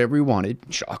just do whatever he wanted.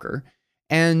 Shocker.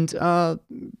 And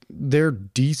their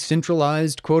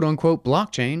decentralized quote-unquote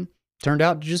blockchain turned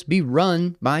out to just be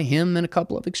run by him and a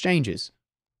couple of exchanges.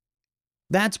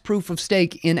 That's proof of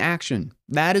stake in action.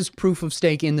 That is proof of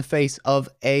stake in the face of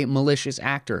a malicious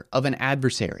actor, of an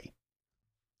adversary.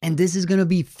 And this is going to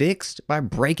be fixed by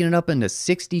breaking it up into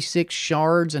 66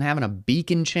 shards and having a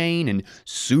beacon chain and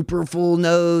super full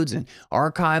nodes and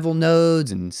archival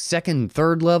nodes and second,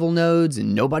 third level nodes,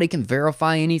 and nobody can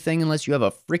verify anything unless you have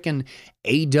a freaking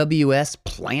AWS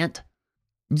plant.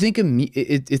 You think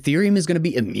Ethereum is going to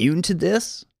be immune to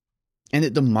this? And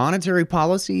that the monetary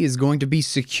policy is going to be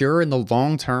secure in the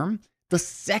long term? The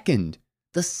second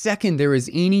there is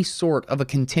any sort of a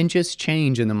contentious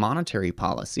change in the monetary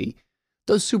policy,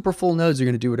 those super full nodes are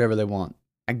going to do whatever they want.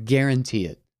 I guarantee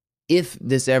it. If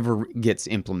this ever gets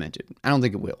implemented. I don't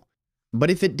think it will.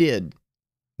 But if it did,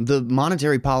 the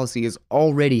monetary policy is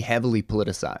already heavily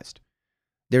politicized.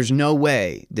 There's no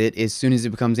way that as soon as it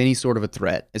becomes any sort of a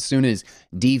threat, as soon as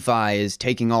DeFi is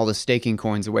taking all the staking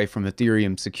coins away from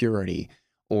Ethereum security,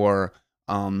 or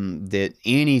that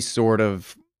any sort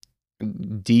of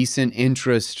decent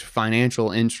interest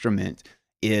financial instrument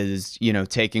is,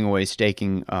 taking away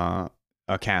staking a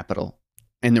capital,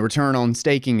 and the return on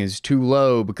staking is too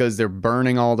low because they're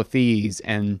burning all the fees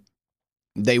and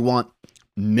they want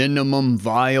minimum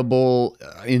viable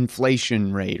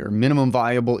inflation rate or minimum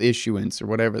viable issuance or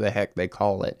whatever the heck they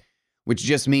call it, which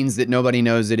just means that nobody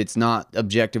knows that it's not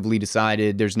objectively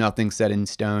decided. There's nothing set in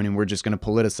stone and we're just going to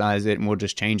politicize it and we'll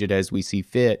just change it as we see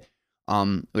fit,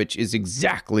 which is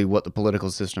exactly what the political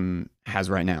system has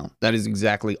right now. That is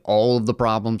exactly all of the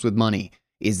problems with money,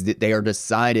 is that they are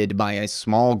decided by a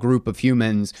small group of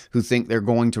humans who think they're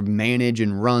going to manage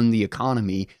and run the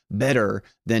economy better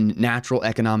than natural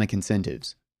economic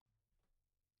incentives.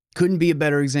 Couldn't be a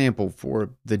better example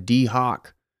for the D.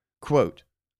 Hawk quote,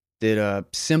 that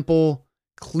simple,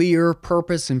 clear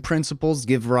purpose and principles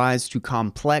give rise to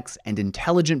complex and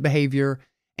intelligent behavior,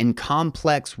 and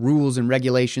complex rules and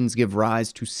regulations give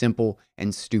rise to simple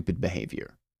and stupid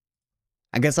behavior.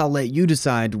 I guess I'll let you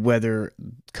decide whether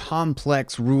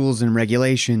complex rules and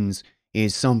regulations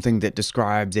is something that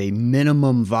describes a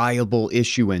minimum viable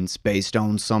issuance based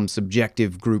on some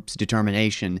subjective group's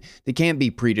determination that can't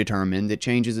be predetermined, that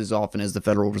changes as often as the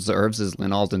Federal Reserve's, as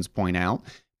Lynn Alden's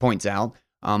points out,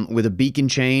 with a beacon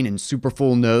chain and super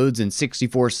full nodes and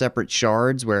 64 separate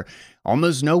shards where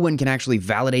almost no one can actually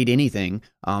validate anything.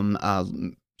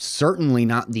 Certainly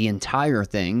not the entire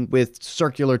thing, with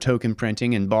circular token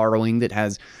printing and borrowing that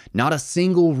has not a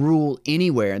single rule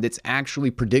anywhere that's actually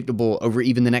predictable over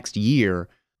even the next year.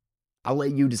 I'll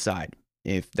let you decide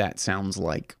if that sounds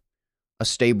like a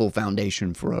stable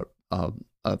foundation for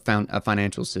a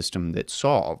financial system that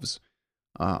solves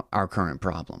our current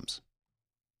problems.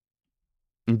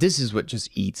 And this is what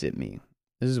just eats at me.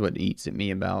 This is what eats at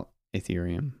me about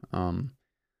Ethereum.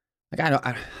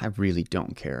 I really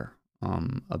don't care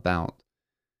about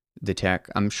the tech.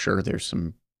 I'm sure there's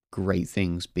some great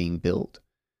things being built,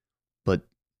 but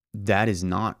that's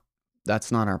not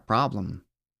our problem.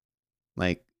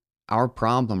 Like, our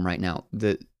problem right now,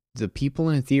 the people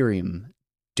in Ethereum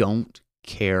don't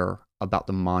care about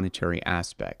the monetary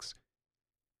aspects.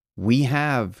 We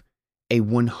have a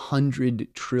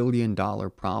 $100 trillion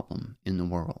problem in the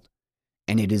world,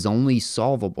 and it is only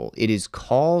solvable. It is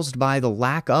caused by the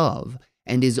lack of,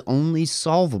 and is only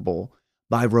solvable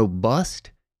by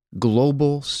robust,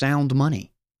 global, sound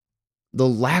money. The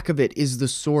lack of it is the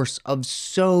source of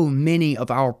so many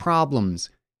of our problems,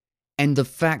 and the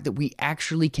fact that we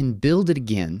actually can build it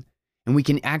again, and we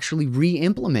can actually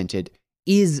re-implement it,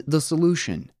 is the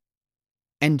solution.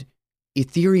 And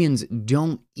Ethereans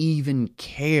don't even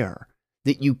care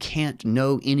that you can't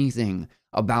know anything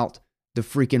about the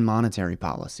freaking monetary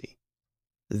policy.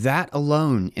 That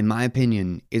alone, in my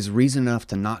opinion, is reason enough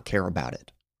to not care about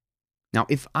it. Now,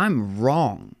 if I'm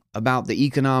wrong about the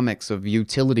economics of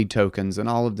utility tokens and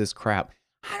all of this crap,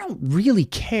 I don't really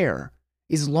care,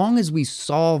 as long as we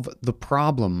solve the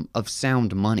problem of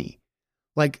sound money.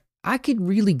 Like, I could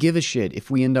really give a shit if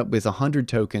we end up with 100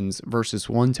 tokens versus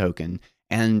 1 token,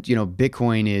 and,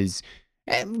 Bitcoin is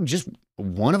just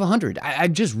one of 100. I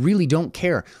just really don't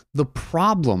care. The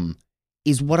problem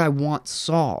is what I want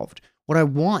solved. What I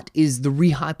want is the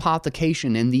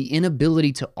rehypothecation and the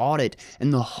inability to audit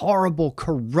and the horrible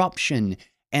corruption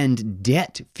and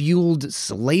debt-fueled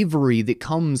slavery that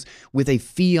comes with a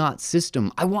fiat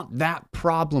system. I want that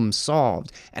problem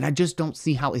solved, and I just don't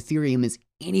see how Ethereum is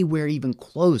anywhere even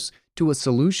close to a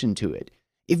solution to it.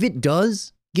 If it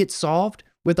does get solved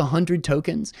with 100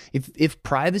 tokens, if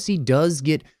privacy does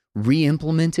get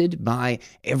re-implemented by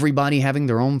everybody having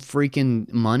their own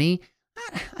freaking money,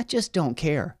 I just don't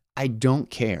care. I don't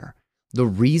care. The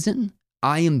reason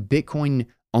I am Bitcoin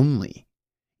only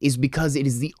is because it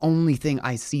is the only thing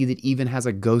I see that even has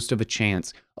a ghost of a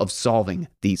chance of solving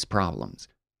these problems.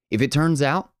 If it turns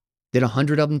out that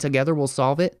 100 of them together will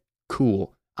solve it,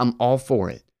 cool. I'm all for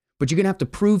it. But you're going to have to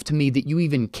prove to me that you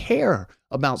even care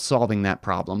about solving that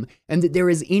problem and that there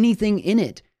is anything in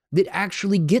it that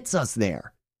actually gets us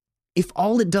there. If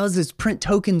all it does is print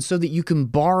tokens so that you can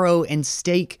borrow and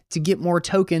stake to get more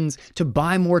tokens, to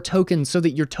buy more tokens so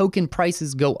that your token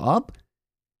prices go up,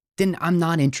 then I'm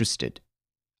not interested.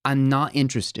 I'm not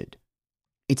interested.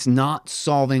 It's not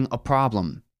solving a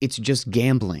problem. It's just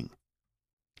gambling.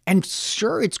 And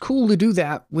sure, it's cool to do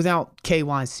that without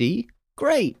KYC.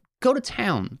 Great, go to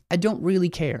town. I don't really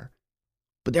care.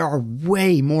 But there are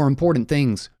way more important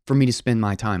things for me to spend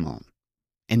my time on.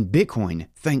 And Bitcoin,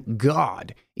 thank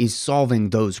God, is solving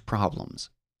those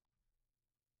problems.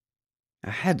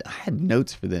 I had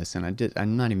notes for this, and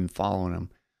I'm not even following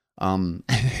them.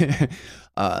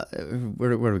 Where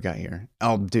do we got here?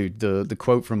 Oh, dude, the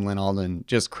quote from Lynn Alden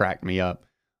just cracked me up.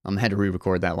 I had to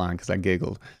re-record that line because I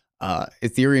giggled.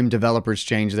 Ethereum developers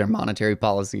change their monetary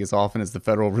policy as often as the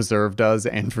Federal Reserve does,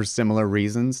 and for similar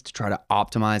reasons, to try to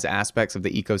optimize aspects of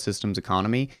the ecosystem's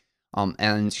economy.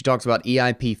 And she talks about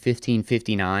EIP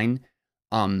 1559,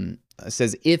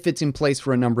 says if it's in place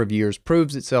for a number of years,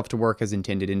 proves itself to work as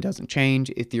intended and doesn't change,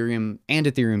 Ethereum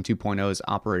 2.0 is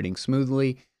operating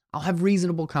smoothly, I'll have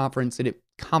reasonable confidence that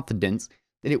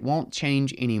it won't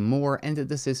change anymore and that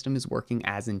the system is working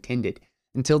as intended.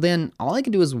 Until then, all I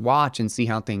can do is watch and see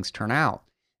how things turn out,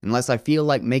 unless I feel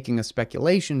like making a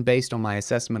speculation based on my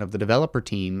assessment of the developer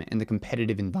team and the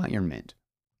competitive environment.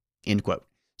 End quote.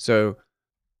 So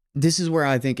this is where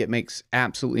I think it makes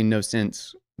absolutely no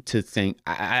sense to think,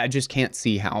 I just can't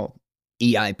see how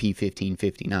EIP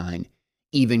 1559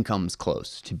 even comes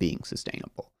close to being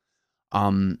sustainable.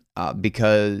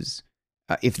 Because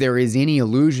if there is any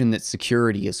illusion that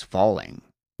security is falling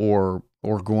or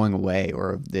going away,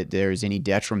 or that there's any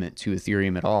detriment to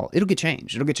Ethereum at all, it'll get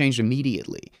changed. It'll get changed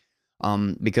immediately,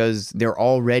 because they're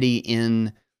already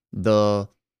in the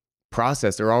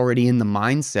process. They're already in the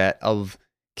mindset of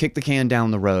kick the can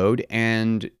down the road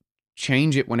and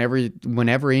change it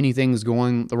whenever anything's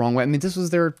going the wrong way. I mean, this was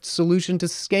their solution to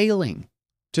scaling,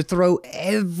 to throw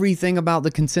everything about the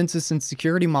consensus and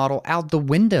security model out the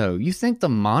window. You think the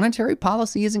monetary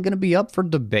policy isn't going to be up for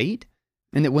debate?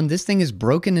 And that when this thing is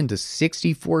broken into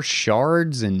 64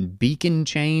 shards and beacon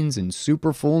chains and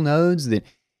super full nodes, that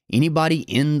anybody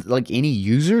any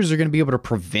users are going to be able to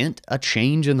prevent a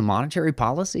change in the monetary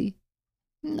policy?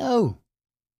 No.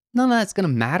 None of that's going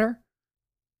to matter.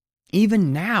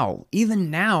 Even now,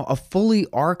 a fully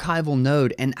archival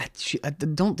node, and I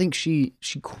don't think she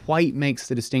quite makes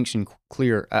the distinction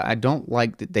clear. I don't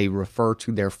like that they refer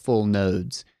to their full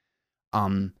nodes,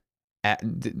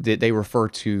 that they refer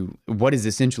to what is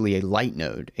essentially a light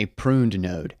node, a pruned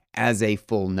node, as a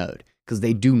full node, because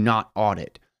they do not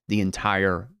audit the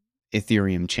entire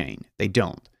Ethereum chain. They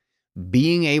don't.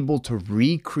 Being able to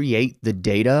recreate the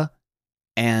data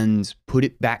and put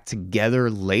it back together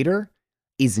later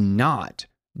is not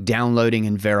downloading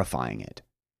and verifying it.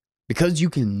 Because you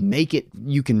can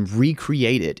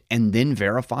recreate it and then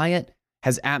verify it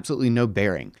has absolutely no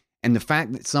bearing. And the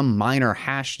fact that some miner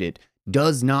hashed it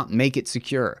does not make it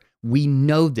secure. We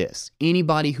know this.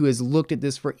 Anybody who has looked at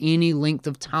this for any length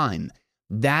of time,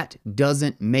 that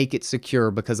doesn't make it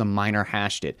secure because a miner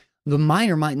hashed it. The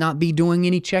miner might not be doing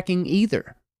any checking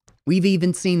either. We've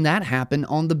even seen that happen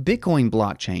on the Bitcoin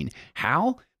blockchain.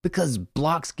 How? Because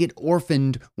blocks get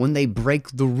orphaned when they break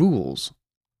the rules.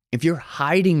 If you're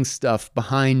hiding stuff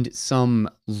behind some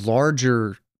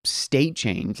larger state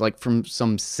change, like from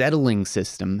some settling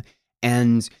system,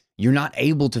 and you're not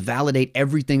able to validate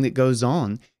everything that goes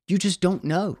on, you just don't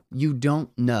know. You don't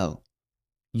know.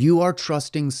 You are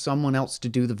trusting someone else to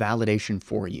do the validation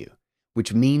for you,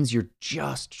 which means you're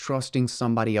just trusting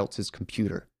somebody else's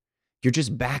computer. You're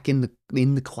just back in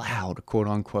the cloud, quote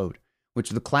unquote, which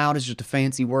the cloud is just a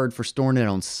fancy word for storing it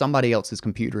on somebody else's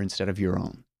computer instead of your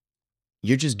own.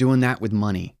 You're just doing that with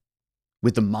money,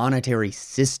 with the monetary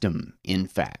system, in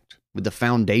fact, with the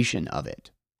foundation of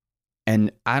it.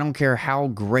 And I don't care how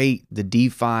great the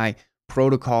DeFi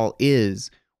protocol is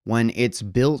when it's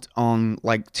built on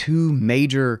like two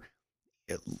major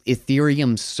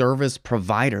Ethereum service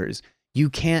providers. You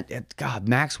can't, God,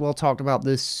 Maxwell talked about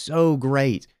this so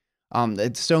great.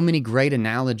 It's so many great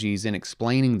analogies in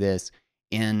explaining this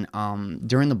in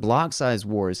during the block size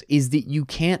wars is that you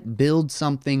can't build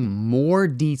something more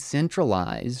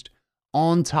decentralized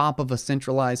on top of a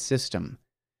centralized system.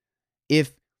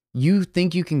 If you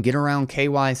think you can get around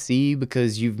KYC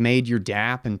because you've made your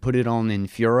dApp and put it on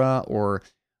Infura or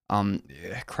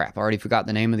crap, I already forgot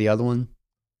the name of the other one.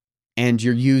 And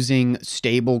you're using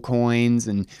stable coins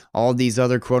and all these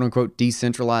other quote unquote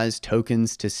decentralized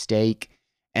tokens to stake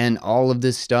and all of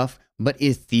this stuff, but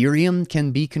Ethereum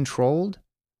can be controlled,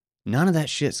 none of that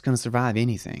shit's going to survive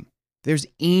anything. There's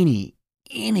any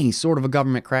sort of a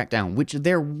government crackdown, which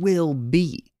there will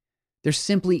be. There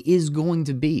simply is going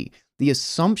to be. The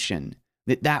assumption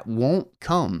that that won't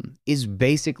come is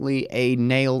basically a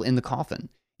nail in the coffin.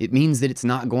 It means that it's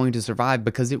not going to survive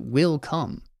because it will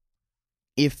come.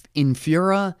 If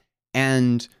Infura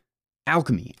and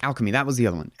Alchemy, that was the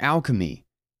other one, Alchemy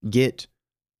get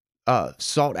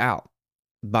sought out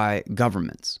by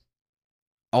governments,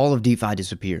 all of DeFi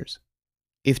disappears.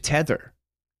 If Tether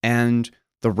and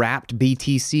the wrapped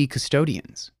BTC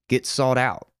custodians get sought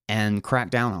out and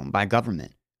cracked down on by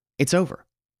government, it's over.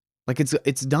 Like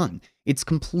it's done. It's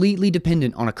completely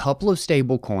dependent on a couple of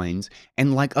stable coins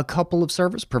and like a couple of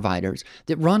service providers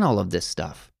that run all of this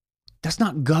stuff. That's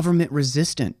not government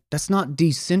resistant. That's not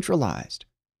decentralized.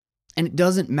 And it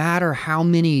doesn't matter how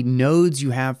many nodes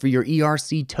you have for your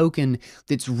ERC token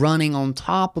that's running on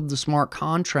top of the smart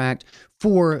contract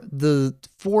for the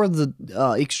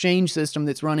exchange system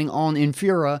that's running on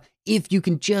Infura, if you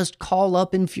can just call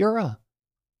up Infura.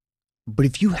 But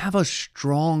if you have a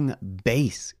strong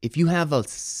base, if you have a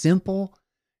simple,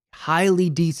 highly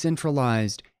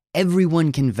decentralized,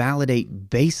 everyone can validate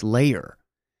base layer,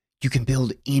 you can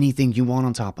build anything you want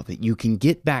on top of it. You can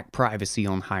get back privacy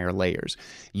on higher layers.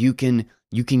 You can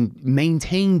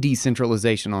maintain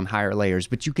decentralization on higher layers,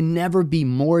 but you can never be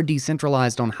more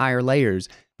decentralized on higher layers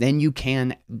than you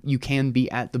can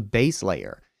be at the base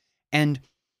layer. And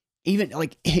even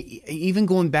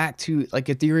going back to like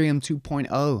Ethereum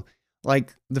 2.0,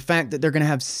 like the fact that they're going to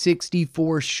have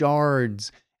 64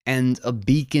 shards and a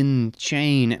beacon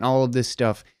chain and all of this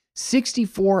stuff,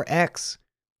 64x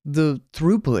the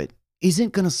throughput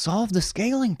isn't going to solve the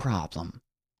scaling problem.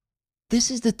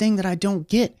 This is the thing that I don't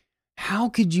get. How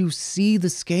could you see the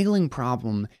scaling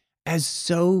problem as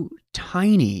so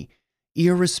tiny,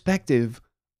 irrespective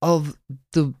of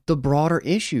the broader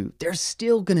issue? They're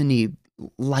still going to need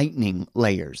lightning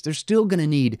layers. They're still going to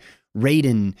need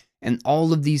Raiden and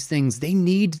all of these things. They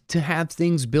need to have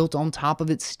things built on top of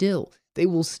it still. They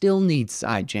will still need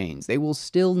side chains. They will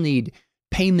still need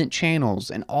payment channels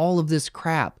and all of this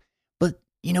crap. But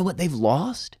you know what they've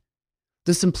lost?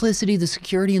 The simplicity, the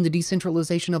security, and the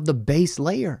decentralization of the base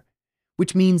layer,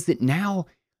 which means that now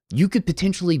you could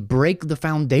potentially break the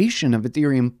foundation of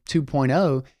Ethereum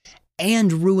 2.0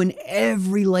 and ruin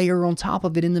every layer on top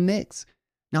of it in the mix.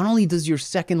 Not only does your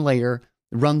second layer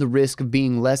run the risk of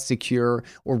being less secure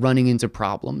or running into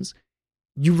problems,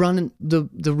 you run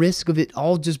the risk of it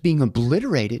all just being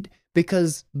obliterated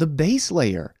because the base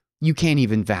layer you can't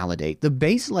even validate. The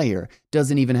base layer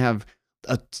doesn't even have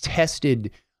a tested,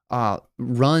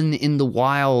 run in the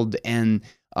wild and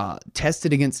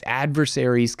tested against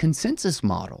adversaries consensus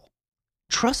model.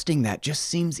 Trusting that just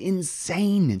seems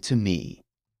insane to me.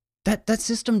 That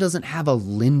system doesn't have a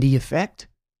Lindy effect.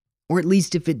 Or at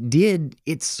least if it did,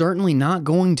 it's certainly not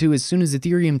going to as soon as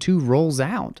Ethereum 2 rolls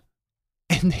out.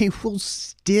 And they will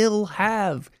still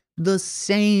have the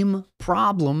same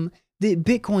problem that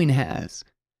Bitcoin has.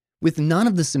 With none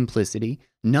of the simplicity,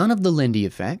 none of the Lindy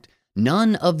effect,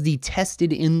 none of the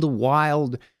tested in the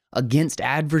wild against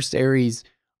adversaries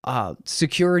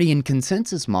security and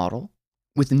consensus model,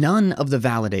 with none of the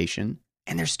validation,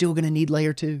 and they're still going to need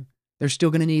layer 2. They're still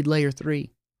going to need layer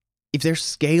 3. If their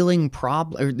scaling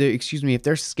if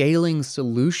their scaling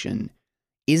solution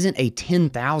isn't a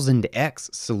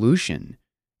 10,000x solution,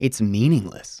 it's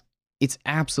meaningless. It's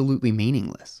absolutely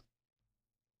meaningless.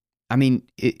 I mean,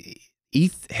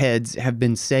 ETH heads have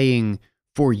been saying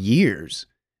for years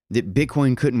that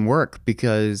Bitcoin couldn't work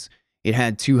because it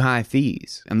had too high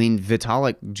fees. I mean,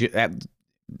 Vitalik at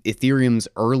Ethereum's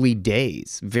early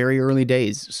days, very early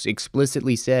days,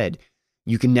 explicitly said,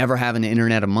 you can never have an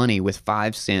internet of money with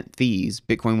 5-cent fees.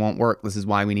 Bitcoin won't work. This is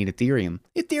why we need Ethereum.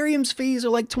 Ethereum's fees are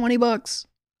like $20.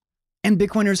 And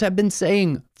Bitcoiners have been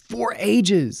saying for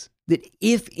ages that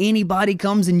if anybody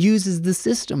comes and uses the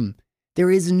system, there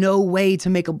is no way to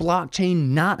make a blockchain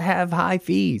not have high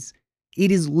fees.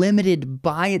 It is limited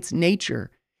by its nature,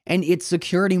 and its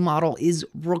security model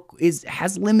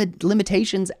has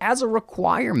limitations as a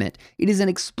requirement. It is an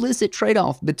explicit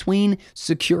trade-off between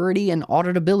security and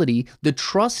auditability, the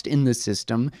trust in the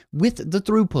system with the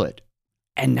throughput.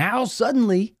 And now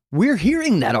suddenly we're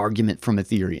hearing that argument from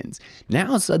Ethereans.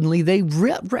 Now suddenly they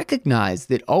recognize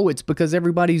that, oh, it's because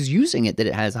everybody's using it that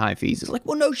it has high fees. It's like,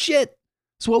 well, no shit.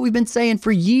 It's what we've been saying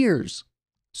for years.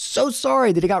 So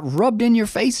sorry that it got rubbed in your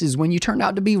faces when you turned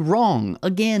out to be wrong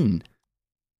again.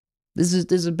 This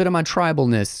is a bit of my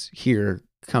tribalness here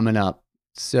coming up.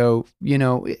 So, you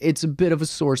know, it's a bit of a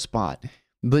sore spot,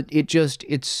 but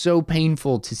it's so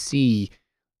painful to see,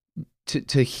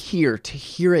 to hear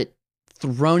it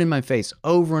thrown in my face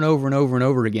over and over and over and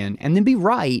over again, and then be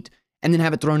right, and then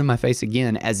have it thrown in my face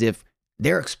again as if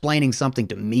they're explaining something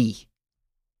to me.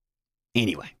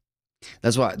 Anyway,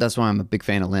 that's why I'm a big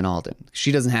fan of Lynn Alden.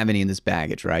 She doesn't have any of this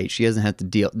baggage, right? She hasn't had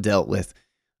to dealt with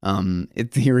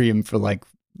Ethereum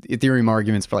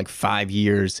arguments for like 5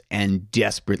 years and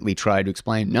desperately try to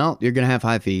explain, no, you're going to have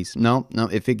high fees. No,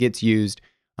 if it gets used,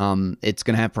 it's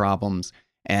going to have problems,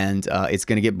 and it's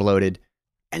going to get bloated.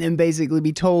 And then basically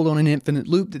be told on an infinite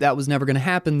loop that that was never going to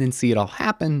happen, then see it all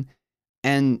happen,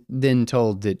 and then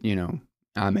told that, you know,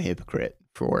 I'm a hypocrite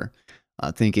for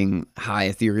thinking high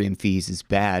Ethereum fees is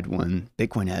bad when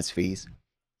Bitcoin has fees.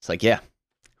 It's like, yeah,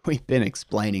 we've been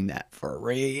explaining that for a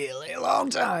really long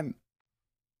time.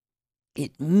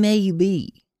 It may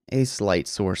be a slight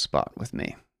sore spot with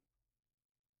me.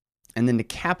 And then to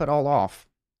cap it all off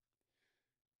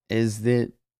is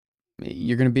that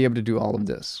you're going to be able to do all of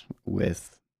this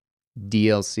with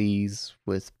DLCs,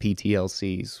 with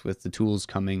PTLCs, with the tools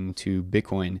coming to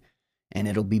Bitcoin, and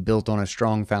it'll be built on a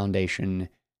strong foundation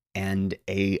and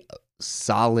a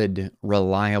solid,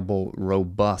 reliable,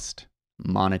 robust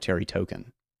monetary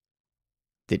token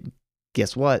that,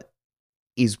 guess what,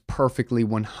 is perfectly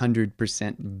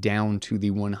 100% down to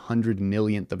the 100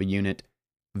 millionth of a unit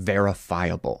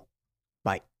verifiable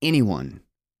by anyone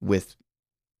with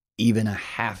even a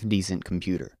half-decent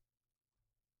computer.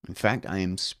 In fact, I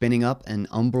am spinning up an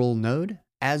Umbral node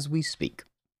as we speak,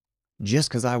 just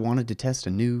because I wanted to test a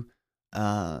new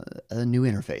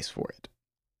interface for it.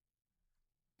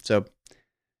 So,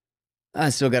 I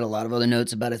still got a lot of other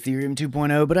notes about Ethereum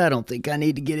 2.0, but I don't think I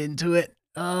need to get into it.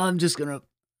 I'm just gonna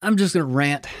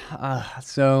rant.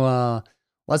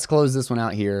 Let's close this one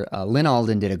out here. Lynn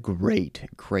Alden did a great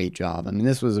job. I mean,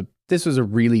 this was a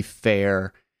really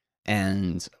fair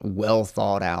and well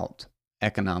thought out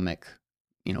economic,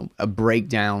 you know, a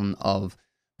breakdown of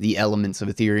the elements of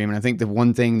Ethereum. And I think the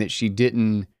one thing that she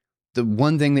didn't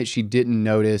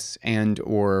notice and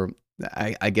or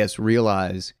I guess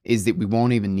realize is that we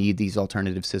won't even need these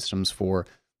alternative systems for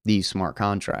these smart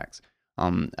contracts.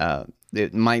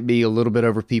 It might be a little bit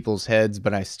over people's heads,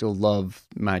 but I still love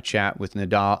my chat with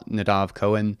Nadav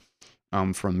Cohen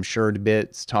from Shared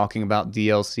Bits talking about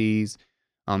DLCs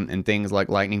and things like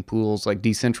lightning pools, like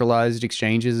decentralized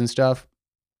exchanges and stuff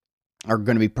are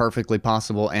going to be perfectly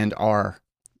possible and are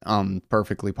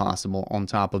perfectly possible on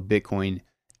top of Bitcoin,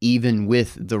 even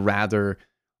with the rather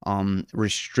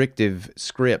restrictive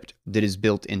script that is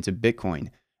built into Bitcoin.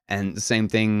 And the same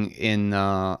thing in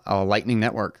a Lightning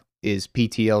Network is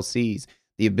PTLCs,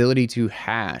 the ability to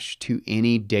hash to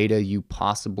any data you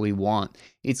possibly want.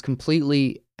 It's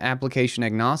completely application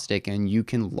agnostic, and you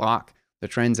can lock the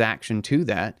transaction to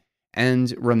that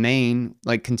and remain,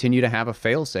 like, continue to have a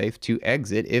failsafe to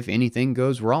exit if anything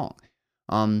goes wrong.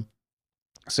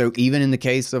 So even in the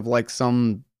case of like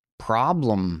some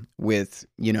problem with,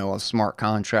 you know, a smart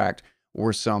contract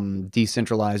or some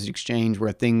decentralized exchange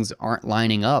where things aren't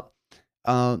lining up,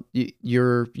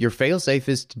 your failsafe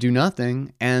is to do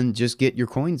nothing and just get your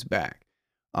coins back.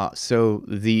 So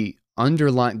the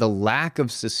lack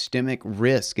of systemic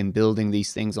risk in building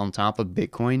these things on top of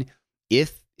Bitcoin,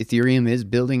 if Ethereum is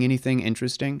building anything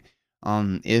interesting,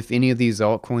 if any of these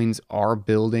altcoins are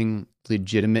building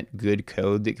legitimate good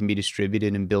code that can be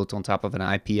distributed and built on top of an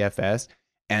IPFS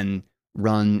and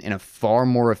run in a far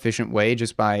more efficient way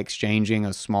just by exchanging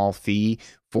a small fee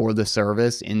for the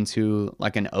service into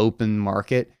like an open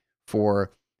market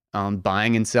for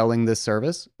buying and selling this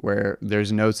service where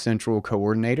there's no central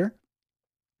coordinator.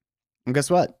 And guess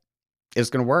what? It's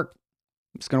going to work.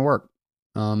 It's going to work.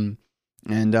 And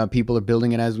people are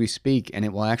building it as we speak, and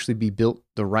it will actually be built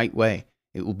the right way.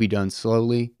 It will be done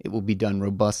slowly. It will be done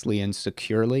robustly and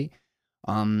securely.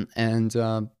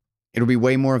 It'll be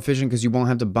way more efficient because you won't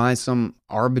have to buy some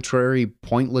arbitrary,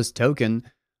 pointless token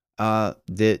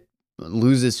that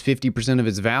loses 50% of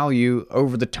its value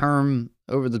over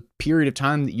the period of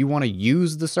time that you want to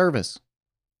use the service.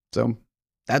 So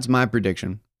that's my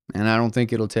prediction. And I don't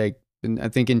think it'll take, I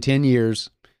think in 10 years,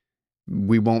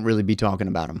 we won't really be talking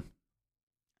about them.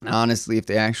 Honestly, if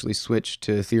they actually switch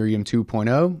to Ethereum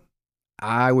 2.0,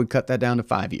 I would cut that down to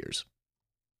 5 years.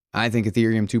 I think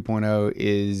Ethereum 2.0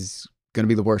 is going to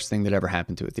be the worst thing that ever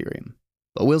happened to Ethereum.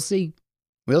 But we'll see.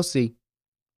 We'll see.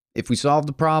 If we solve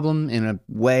the problem in a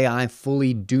way I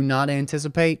fully do not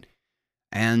anticipate,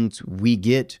 and we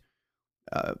get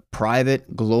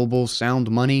private, global,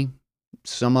 sound money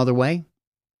some other way,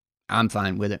 I'm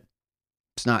fine with it.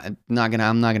 It's I'm not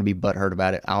gonna be butthurt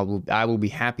about it. I will be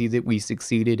happy that we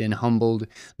succeeded and humbled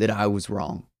that I was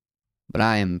wrong. But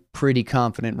I am pretty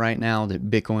confident right now that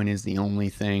Bitcoin is the only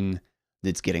thing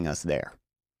that's getting us there.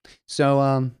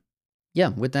 So yeah,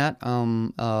 with that,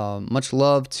 much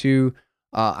love to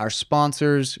our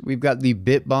sponsors. We've got the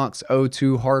Bitbox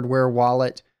O2 hardware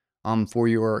wallet for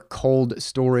your cold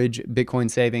storage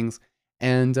Bitcoin savings,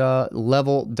 and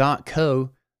Level.co,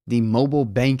 the mobile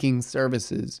banking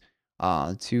services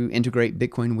to integrate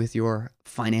Bitcoin with your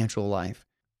financial life.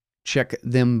 Check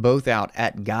them both out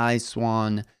at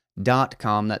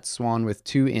guyswan.com. That's Swan with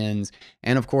 2 N's.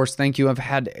 And of course, thank you. I've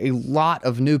had a lot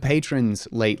of new patrons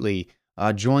lately.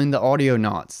 Join the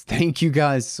Audionauts. Thank you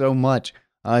guys so much.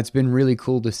 It's been really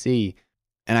cool to see.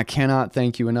 And I cannot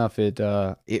thank you enough.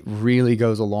 It really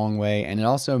goes a long way, and it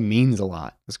also means a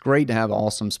lot. It's great to have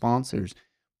awesome sponsors,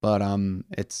 but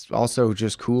it's also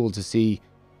just cool to see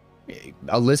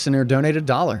a listener donate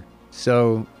 $1.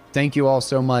 So thank you all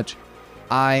so much.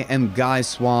 I am Guy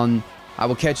Swan. I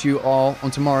will catch you all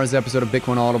on tomorrow's episode of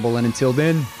Bitcoin Audible, and until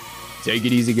then, take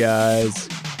it easy, guys.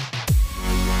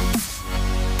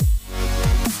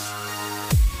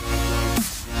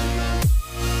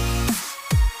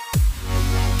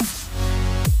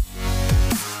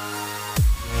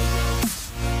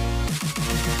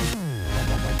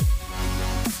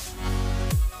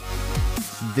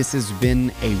 This has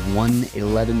been a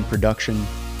 111 production,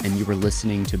 and you were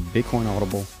listening to Bitcoin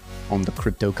Audible on the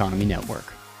Crypto Economy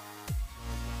Network.